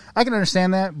like, I can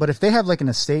understand that, but if they have like an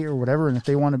estate or whatever, and if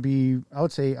they want to be, I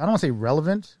would say, I don't want to say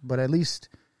relevant, but at least,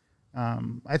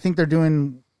 I think they're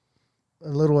doing a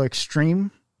little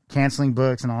extreme, canceling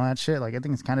books and all that shit. Like, I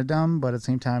think it's kind of dumb, but at the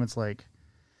same time, it's like,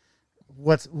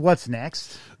 what's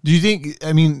next? Do you think,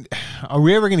 I mean, are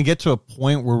we ever going to get to a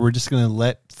point where we're just going to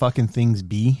let fucking things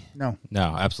be? No.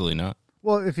 No, absolutely not.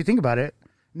 Well, if you think about it,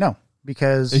 no.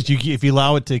 Because if you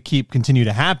allow it to continue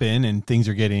to happen and things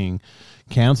are getting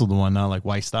canceled and whatnot, like,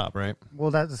 why stop, right?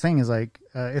 Well, that's the thing is like,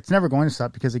 it's never going to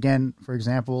stop because, again, for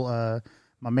example,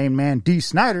 my main man, Dee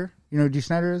Snider, you know who Dee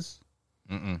Snider is?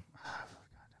 Mm-mm.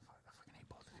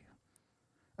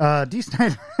 Dee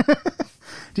Snider.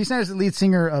 Dee Snider's the lead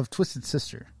singer of Twisted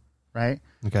Sister, right?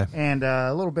 Okay. And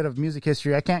a little bit of music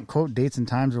history. I can't quote dates and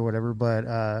times or whatever,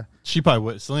 but she probably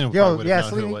would. Selena probably would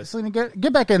have known who it was. Selena,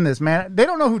 get back in this, man. They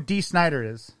don't know who Dee Snider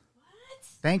is. What?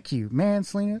 Thank you, man,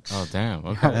 Selena. Oh, damn.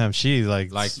 Okay. Damn, she's like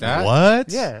that?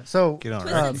 What? Yeah. So get on.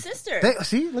 Twisted Sister.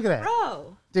 See, look at that,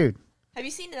 Bro. dude. Have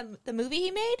you seen the movie he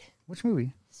made? Which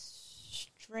movie?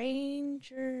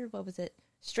 What was it?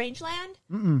 Strangeland?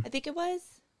 Mm-mm. I think it was,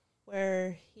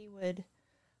 where he would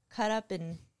cut up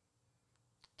and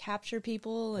capture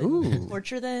people and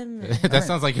torture them. That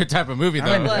sounds like your type of movie, though.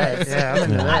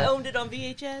 I owned it on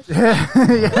VHS.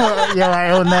 yeah,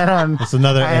 I own that on. That's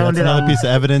another piece of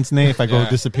evidence, Nate. If I go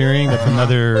disappearing, that's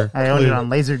another. I owned it on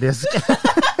Laserdisc.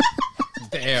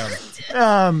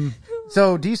 Damn.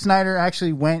 So Dee Snider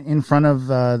actually went in front of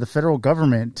the federal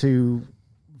government to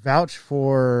vouch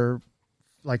for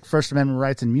like First Amendment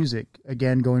rights in music.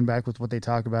 Again, going back with what they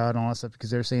talk about and all that stuff,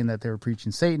 because they're saying that they were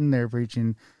preaching Satan, they were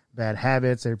preaching bad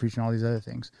habits, they were preaching all these other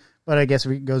things. But I guess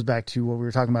it goes back to what we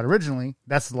were talking about originally.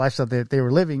 That's the lifestyle that they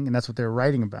were living, and that's what they were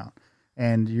writing about.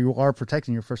 And you are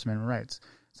protecting your First Amendment rights.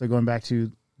 So going back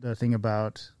to the thing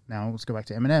about, now let's go back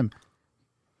to Eminem.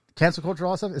 Cancel culture,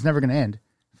 all that stuff, is never going to end.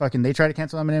 Fucking, they tried to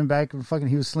cancel Eminem back when fucking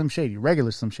he was Slim Shady,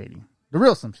 regular Slim Shady, the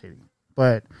real Slim Shady.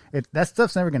 But that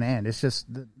stuff's never going to end. It's just,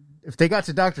 if they got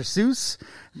to Dr. Seuss,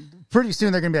 pretty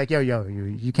soon they're going to be like, yo,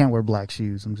 you can't wear black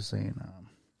shoes. I'm just saying,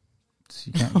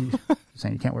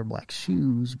 you can't wear black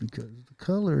shoes because the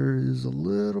color is a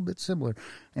little bit similar.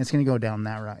 And it's going to go down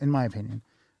that route, in my opinion.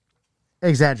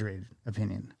 Exaggerated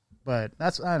opinion. But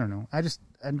I don't know.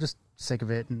 I'm just sick of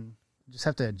it and just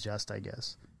have to adjust, I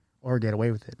guess. Or get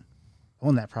away with it.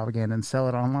 Own that propaganda and sell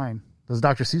it online. Those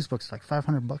Dr. Seuss books are like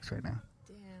 $500 right now.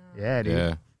 Damn. Yeah, dude.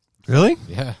 Yeah. Really?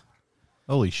 Yeah.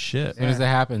 Holy shit! As soon as that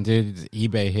happened, dude,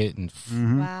 eBay hit and.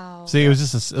 Wow. See, it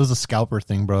was a scalper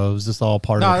thing, bro. It was just all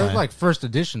part of No, the it was time. like first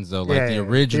editions though, like the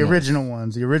original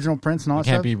ones, the original prints and all It that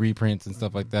can't stuff. be reprints and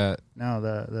stuff like that. No,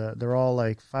 they're all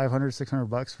like $500,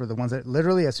 $600 for the ones that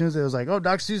literally as soon as it was like, oh,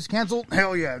 Dr. Seuss canceled,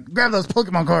 hell yeah, grab those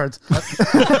Pokemon cards.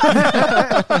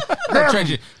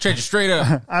 Trade you straight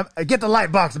up. I get the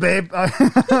light box, babe.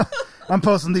 I'm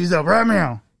posting these up right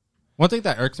now. One thing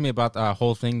that irks me about the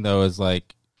whole thing though is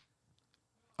like,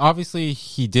 obviously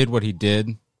he did what he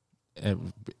did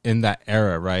in that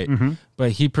era, right? Mm-hmm.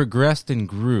 But he progressed and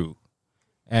grew,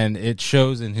 and it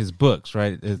shows in his books,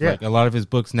 right? Like a lot of his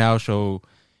books now show,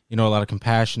 a lot of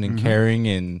compassion and caring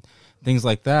and things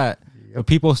like that. Yep. But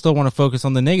people still want to focus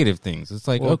on the negative things. It's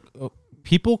like,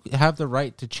 people have the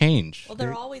right to change. Well,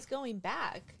 they're always going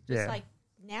back. Just like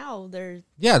now they're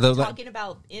talking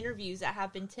about interviews that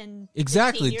happened 10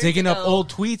 exactly digging ago. up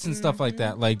old tweets and stuff like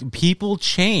that. Like, people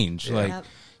change. Like,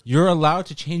 you're allowed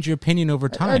to change your opinion over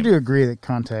time. I do agree that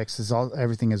context is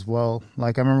everything as well.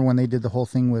 Like, I remember when they did the whole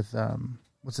thing with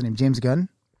what's his name, James Gunn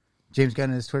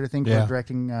and his Twitter thing for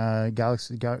directing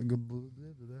Guardians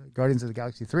of the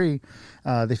Galaxy 3.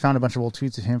 They found a bunch of old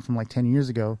tweets of him from like 10 years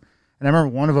ago, and I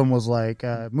remember one of them was like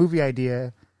movie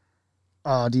idea.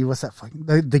 Oh, dude, what's that fucking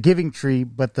the Giving Tree?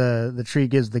 But the tree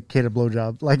gives the kid a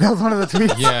blowjob. Like, that was one of the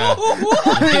tweets.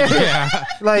 Yeah.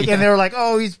 Like, and they were like,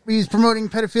 oh, he's promoting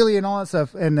pedophilia and all that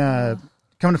stuff. And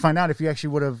come to find out, if you actually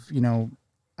would have,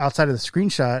 outside of the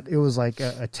screenshot, it was like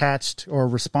attached or a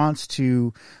response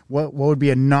to what would be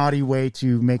a naughty way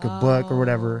to make a book or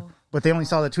whatever. But they only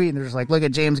saw the tweet and they're just like, look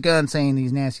at James Gunn saying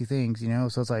these nasty things,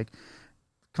 So it's like,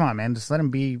 come on, man, just let him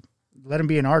be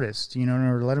an artist,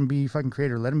 or let him be fucking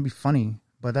creator, let him be funny.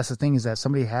 But that's the thing, is that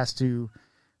somebody has to,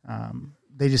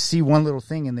 they just see one little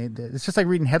thing and it's just like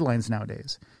reading headlines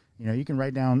nowadays. You can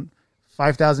write down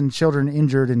 5,000 children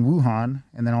injured in Wuhan,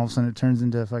 and then all of a sudden it turns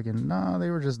into fucking, no, they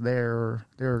were just there, or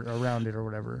they're around it or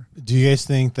whatever. Do you guys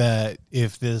think that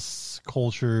if this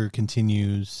culture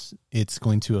continues, it's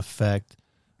going to affect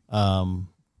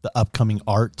the upcoming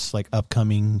arts, like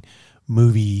upcoming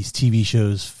movies, TV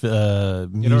shows,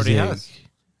 music.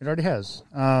 It already has.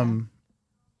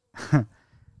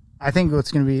 I think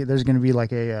there's going to be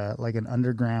like an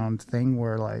underground thing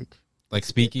where like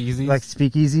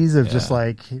speakeasies of just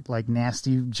like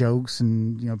nasty jokes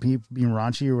and people being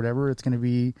raunchy or whatever. It's going to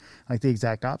be like the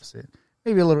exact opposite.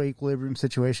 Maybe a little equilibrium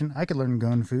situation. I could learn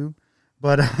gun fu,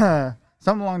 but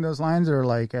something along those lines, or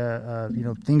like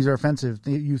things are offensive.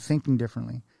 You thinking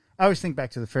differently. I always think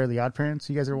back to the Fairly Odd Parents.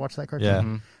 You guys ever watch that cartoon? Yeah.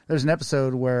 Mm-hmm. There's an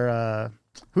episode where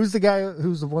who's the guy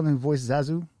who's the one who voices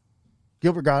Zazu?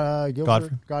 Gilbert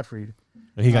Gottfried.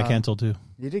 He got canceled too.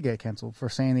 He did get canceled for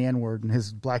saying the N-word, and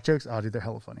his black jokes. Oh, dude, they're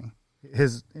hella funny.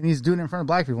 And he's doing it in front of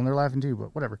black people, and they're laughing too.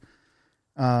 But whatever.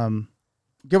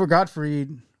 Gilbert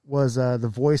Gottfried was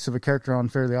the voice of a character on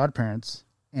Fairly Odd Parents,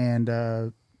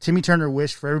 and Timmy Turner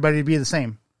wished for everybody to be the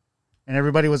same, and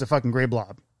everybody was a fucking gray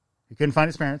blob. He couldn't find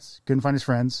his parents, couldn't find his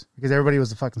friends, because everybody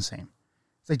was the fucking same.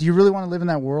 It's like, do you really want to live in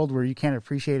that world where you can't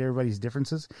appreciate everybody's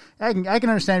differences? I can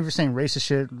understand if you're saying racist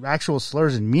shit, actual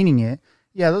slurs and meaning it.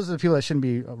 Yeah, those are the people that shouldn't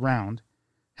be around.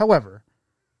 However,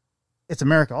 it's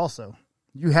America also.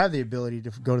 You have the ability to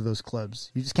go to those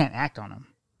clubs. You just can't act on them.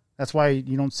 That's why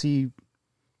you don't see,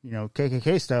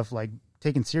 KKK stuff like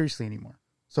taken seriously anymore.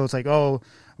 So it's like,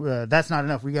 that's not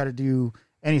enough. We got to do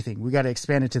anything. We got to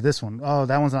expand it to this one. Oh,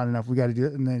 that one's not enough. We got to do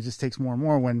it. And then it just takes more and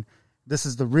more when this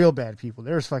is the real bad people.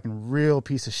 There's fucking real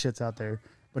piece of shits out there.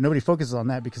 But nobody focuses on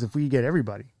that, because if we get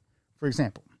everybody, for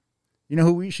example, you know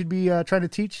who we should be trying to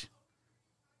teach?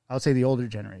 I would say the older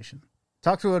generation.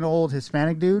 Talk to an old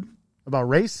Hispanic dude about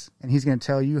race, and he's going to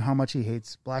tell you how much he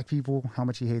hates black people, how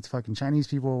much he hates fucking Chinese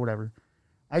people or whatever.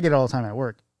 I get it all the time at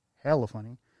work. Hella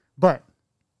funny. But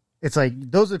it's like,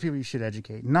 those are the people you should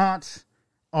educate, not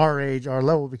our age, our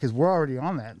level, because we're already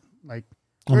on that. Like,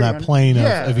 on that plane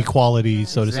of equality,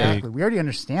 so to speak. We already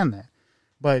understand that.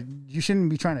 But you shouldn't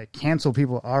be trying to cancel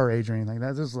people our age or anything like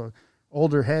that. There's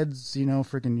older heads,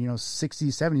 freaking, 60s,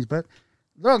 70s, but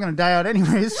they're all going to die out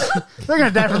anyways. They're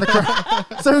going to die from the crowd.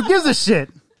 So who gives a shit?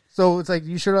 So it's like,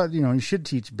 you should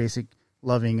teach basic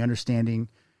loving, understanding,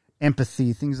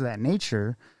 empathy, things of that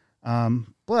nature.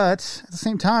 But at the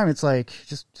same time, it's like,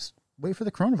 just wait for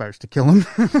the coronavirus to kill them.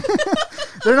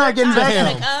 They're not getting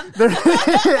back.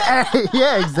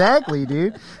 Yeah, exactly,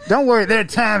 dude. Don't worry, their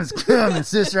time's coming,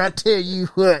 sister. I tell you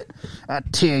what.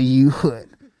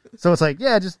 So it's like,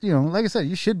 yeah, just, like I said,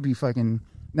 you should be fucking.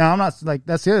 Now, I'm not like,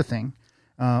 that's the other thing.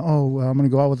 I'm going to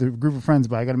go out with a group of friends,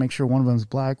 but I got to make sure one of them is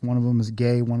black, one of them is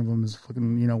gay, one of them is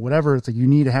fucking, whatever. It's like, you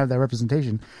need to have that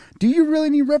representation. Do you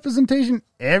really need representation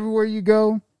everywhere you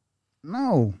go?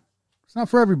 No. It's not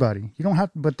for everybody. You don't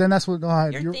have to, but then that's what...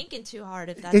 you're thinking too hard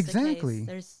if that's the case.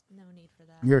 There's no need for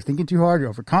that. You're thinking too hard,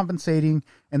 you're overcompensating,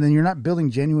 and then you're not building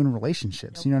genuine relatitions.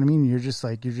 Nope. You know what I mean? You're just...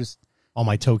 all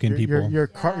my token people. You're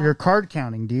card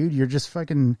counting, dude. You're just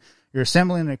fucking... You're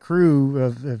assembling a crew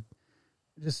of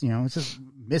just, it's just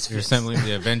misfits. You're assembling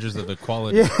the Avengers of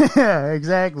Equality. Yeah,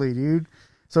 exactly, dude.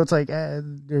 So it's like,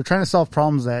 they're trying to solve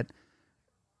problems that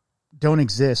don't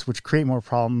exist, which create more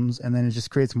problems, and then it just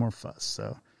creates more fuss,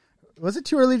 so... Was it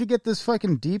too early to get this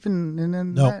fucking deep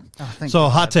in no. that? Oh, so,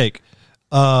 hot take.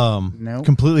 No.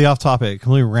 Completely off topic,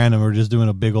 completely random. We're just doing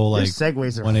a big old, your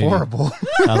segues are horrible.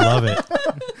 I love it.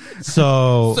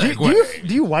 So,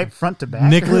 do you wipe front to back?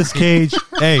 Nicolas Cage.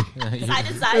 Hey. Side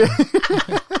to side.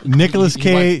 Nicolas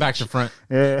Cage. Back to front.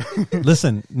 Yeah.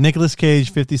 Listen, Nicolas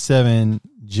Cage, 57,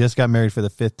 just got married for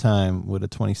the 5th time with a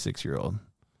 26-year-old.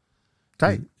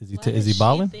 Tight. Is he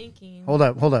balling? Hold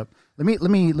up.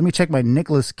 Let me check my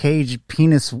Nicolas Cage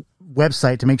penis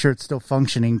website to make sure it's still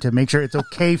functioning, to make sure it's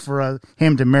okay for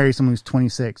him to marry someone who's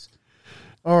 26.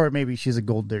 Or maybe she's a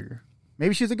gold digger.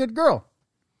 Maybe she's a good girl.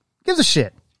 Gives a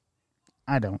shit.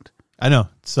 I don't. I know.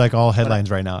 It's like all headlines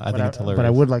right now. I think it's hilarious. But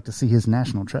I would like to see his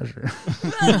national treasure.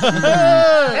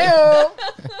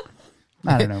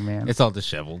 I don't know, man. It's all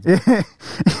disheveled.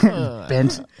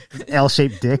 Bent,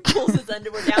 L-shaped dick. Pulls his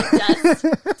underwear down,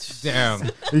 dust. Damn.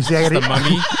 You see, the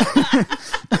mummy.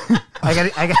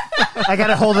 I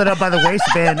gotta hold it up by the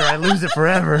waistband or I lose it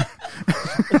forever.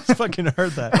 I fucking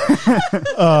heard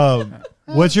that.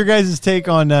 What's your guys' take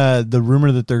on the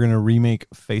rumor that they're going to remake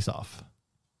Face Off?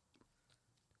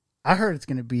 I heard it's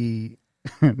going to be...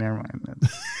 Never mind.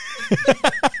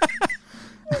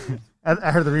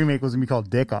 I heard the remake was going to be called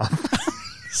Dick Off.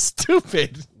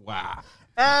 Stupid. Wow.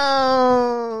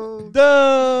 Oh.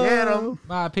 Duh. Get him.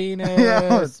 My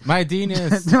penis. My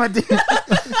penis. John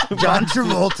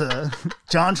Travolta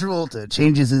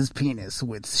changes his penis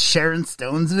with Sharon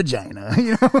Stone's vagina.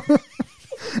 You know?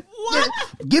 What?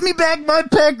 Give me back my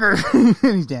pecker.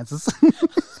 And he dances.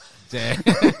 Damn.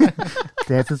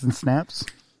 dances and snaps.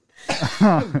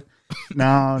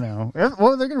 No.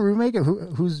 Well, they're gonna remake it.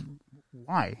 Who's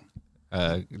why?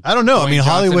 I don't know. I mean,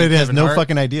 Johnson Hollywood and has Kevin no Hart?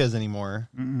 fucking ideas anymore.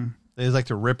 They just like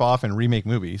to rip off and remake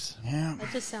movies. Yeah.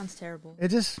 That just sounds terrible. It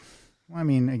just. Well, I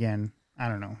mean, again, I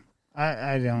don't know.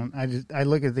 I don't. I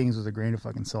look at things with a grain of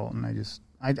fucking salt, and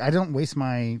I don't waste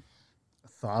my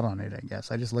thought on it. I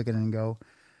guess I just look at it and go,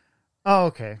 oh,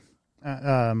 okay.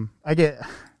 I get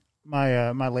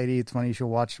my lady. It's funny. We'll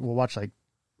watch like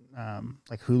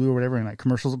Hulu or whatever, and like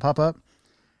commercials will pop up,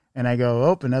 and I go,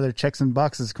 oh, another checks and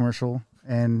boxes commercial.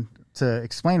 And to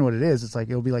explain what it is, it's like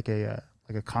it'll be like a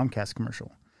Comcast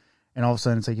commercial, and all of a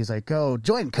sudden it's like he's like, oh,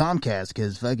 join Comcast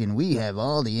because fucking we have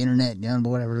all the internet done,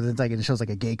 whatever. Then it's like it shows like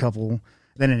a gay couple,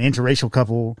 then an interracial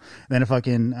couple, then a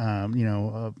fucking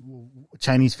a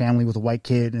Chinese family with a white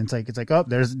kid, and it's like oh,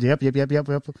 there's yep.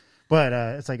 But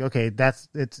it's like, okay,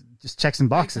 it's just checks and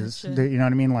boxes. You know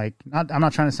what I mean? Like, I'm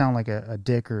not trying to sound like a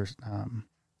dick or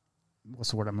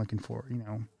what's the word I'm looking for?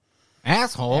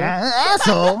 Asshole.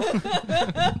 Asshole.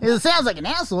 It sounds like an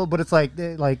asshole, but it's like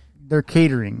they're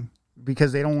catering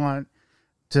because they don't want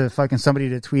to fucking somebody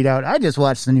to tweet out, I just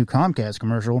watched the new Comcast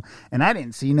commercial and I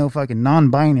didn't see no fucking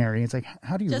non-binary. It's like,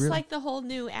 how do you just really? like the whole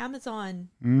new Amazon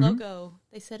logo?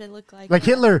 They said it looked like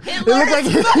Hitler. It looked like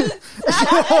Hitler.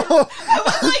 I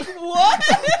was like, what?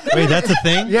 Wait, that's a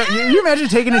thing? Yeah, you imagine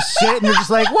taking a shit and you're just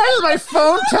like, why does my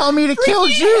phone tell me to kill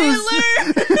Jews?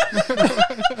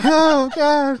 Oh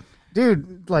God,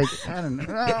 dude, like I don't know.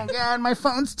 Oh God, my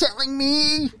phone's telling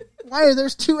me. Why are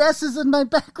there's two S's in my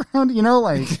background?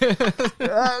 Like,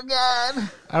 oh God.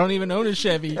 I don't even own a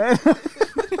Chevy.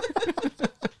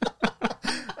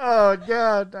 Oh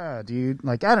God, dude.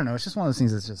 Like, I don't know. It's just one of those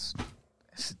things that's just,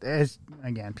 it's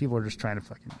again, people are just trying to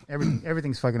fucking,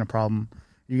 everything's fucking a problem.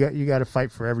 You got to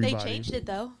fight for everybody. They changed it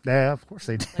though. Yeah, of course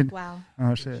they did. Like, wow.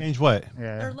 Oh shit. Change what?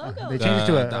 Yeah. Their logo. They changed it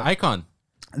to the icon.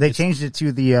 They changed it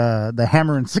to the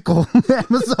hammer and sickle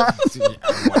Amazon.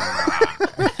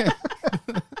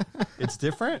 It's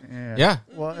different? Yeah.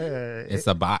 Well, It's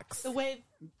a box. The way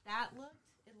that looked,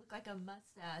 it looked like a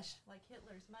mustache, like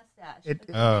Hitler's mustache. It-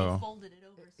 but then they folded it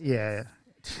over. So yeah.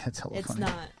 That's hella it's funny.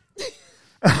 not.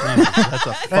 That's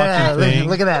a fucking Yeah, thing.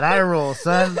 look at that eye roll,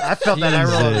 son. I felt that eye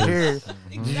roll over here.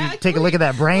 Exactly. Take a look at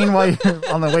that brain while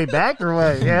you're on the way back, or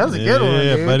what? Yeah, that was a good one,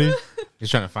 Yeah, dude. buddy. He's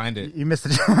trying to find it. You missed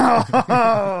it.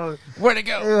 Oh, Where'd it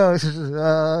go?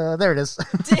 there it is.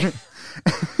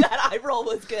 That eye roll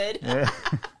was good.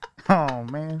 Oh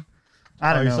man,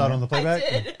 I don't you know. saw it man. on the I playback?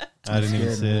 did. I didn't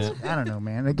even see it. I don't know,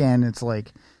 man. Again, it's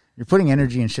like you're putting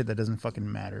energy in shit that doesn't fucking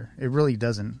matter. It really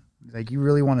doesn't. Like, you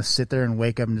really want to sit there and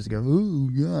wake up and just go, "Oh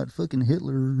God, fucking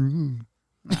Hitler."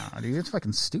 Nah, dude, it's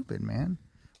fucking stupid, man.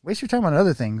 Waste your time on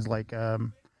other things like, I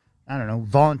don't know,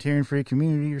 volunteering for your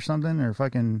community or something, or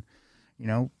fucking,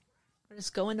 Or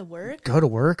just going to work. go to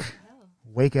work,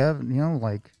 wake up,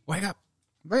 like, Wake up.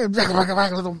 wake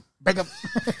up.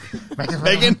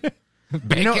 Bacon?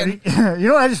 Bacon. You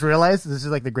know what I just realized? This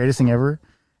is like the greatest thing ever.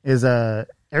 Is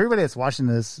everybody that's watching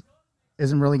this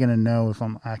isn't really going to know if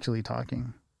I'm actually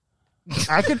talking.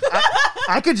 I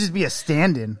could just be a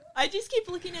stand-in. I just keep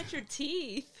looking at your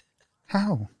teeth.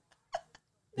 How?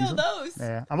 No, those.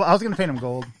 Yeah, I was going to paint them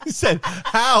gold. He said,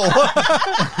 how?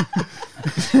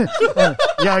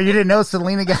 Yo, you didn't know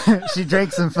Selena she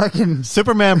drank some fucking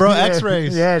Superman, bro. Yeah,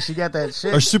 X-rays. Yeah, she got that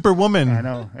shit. Or Superwoman. I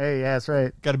know. Hey, yeah, that's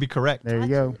right. Got to be correct. There you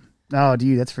go. Oh,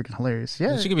 dude, that's freaking hilarious.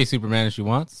 Yeah, She could be Superman if she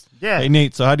wants. yeah. Hey,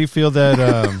 Nate, so how do you feel that...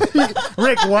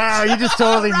 Rick, wow, you just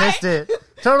totally missed it.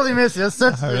 Totally missed it. That's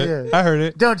such. I heard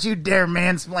it. Don't you dare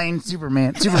mansplain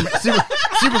Superman.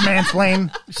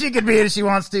 Supermansplain. She could be it if she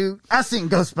wants to. I seen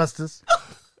Ghostbusters.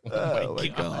 Oh, my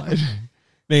God.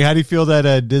 Nate, how do you feel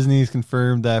that Disney's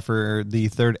confirmed that for the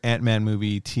third Ant-Man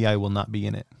movie, T.I. will not be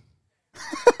in it?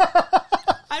 I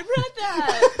read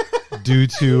that. Due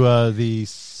to the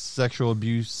sexual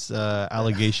abuse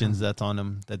allegations that's on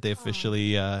him, that they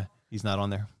officially, he's not on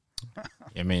there.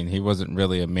 I mean, he wasn't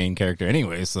really a main character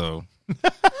anyway, so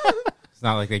it's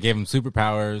not like they gave him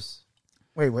superpowers.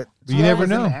 Wait, what? You never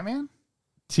know. Ant-Man?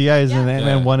 T.I. is in Yeah.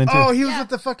 Ant-Man Yeah. 1 and 2. Oh, he was Yeah. with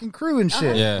the fucking crew and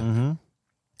shit. Yeah. Mm-hmm.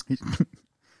 He's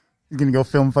gonna go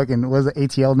film fucking. Was it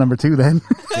ATL number 2 then?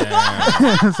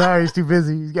 Yeah. Sorry, he's too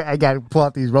busy. I got to pull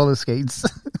out these roller skates.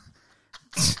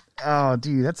 Oh,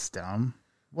 dude, that's dumb.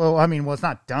 Well, I mean, it's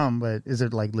not dumb, but is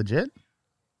it like legit,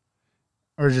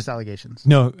 or just allegations?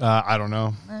 No, I don't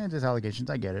know. Just allegations.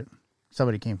 I get it.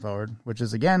 Somebody came forward, which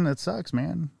is again, that sucks,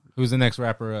 man. Who's the next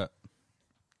rapper up?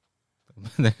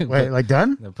 Wait, like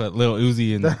done? They put Lil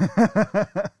Uzi in.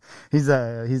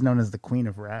 He's known as the queen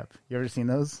of rap. You ever seen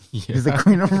those? Yeah. He's the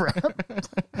queen of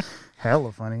rap.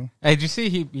 Hella funny. Hey, did you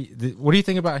see what do you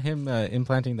think about him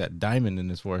implanting that diamond in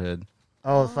his forehead?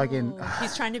 Oh, fucking.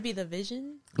 He's trying to be the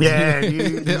Vision. Yeah,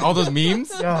 dude. All those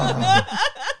memes? Oh.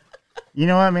 You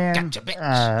know what, man? Gotcha,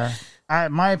 bitch.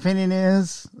 My opinion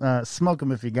is smoke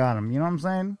them if you got them. You know what I'm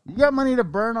saying? You got money to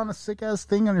burn on a sick ass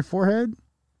thing on your forehead?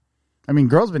 I mean,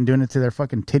 girls been doing it to their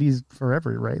fucking titties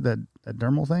forever, right? That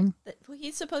dermal thing. Well,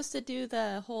 he's supposed to do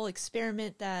the whole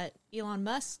experiment that Elon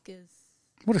Musk is.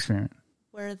 What experiment?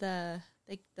 Where the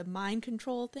mind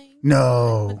control thing.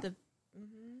 No. With the,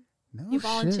 No he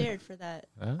volunteered shit. for that.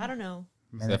 Huh? I don't know.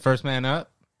 Is that first man up?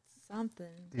 Something.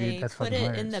 Dude, They that's put fucking it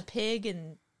in hilarious. the pig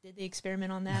and did the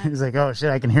experiment on that. He's like, oh shit,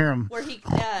 I can hear him. Where he,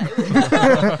 it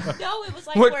was, no, it was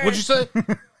like where What'd you say?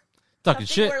 Talking something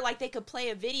shit. where like they could play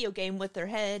a video game with their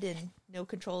head and no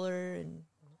controller and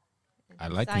I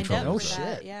like signed controller. up Oh, for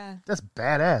that, shit. yeah. That's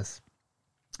badass.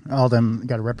 All them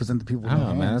got to represent the people. I don't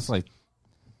know, man. That's like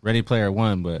Ready Player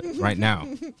One, but right now.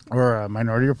 Or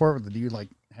Minority Report with the dude like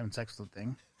having sex with the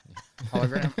thing.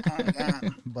 Hologram. Oh my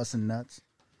god, busting nuts.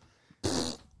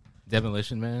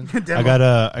 Demolition Man. I got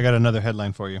another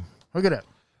headline for you. Look at it.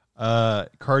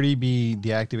 Cardi B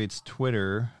deactivates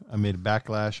Twitter amid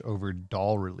backlash over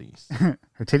doll release. Her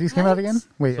titties came out again.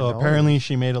 Wait. So a doll? apparently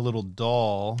she made a little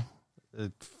doll,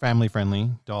 a family-friendly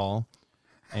doll,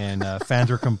 and fans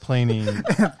were complaining.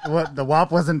 What, the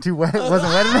WAP wasn't too wet? Wasn't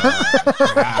wet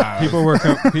enough?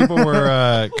 People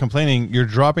were complaining. You're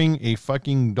dropping a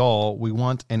fucking doll. We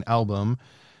want an album.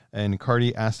 And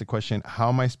Cardi asked the question, how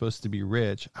am I supposed to be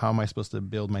rich? How am I supposed to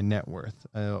build my net worth?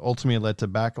 Ultimately, it led to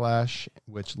backlash,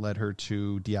 which led her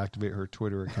to deactivate her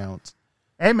Twitter account.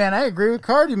 Hey man, I agree with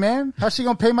Cardi, man. How's she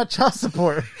gonna pay my child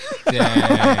support?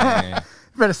 Dang.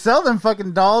 You better sell them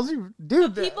fucking dolls,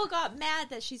 dude. People got mad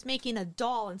that she's making a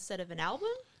doll instead of an album.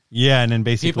 Yeah, and then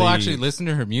basically... People actually listen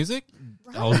to her music?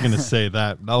 I was going to say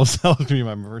that. That was going to be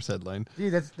my first headline.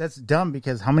 Dude, that's dumb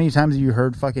because how many times have you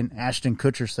heard fucking Ashton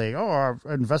Kutcher say, "Oh,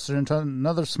 I've invested into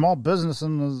another small business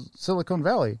in the Silicon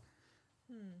Valley."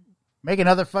 Make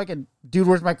another fucking dude.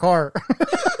 Where's my car?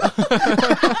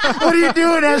 What are you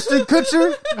doing, Ashton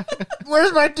Kutcher?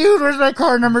 Where's my dude? Where's my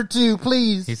car number 2,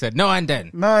 please? He said, no, I'm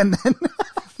dead. No, and then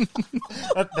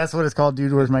that's what it's called,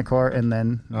 dude. Where's my car? And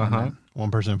then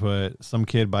One person put, some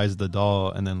kid buys the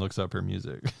doll and then looks up her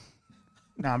music.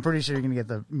 no, I'm pretty sure you're gonna get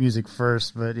the music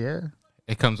first, but yeah.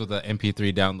 It comes with an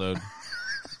MP3 download.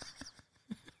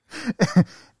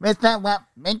 Make that whap,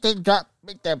 make that drop,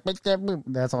 make that boom.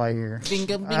 That's all I hear.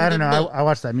 Bingo, bingo, I don't know. boom. I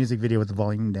watched that music video with the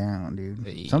volume down, dude.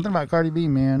 Hey. Something about Cardi B,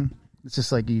 man. It's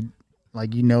just like you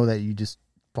know that you just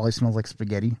probably smells like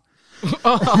spaghetti.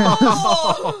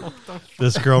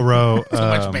 This girl wrote... So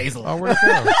much basil. Oh, where'd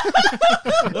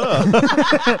it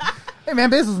go? Hey, man,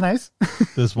 basil's nice.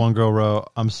 This one girl wrote,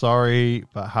 I'm sorry,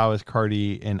 but how is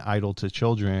Cardi an idol to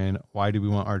children? Why do we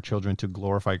want our children to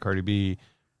glorify Cardi B,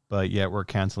 but yet we're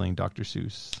canceling Dr.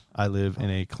 Seuss? I live in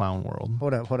a clown world.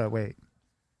 Hold up, wait.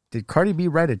 Did Cardi B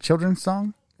write a children's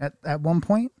song at one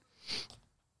point?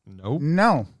 Nope.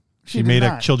 No. She did made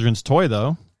not. a children's toy,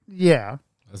 though. Yeah,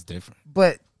 That's different.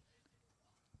 but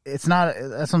it's not.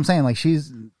 That's what I'm saying. Like,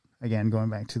 she's, again, going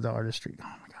back to the artistry. Oh,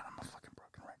 my God, I'm a fucking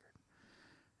broken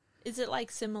record. Is it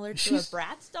like similar to She's- a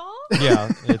Bratz doll?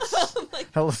 Yeah, it's...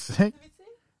 Hella sick.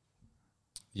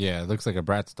 Yeah, it looks like a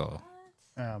Bratz doll.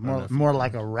 More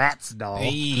like a rat's doll. Hey.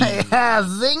 Yeah,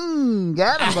 zing!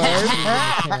 Got him,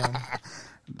 bud.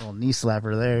 Little knee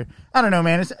slapper there. I don't know,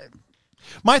 man. It's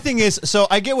My thing is, so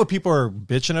I get what people are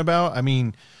bitching about. I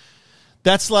mean,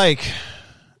 that's like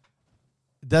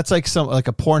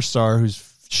a porn star who's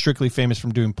strictly famous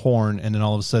from doing porn and then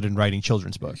all of a sudden writing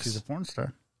children's books. she's a porn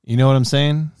star. You know what I'm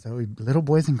saying? So little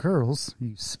boys and girls,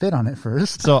 you spit on it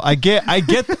first. So I get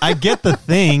the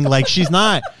thing. Like she's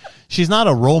not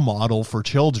a role model for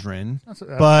children, but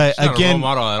Not a role again,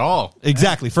 model at all.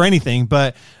 exactly for anything.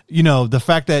 But you know, the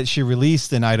fact that she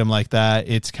released an item like that,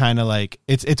 it's kind of like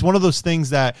it's one of those things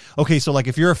that, okay, so like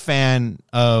if you're a fan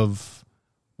of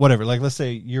whatever, like let's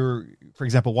say you're, for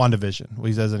example, WandaVision, we'll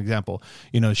use that as an example.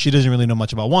 You know, she doesn't really know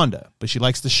much about Wanda, but she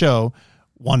likes the show.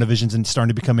 WandaVision's starting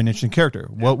to become an interesting character.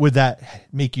 What would that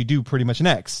make you do pretty much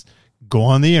next? go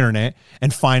on the internet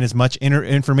and find as much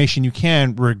information you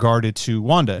can regarded to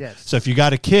Wanda. Yes. So if you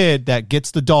got a kid that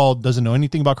gets the doll, doesn't know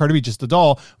anything about Cardi B, just the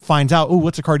doll, finds out, oh,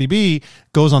 what's a Cardi B,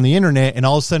 goes on the internet, and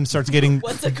all of a sudden starts getting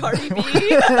What's a Cardi B?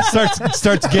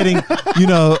 starts getting, you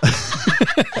know.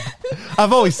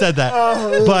 I've always said that,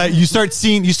 but she starts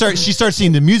seeing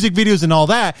the music videos and all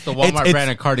that. The Walmart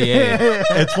brand of Cartier.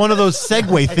 It's one of those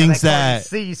segue things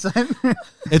that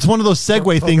it's one of those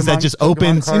segue things that just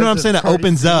opens. You know what I'm saying? That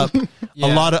opens up a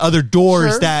lot of other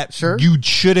doors you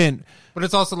shouldn't. But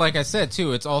it's also, like I said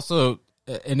too, it's also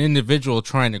an individual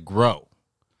trying to grow.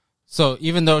 So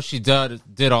even though she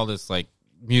did all this like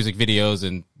music videos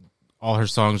and all her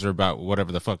songs are about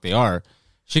whatever the fuck they are,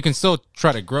 she can still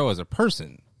try to grow as a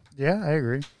person. Yeah, I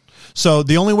agree. So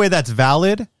the only way that's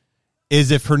valid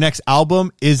is if her next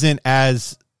album isn't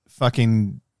as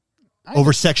fucking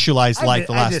over-sexualized like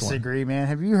the last one. I disagree, man.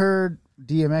 Have you heard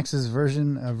DMX's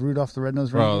version of Rudolph the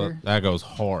Red-Nosed Reindeer? Bro, that goes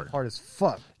hard. Hard as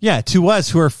fuck. Yeah, to us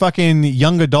who are fucking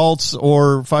young adults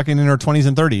or fucking in our 20s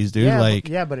and 30s, dude.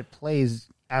 But it plays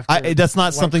after. That's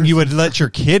not something you would let your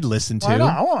kid listen to. Why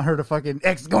not? I want her to fucking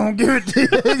X gonna give it to you.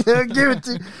 Give it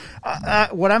to you.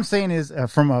 What I'm saying is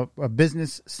from a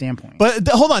business standpoint. But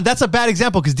hold on, that's a bad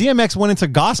example because DMX went into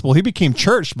gospel. He became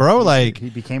church, bro. Like he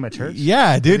became a church.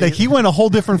 Yeah, dude. Like he went a whole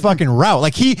different fucking route.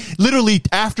 Like he literally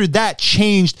after that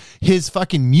changed his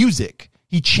fucking music.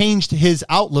 He changed his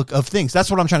outlook of things.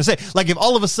 That's what I'm trying to say. Like if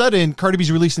all of a sudden Cardi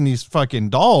B's releasing these fucking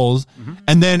dolls,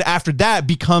 and then after that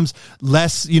becomes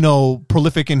less,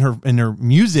 prolific in her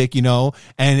music, and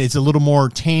it's a little more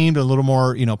tamed, a little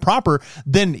more, proper,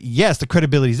 then yes, the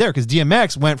credibility's there because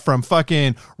DMX went from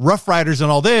fucking Rough Riders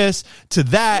and all this to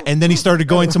that, and then he started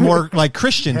going to more like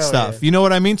Christian stuff. Yeah. You know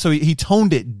what I mean? So he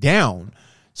toned it down.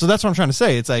 So that's what I'm trying to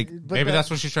say. It's like maybe that's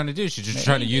what she's trying to do. She's just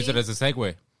trying to use it as a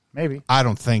segue. Maybe. I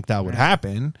don't think that would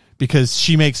happen because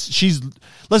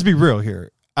let's be real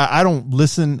here. I don't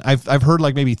listen. I've heard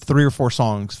like maybe 3 or 4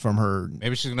 songs from her.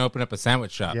 Maybe she's gonna open up a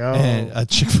sandwich shop. And a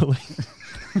Chick-fil-A.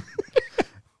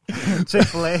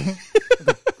 Chick-fil-A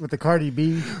with the Cardi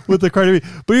B. With the Cardi B.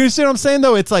 But you see what I'm saying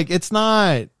though? It's like it's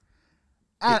not.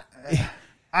 I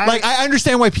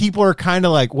understand why people are kind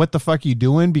of like, what the fuck are you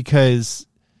doing? Because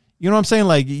you know what I'm saying?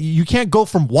 Like you can't go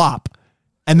from WAP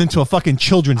and then to a fucking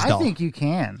children's doll. I think you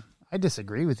can. I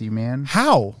disagree with you, man.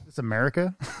 How? It's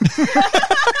America.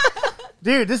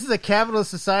 Dude, this is a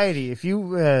capitalist society. If you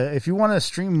want to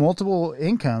stream multiple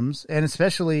incomes, and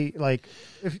especially like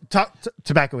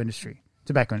tobacco industry.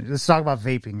 Let's talk about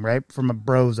vaping, right? From a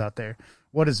bros out there.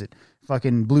 What is it?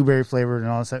 Fucking blueberry flavored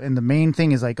and all that stuff. And the main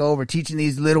thing is like, oh, we're teaching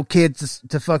these little kids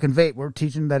to fucking vape. We're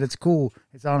teaching them that it's cool.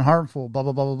 It's unharmful. Blah,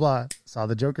 blah, blah, blah, blah. Saw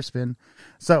the Joker spin.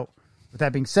 So, with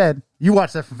that being said, you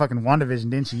watched that from fucking WandaVision,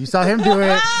 didn't you? You saw him do it,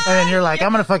 and then you're like,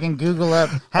 "I'm gonna fucking Google up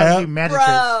how to do magic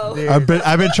tricks."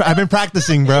 I've been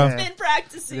practicing, bro. He's been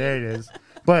practicing. There it is.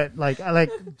 But hold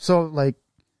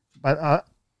on,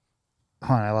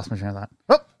 I lost my train of thought.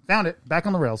 Oh, found it. Back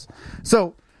on the rails.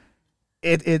 So,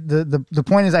 the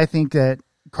point is, I think that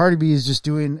Cardi B is just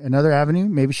doing another avenue.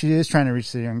 Maybe she is trying to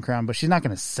reach the young crowd, but she's not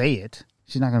gonna say it.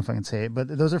 She's not going to fucking say it, but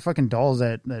those are fucking dolls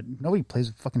that nobody plays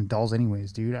with fucking dolls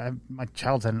anyways, dude. My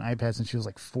child's had an iPad since she was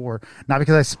like 4. Not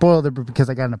because I spoiled it, but because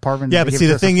I got an apartment. Yeah, but see,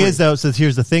 the thing is, though, so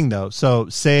here's the thing, though. So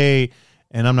say,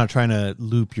 and I'm not trying to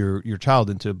loop your child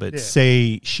into it, but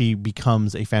say she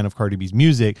becomes a fan of Cardi B's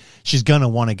music, she's going to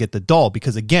want to get the doll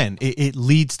because, again, it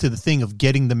leads to the thing of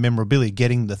getting the memorabilia,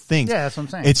 getting the things. Yeah, that's what I'm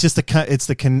saying. It's just I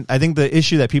think the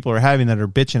issue that people are having that are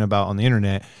bitching about on the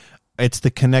internet, it's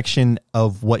the connection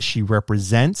of what she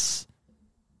represents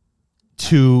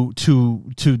to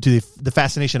the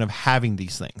fascination of having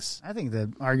these things. I think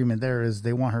the argument there is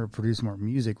they want her to produce more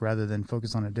music rather than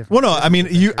focus on a different. Well, no, I mean,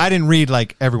 I didn't read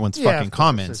like everyone's fucking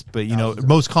comments, but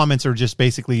most comments are just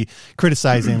basically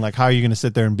criticizing like, how are you going to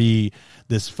sit there and be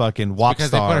this fucking WAP because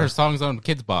star? They put her songs on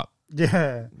Kids Bop.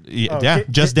 Yeah.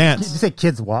 Just Dance. Did you say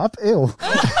Kids WAP? Ew. What the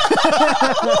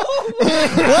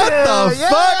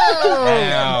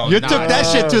fuck? You took that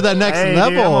shit to the next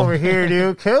level. Dude, I'm over here,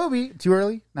 dude. Kobe. Too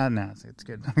early? Not now. It's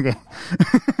good. Okay.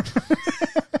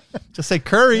 Just say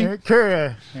Curry.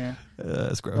 Curry. Yeah.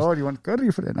 That's gross. Oh, do you want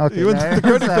Curry for that? Okay. You want the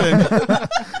Curry for that?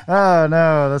 Oh,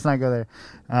 no. Let's not go there.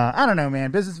 I don't know,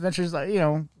 man. Business ventures,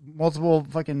 multiple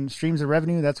fucking streams of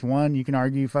revenue. That's one. You can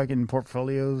argue fucking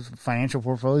portfolios, financial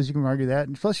portfolios. You can argue that.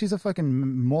 And plus, she's a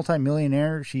fucking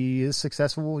multi-millionaire. She is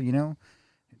successful,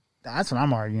 That's what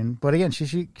I'm arguing. But again,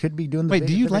 she could be doing the Wait,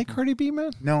 do you like Cardi B,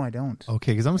 man? No, I don't.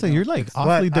 Okay, because I'm saying you're like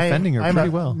awfully defending her pretty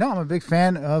well. No, I'm a big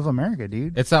fan of America,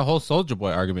 dude. It's that whole Soulja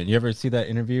Boy argument. You ever see that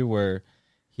interview where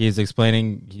he is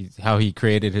explaining how he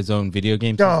created his own video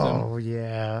game system. Oh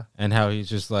yeah. And how he's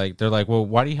just like, they're like, well,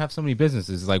 why do you have so many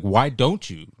businesses? It's like, why don't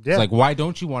you? Yeah. It's like, why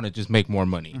don't you want to just make more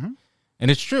money? Mm-hmm.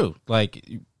 And it's true. Like,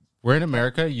 we're in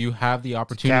America. You have the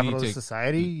opportunity Capitalist to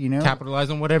society, you know, capitalize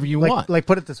on whatever you want. Like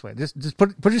put it this way: just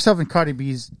put yourself in Cardi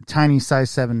B's tiny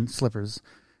size 7 slippers.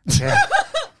 Okay?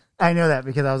 I know that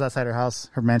because I was outside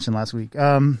her mansion last week. Wait,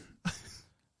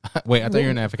 I thought you were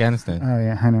in Afghanistan. Oh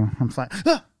yeah, I know. I'm fine.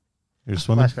 You're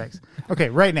swimming. Flashbacks. Okay,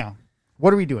 right now,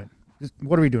 what are we doing?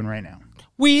 What are we doing right now?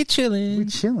 We chilling. We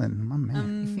chilling, my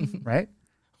man. Right?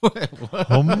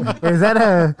 Home? Is that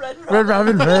a Red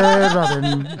Robin? Red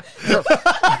Robin.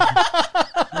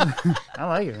 I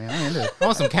like it, man. I'm into it. I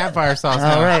want some campfire sauce.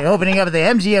 All right, opening up at the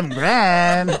MGM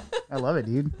Grand. I love it,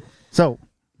 dude. So,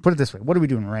 put it this way: what are we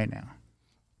doing right now?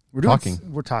 We're talking.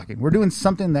 We're doing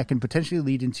something that can potentially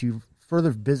lead into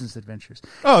further business adventures.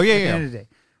 Oh yeah, At yeah. the end of the day,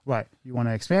 right? You want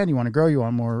to expand. You want to grow. You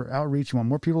want more outreach. You want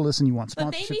more people to listen. You want But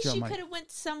sponsorship. maybe you she want could have went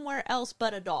somewhere else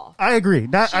but a doll. I agree.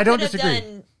 I don't She could disagree. have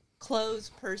done clothes,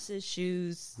 purses,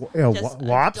 shoes. just a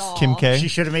Wops? doll. Kim K. She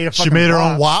should have made a. She fucking made her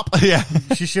own WAP. WAP. Yeah,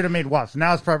 She should have made WAPs.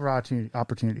 Now it's proper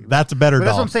opportunity. that's a better But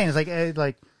that's what doll. I'm saying. It's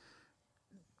like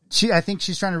I think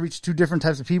she's trying to reach two different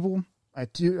types of people. I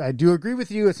do agree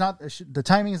with you. It's not the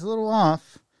timing is a little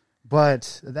off,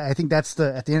 but I think that's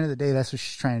at the end of the day, that's what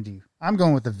she's trying to do. I'm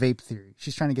going with the vape theory.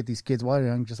 She's trying to get these kids while they're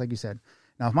young, just like you said.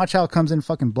 Now, if my child comes in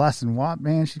fucking blasting WAP,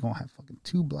 man, she's gonna have fucking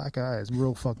 2 black eyes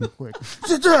real fucking quick.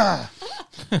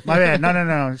 My bad.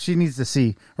 No. She needs to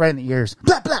see right in the ears.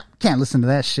 Blah blah. Can't listen to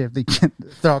that shit. They can't.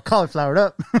 They're all cauliflowered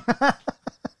up.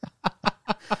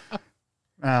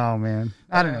 Oh man,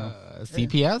 I don't know.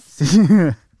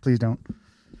 CPS? Please don't.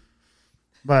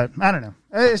 But I don't know.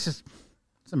 It's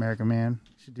America, man.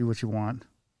 You should do what you want.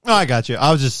 Oh, I got you.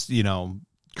 I was just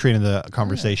creating the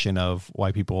conversation of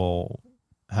why people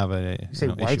have a You say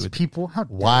issue white with people? How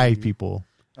dare why you? people.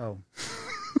 Oh,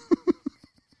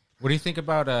 What do you think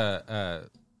about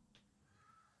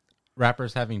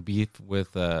rappers having beef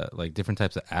with like different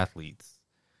types of athletes?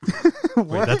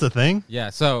 Wait, that's a thing? Yeah,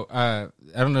 so I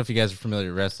don't know if you guys are familiar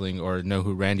with wrestling or know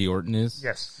who Randy Orton is.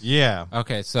 yes. Yeah.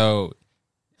 Okay, so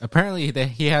apparently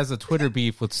he has a Twitter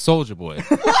beef with Soulja Boy.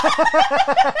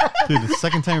 Dude, the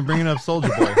second time you're bringing up Soldier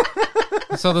Boy.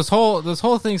 So this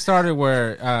whole thing started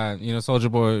where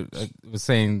Soulja Boy was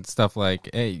saying stuff like,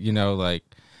 hey,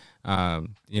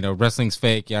 wrestling's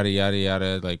fake, yada yada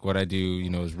yada. Like what I do,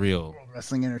 is real.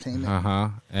 Wrestling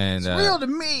entertainment. And It's real to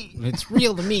me. it's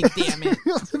real to me, damn it.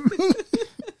 Real to me.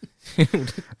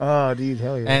 Oh, dude,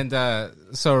 hell yeah. And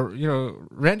so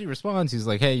Randy responds. He's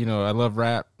like, hey, I love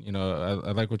rap. I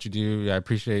like what you do. I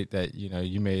appreciate that.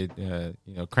 You made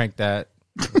Crank That.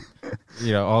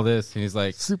 All this. And he's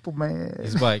like, Superman.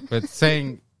 he's like, but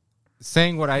saying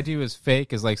what I do is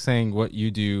fake is like saying what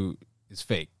you do is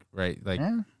fake, right? Like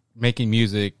making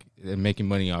music and making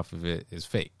money off of it is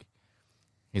fake.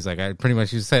 He's like, I pretty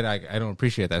much just said I don't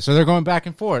appreciate that. So they're going back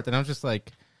and forth, and I'm just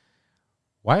like,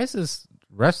 why is this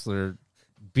wrestler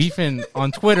beefing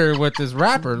on Twitter with this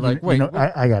rapper? Like, wait,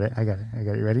 I got it.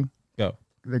 You ready? go.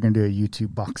 They're going to do a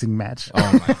YouTube boxing match.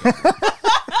 Oh my god.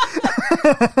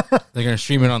 They're gonna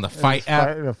stream it on the Fight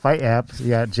app. The Fight app. You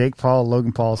got Jake Paul,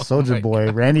 Logan Paul, Soldier Boy,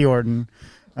 God. Randy Orton,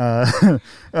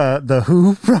 the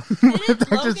Who from Didn't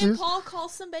Dr. Logan Seuss. Paul call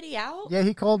somebody out? Yeah,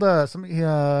 he called somebody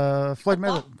Floyd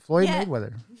Yeah.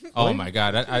 Mayweather. Oh my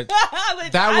god, I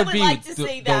I would be like to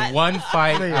say the that. one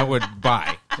fight I would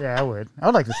buy Yeah, I would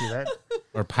like to see that.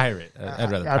 or pirate.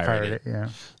 I'd rather I'd pirate it. Yeah.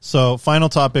 So, final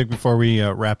topic before we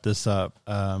wrap this up.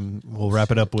 We'll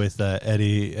wrap it up with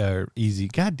Eddie Easy.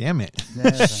 God damn it! I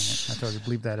told you,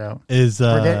 bleep that out. Is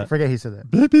Forget he said that.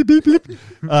 bleep, bleep, bleep,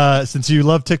 bleep. Since you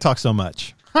love TikTok so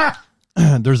much,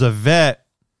 there's a vet,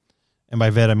 and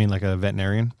by vet I mean like a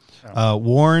veterinarian,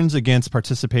 warns against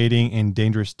participating in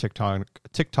dangerous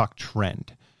TikTok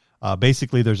trend.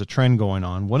 Basically, there's a trend going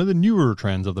on. One of the newer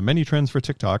trends of the many trends for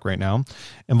TikTok right now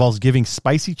involves giving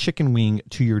spicy chicken wing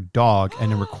to your dog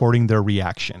and then recording their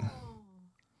reaction.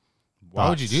 Why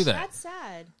would you do that? That's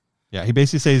sad. Yeah, he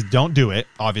basically says don't do it,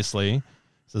 obviously.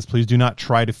 Says please do not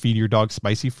try to feed your dog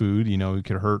spicy food. It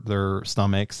could hurt their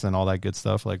stomachs and all that good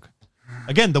stuff. Like,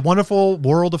 again, the wonderful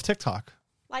world of TikTok.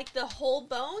 Like the whole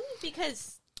bone?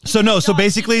 Because So dogs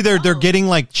basically eat they're bones. getting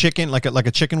like chicken, like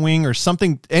a chicken wing or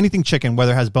something, anything chicken,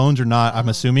 whether it has bones or not, I'm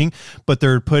assuming, but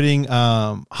they're putting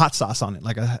hot sauce on it,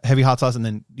 like a heavy hot sauce, and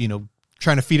then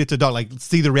trying to feed it to a dog, like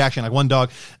see the reaction. Like one dog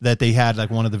that they had,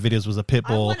 like one of the videos was a pit I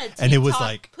bull, want a and it was TikTok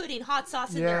like putting hot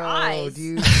sauce in their eyes.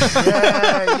 Dude.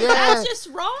 Yeah. That's just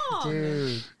wrong.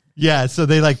 Dude. Yeah, so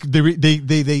they like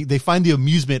they find the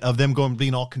amusement of them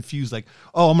being all confused, like,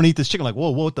 oh, I'm gonna eat this chicken, like,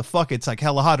 whoa, what the fuck? It's like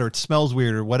hella hot, or it smells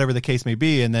weird, or whatever the case may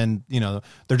be, and then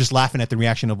they're just laughing at the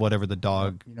reaction of whatever the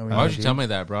dog. Why would you tell me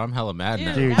that, bro? I'm hella mad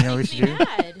now. Dude, you know what we should do?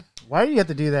 Mad. Why do you have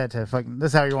to do that to fucking?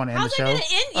 This is how you want to end How's the show? it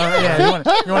gonna end? Yeah, you want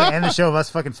to end the show of us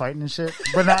fucking fighting and shit,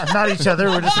 but not each other.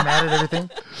 We're just mad at everything.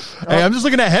 Hey, I'm just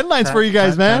looking at headlines for you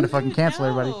guys, Trying man. to fucking cancel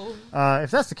everybody.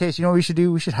 If that's the case, you know what we should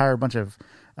do? We should hire a bunch of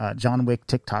John Wick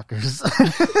TikTokers.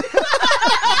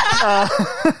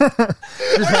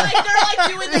 They're like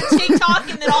doing the TikTok,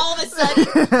 and then all of a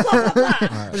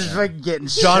sudden, Just like getting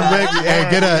John shot. Wick,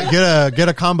 get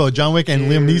a combo, John Wick and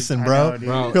Liam Neeson, bro.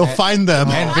 know, dude. He'll find them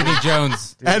And Vinny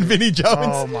Jones. and Vinny Jones.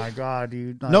 Oh my god,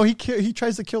 dude! No, he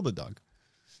tries to kill the dog.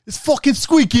 It's fucking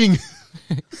squeaking.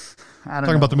 I don't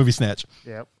Talking know. about the movie Snatch.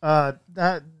 Yep.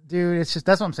 That dude, it's just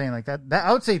that's what I'm saying. Like that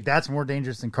I would say that's more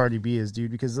dangerous than Cardi B is,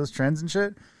 dude, because those trends and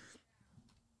shit,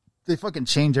 they fucking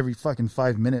change every fucking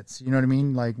 5 minutes. You know what I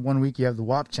mean? Like 1 week you have the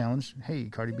WAP challenge. Hey,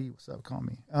 Cardi B, what's up? Call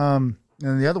me. And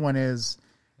the other one is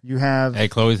you have Hey,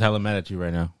 Chloe's hella mad at you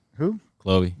right now. who?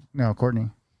 Chloe. No,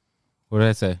 Courtney. What did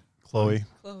I say?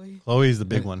 Chloe's the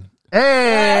big one.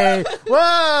 Hey,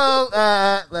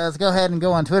 whoa! Let's go ahead and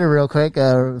go on Twitter real quick.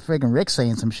 Freaking Rick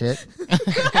saying some shit.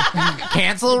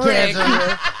 Cancel Rick.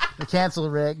 Cancel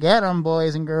Rick. Get them,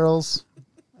 boys and girls.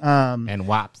 And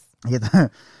WAPs. Get the,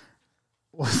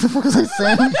 what the fuck was I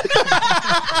saying?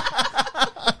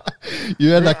 You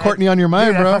had that Courtney on your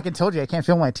mind, Dude, bro. I fucking told you I can't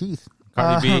feel my teeth.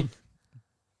 Cardi B.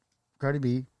 Cardi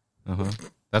B. Uh-huh.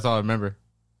 That's all I remember.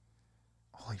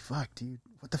 Holy fuck, dude!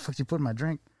 What the fuck did you put in my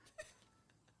drink?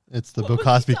 It's the Bill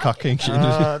Cosby Caucasian.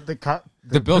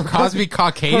 The Bill Cosby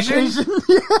Caucasian? Caucasian?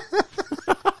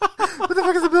 What the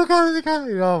fuck is the Bill Cosby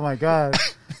Caucasian? Oh my god,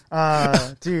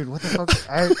 dude! What the fuck?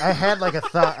 I had like a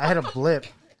thought. I had a blip,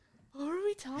 what are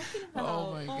we talking about?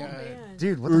 Oh my god, man.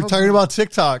 dude. What We the were fuck talking about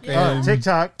TikTok and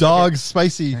TikTok. dogs,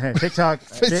 spicy. Okay, TikTok,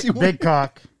 Spicy big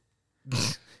cock.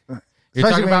 You're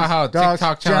talking about how dogs,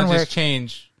 TikTok John challenges Wick.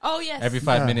 change Oh yes. every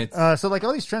 5 minutes. So like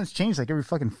all these trends change like every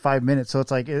fucking 5 minutes. So it's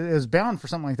like it was bound for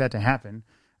something like that to happen.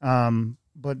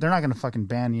 But they're not going to fucking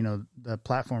ban the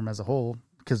platform as a whole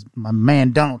because my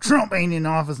man Donald Trump ain't in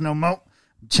office no more.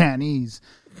 Chinese,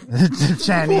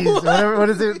 whatever. What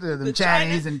is it? The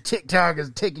Chinese and TikTok is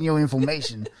taking your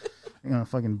information.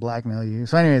 Fucking blackmail you.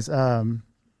 So anyways,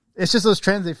 it's just those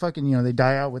trends. They fucking they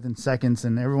die out within seconds,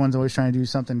 and everyone's always trying to do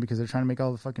something because they're trying to make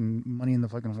all the fucking money in the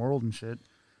fucking world and shit.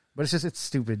 But it's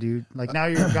stupid, dude. Like now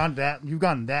you've gone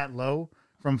that low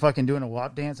from fucking doing a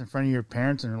WAP dance in front of your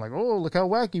parents, and you're like, oh, look how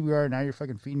wacky we are. Now you're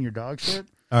fucking feeding your dog shit.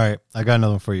 All right, I got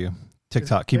another one for you.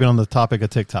 TikTok. Keep it on the topic of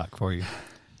TikTok for you.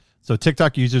 So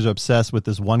TikTok users are obsessed with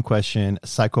this one question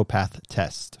psychopath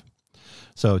test.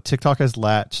 So TikTok has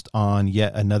latched on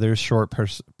yet another short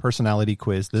personality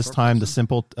quiz. This time, the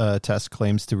simple test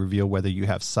claims to reveal whether you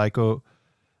have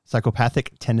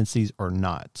psychopathic tendencies or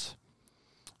not.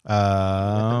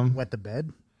 Wet the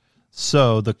bed.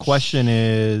 So the question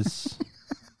is,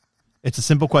 it's a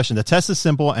simple question. The test is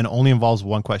simple and only involves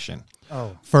one question.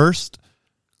 Oh, First,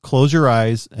 close your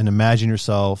eyes and imagine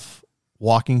yourself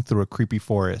walking through a creepy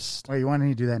forest. wait, you want me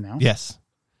to do that now? Yes.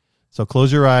 So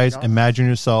close your eyes, imagine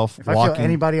yourself If I walking. feel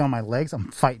anybody on my legs, I'm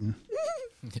fighting.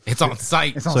 It's on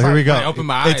site. It's on So here we go. I open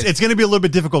my eyes. It's going to be a little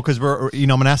bit difficult because I'm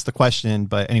going to ask the question.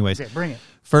 But anyways, Okay, bring it.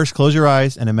 first, close your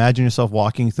eyes and imagine yourself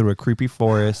walking through a creepy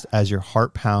forest as your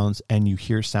heart pounds and you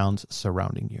hear sounds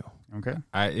surrounding you. Okay.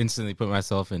 I instantly put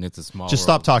myself in It's a Small Just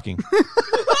World. stop talking.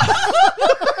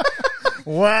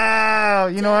 Wow.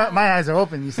 You know what? My eyes are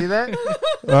open. You see that?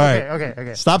 All right.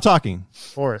 Okay. Stop talking.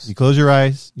 Forest. You close your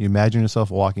eyes. You imagine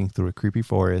yourself walking through a creepy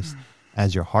forest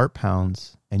as your heart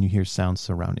pounds and you hear sounds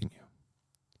surrounding you.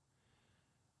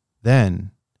 Then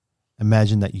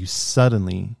imagine that you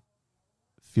suddenly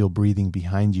feel breathing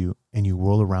behind you and you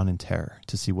roll around in terror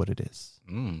to see what it is.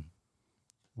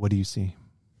 What do you see?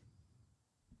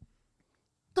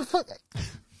 The fuck?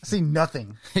 I see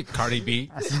nothing. Cardi B.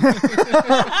 What's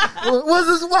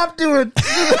this WAP doing?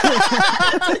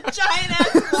 Giant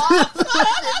ass flop.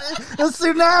 A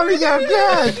tsunami got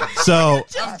good. So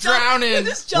Just drowning.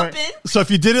 Just jump in. So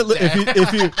if you did it,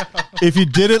 if you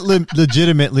did it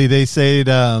legitimately, they say,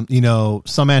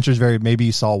 some answers vary. Maybe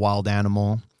you saw a wild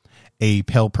animal, a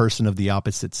pale person of the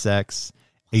opposite sex,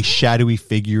 a shadowy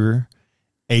figure,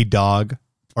 a dog,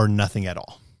 or nothing at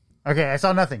all. Okay, I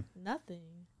saw nothing. Nothing.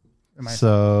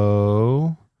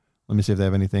 So let me see if they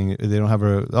have anything. They don't have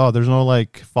there's no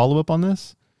follow up on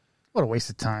this. What a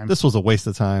waste of time. This was a waste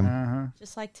of time.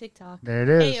 Just like TikTok. There it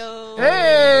is. Heyo.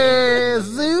 Hey,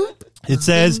 Zoop. It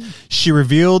says she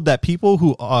revealed that people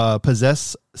who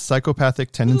possess psychopathic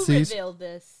Who tendencies. revealed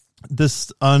this?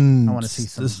 this wanna see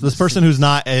some this person who's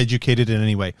not educated in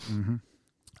any way.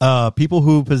 People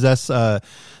who possess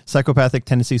psychopathic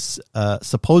tendencies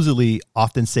supposedly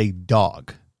often say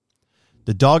dog.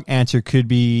 The dog answer could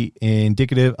be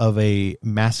indicative of a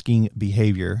masking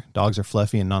behavior. Dogs are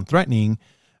fluffy and non-threatening.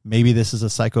 Maybe this is a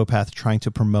psychopath trying to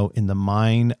promote in the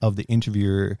mind of the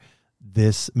interviewer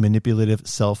this manipulative,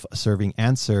 self-serving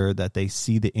answer that they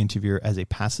see the interviewer as a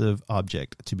passive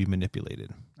object to be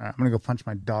manipulated. All right, I'm going to go punch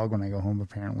my dog when I go home,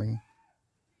 apparently.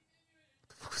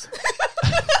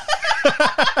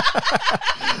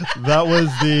 That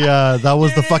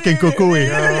was the fucking kukui.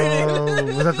 Oh,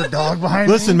 was that the dog behind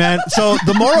me? Listen, man. So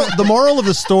the moral of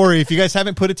the story, if you guys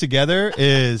haven't put it together,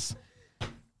 is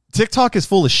TikTok is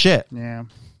full of shit. Yeah,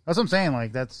 that's what I'm saying.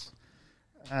 Like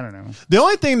I don't know. The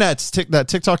only thing that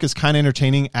TikTok is kind of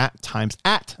entertaining at times.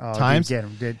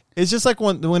 Dude. It's just like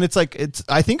when it's like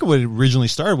I think it would originally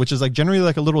start, which is like generally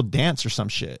like a little dance or some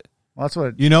shit. Well, that's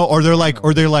what or they're like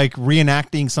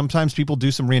reenacting. Sometimes people do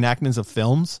some reenactments of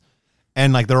films,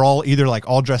 and like they're all either like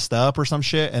all dressed up or some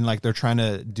shit, and like they're trying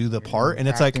to do the part, and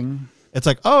it's like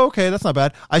oh, okay, that's not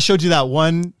bad. I showed you that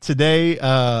one today,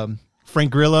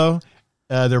 Frank Grillo.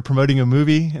 They're promoting a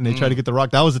movie and they try to get The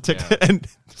Rock. That was a TikTok, and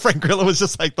Frank Grillo was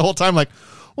just like the whole time like,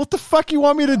 what the fuck you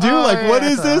want me to do? What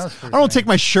is this? I don't take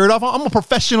my shirt off. I'm a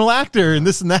professional actor and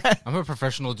this and that. I'm a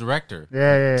professional director.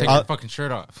 Yeah. Take your fucking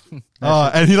shirt off.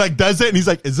 And he like does it and he's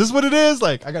like, is this what it is?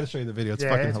 Like, I got to show you the video. It's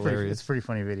fucking hilarious. It's a pretty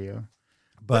funny video.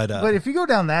 But if you go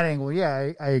down that angle,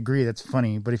 yeah, I agree. That's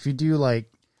funny. But if you do like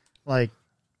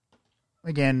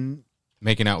again,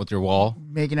 making out with your wall.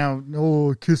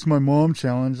 Kiss my mom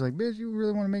challenge. Like, bitch, you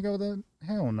really want to make out with that?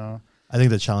 Hell no. I think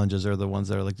the challenges are the ones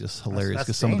that are like just hilarious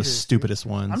because some of the stupidest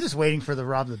ones. I'm just waiting for the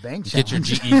rob the bank challenge.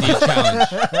 Get your GED challenge.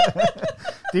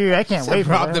 Dude, I can't wait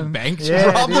for rob that. the bank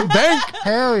Yeah, challenge. Rob the bank.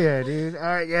 Hell yeah, dude. All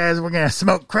right, guys, we're going to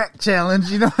smoke crack challenge.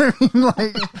 You know what I mean?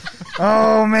 Like,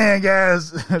 oh, man,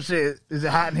 guys. Shit, is it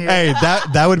hot in here? Hey,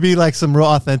 that would be like some real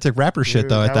authentic rapper shit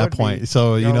though at that point.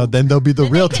 So, then there'll be the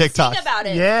real TikTok. About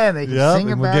it. Yeah, they can sing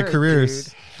and about we'll get it, careers.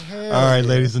 dude. All right,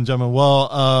 ladies and gentlemen.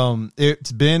 Well,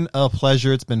 it's been a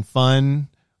pleasure. It's been fun.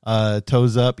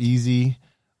 Toes up, easy,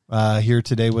 here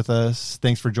today with us.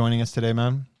 Thanks for joining us today,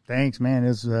 man. Thanks, man. It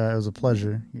was a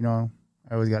pleasure.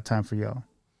 I always got time for y'all.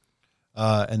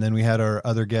 And then we had our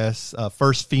other guests,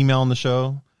 first female on the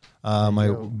show,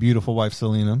 my beautiful wife,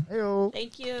 Selena. Hey-o.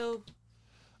 Thank you.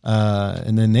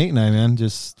 And then Nate and I, man,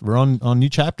 we're on new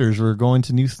chapters. We're going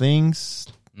to new things.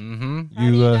 Mm-hmm.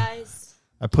 You guys.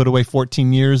 I put away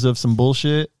 14 years of some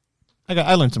bullshit.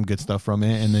 I learned some good stuff from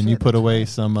it. And then you put away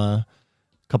some,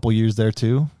 couple years there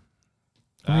too.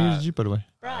 How many years did you put away?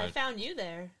 Bro, I found you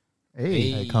there.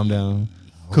 Hey, calm down.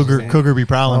 Cougar be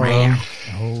prowling, bro.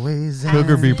 Always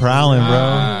Cougar be prowling,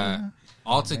 bro.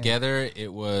 Altogether,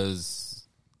 it was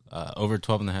over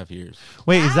 12 and a half years.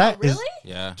 Wait, Wow, is that really?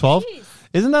 Yeah. 12? Jeez.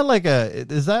 Isn't that like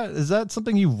is that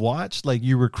something you've watched? Like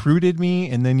you recruited me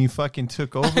and then you fucking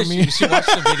took over me? She watched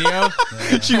the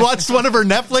video. She watched one of her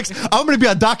Netflix. I'm going to be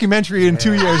on documentary in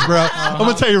 2 years, bro. I'm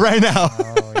going to tell you right now.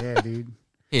 Oh, yeah, dude.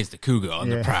 Here's the cougar on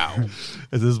the prowl.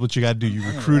 Is this what you got to do? You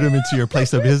recruit them into your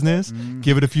place of business,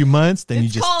 give it a few months, then you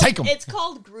just take them. It's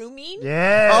called grooming.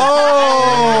 Yeah.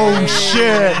 Oh,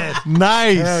 shit.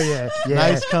 Nice. Hell yeah.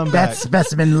 Nice comeback. That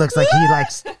specimen looks like he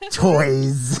likes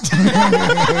toys.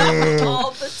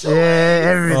 All the time.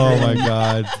 Yeah, everything. Oh my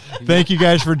God. Thank you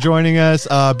guys for joining us.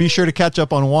 Be sure to catch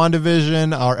up on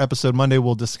WandaVision. Our episode Monday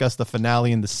will discuss the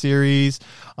finale in the series.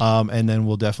 And then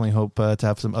we'll definitely hope to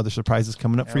have some other surprises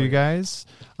coming up for you guys.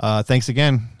 Thanks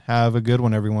again. Have a good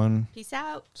one, everyone. Peace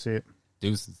out. See it.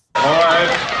 Deuces. All right,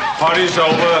 party's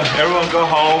over. Everyone go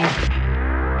home.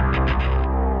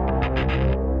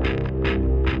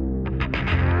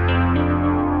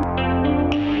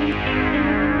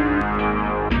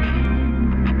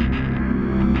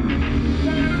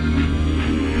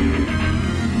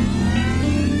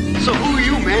 So who are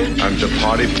you, man? I'm the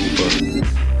party pooper.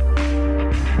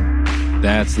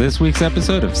 That's this week's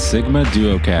episode of Sigma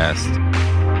Duocast.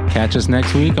 Catch us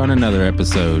next week on another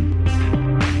episode.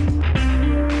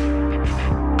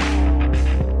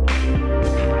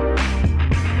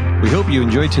 We hope you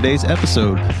enjoyed today's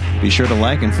episode. Be sure to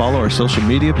like and follow our social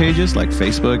media pages like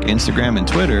Facebook, Instagram, and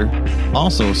Twitter.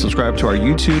 Also, subscribe to our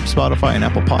YouTube, Spotify, and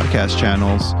Apple Podcast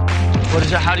channels. What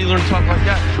is that? How do you learn to talk like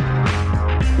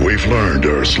that? We've learned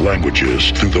Earth's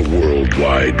languages through the World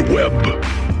Wide Web.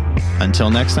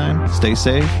 Until next time, stay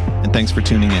safe, and thanks for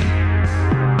tuning in.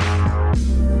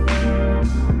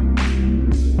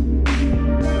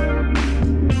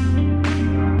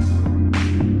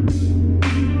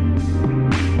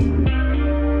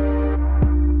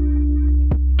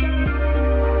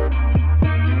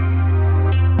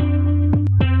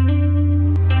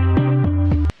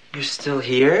 You're still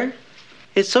here?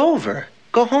 It's over.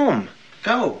 Go home.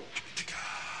 Go.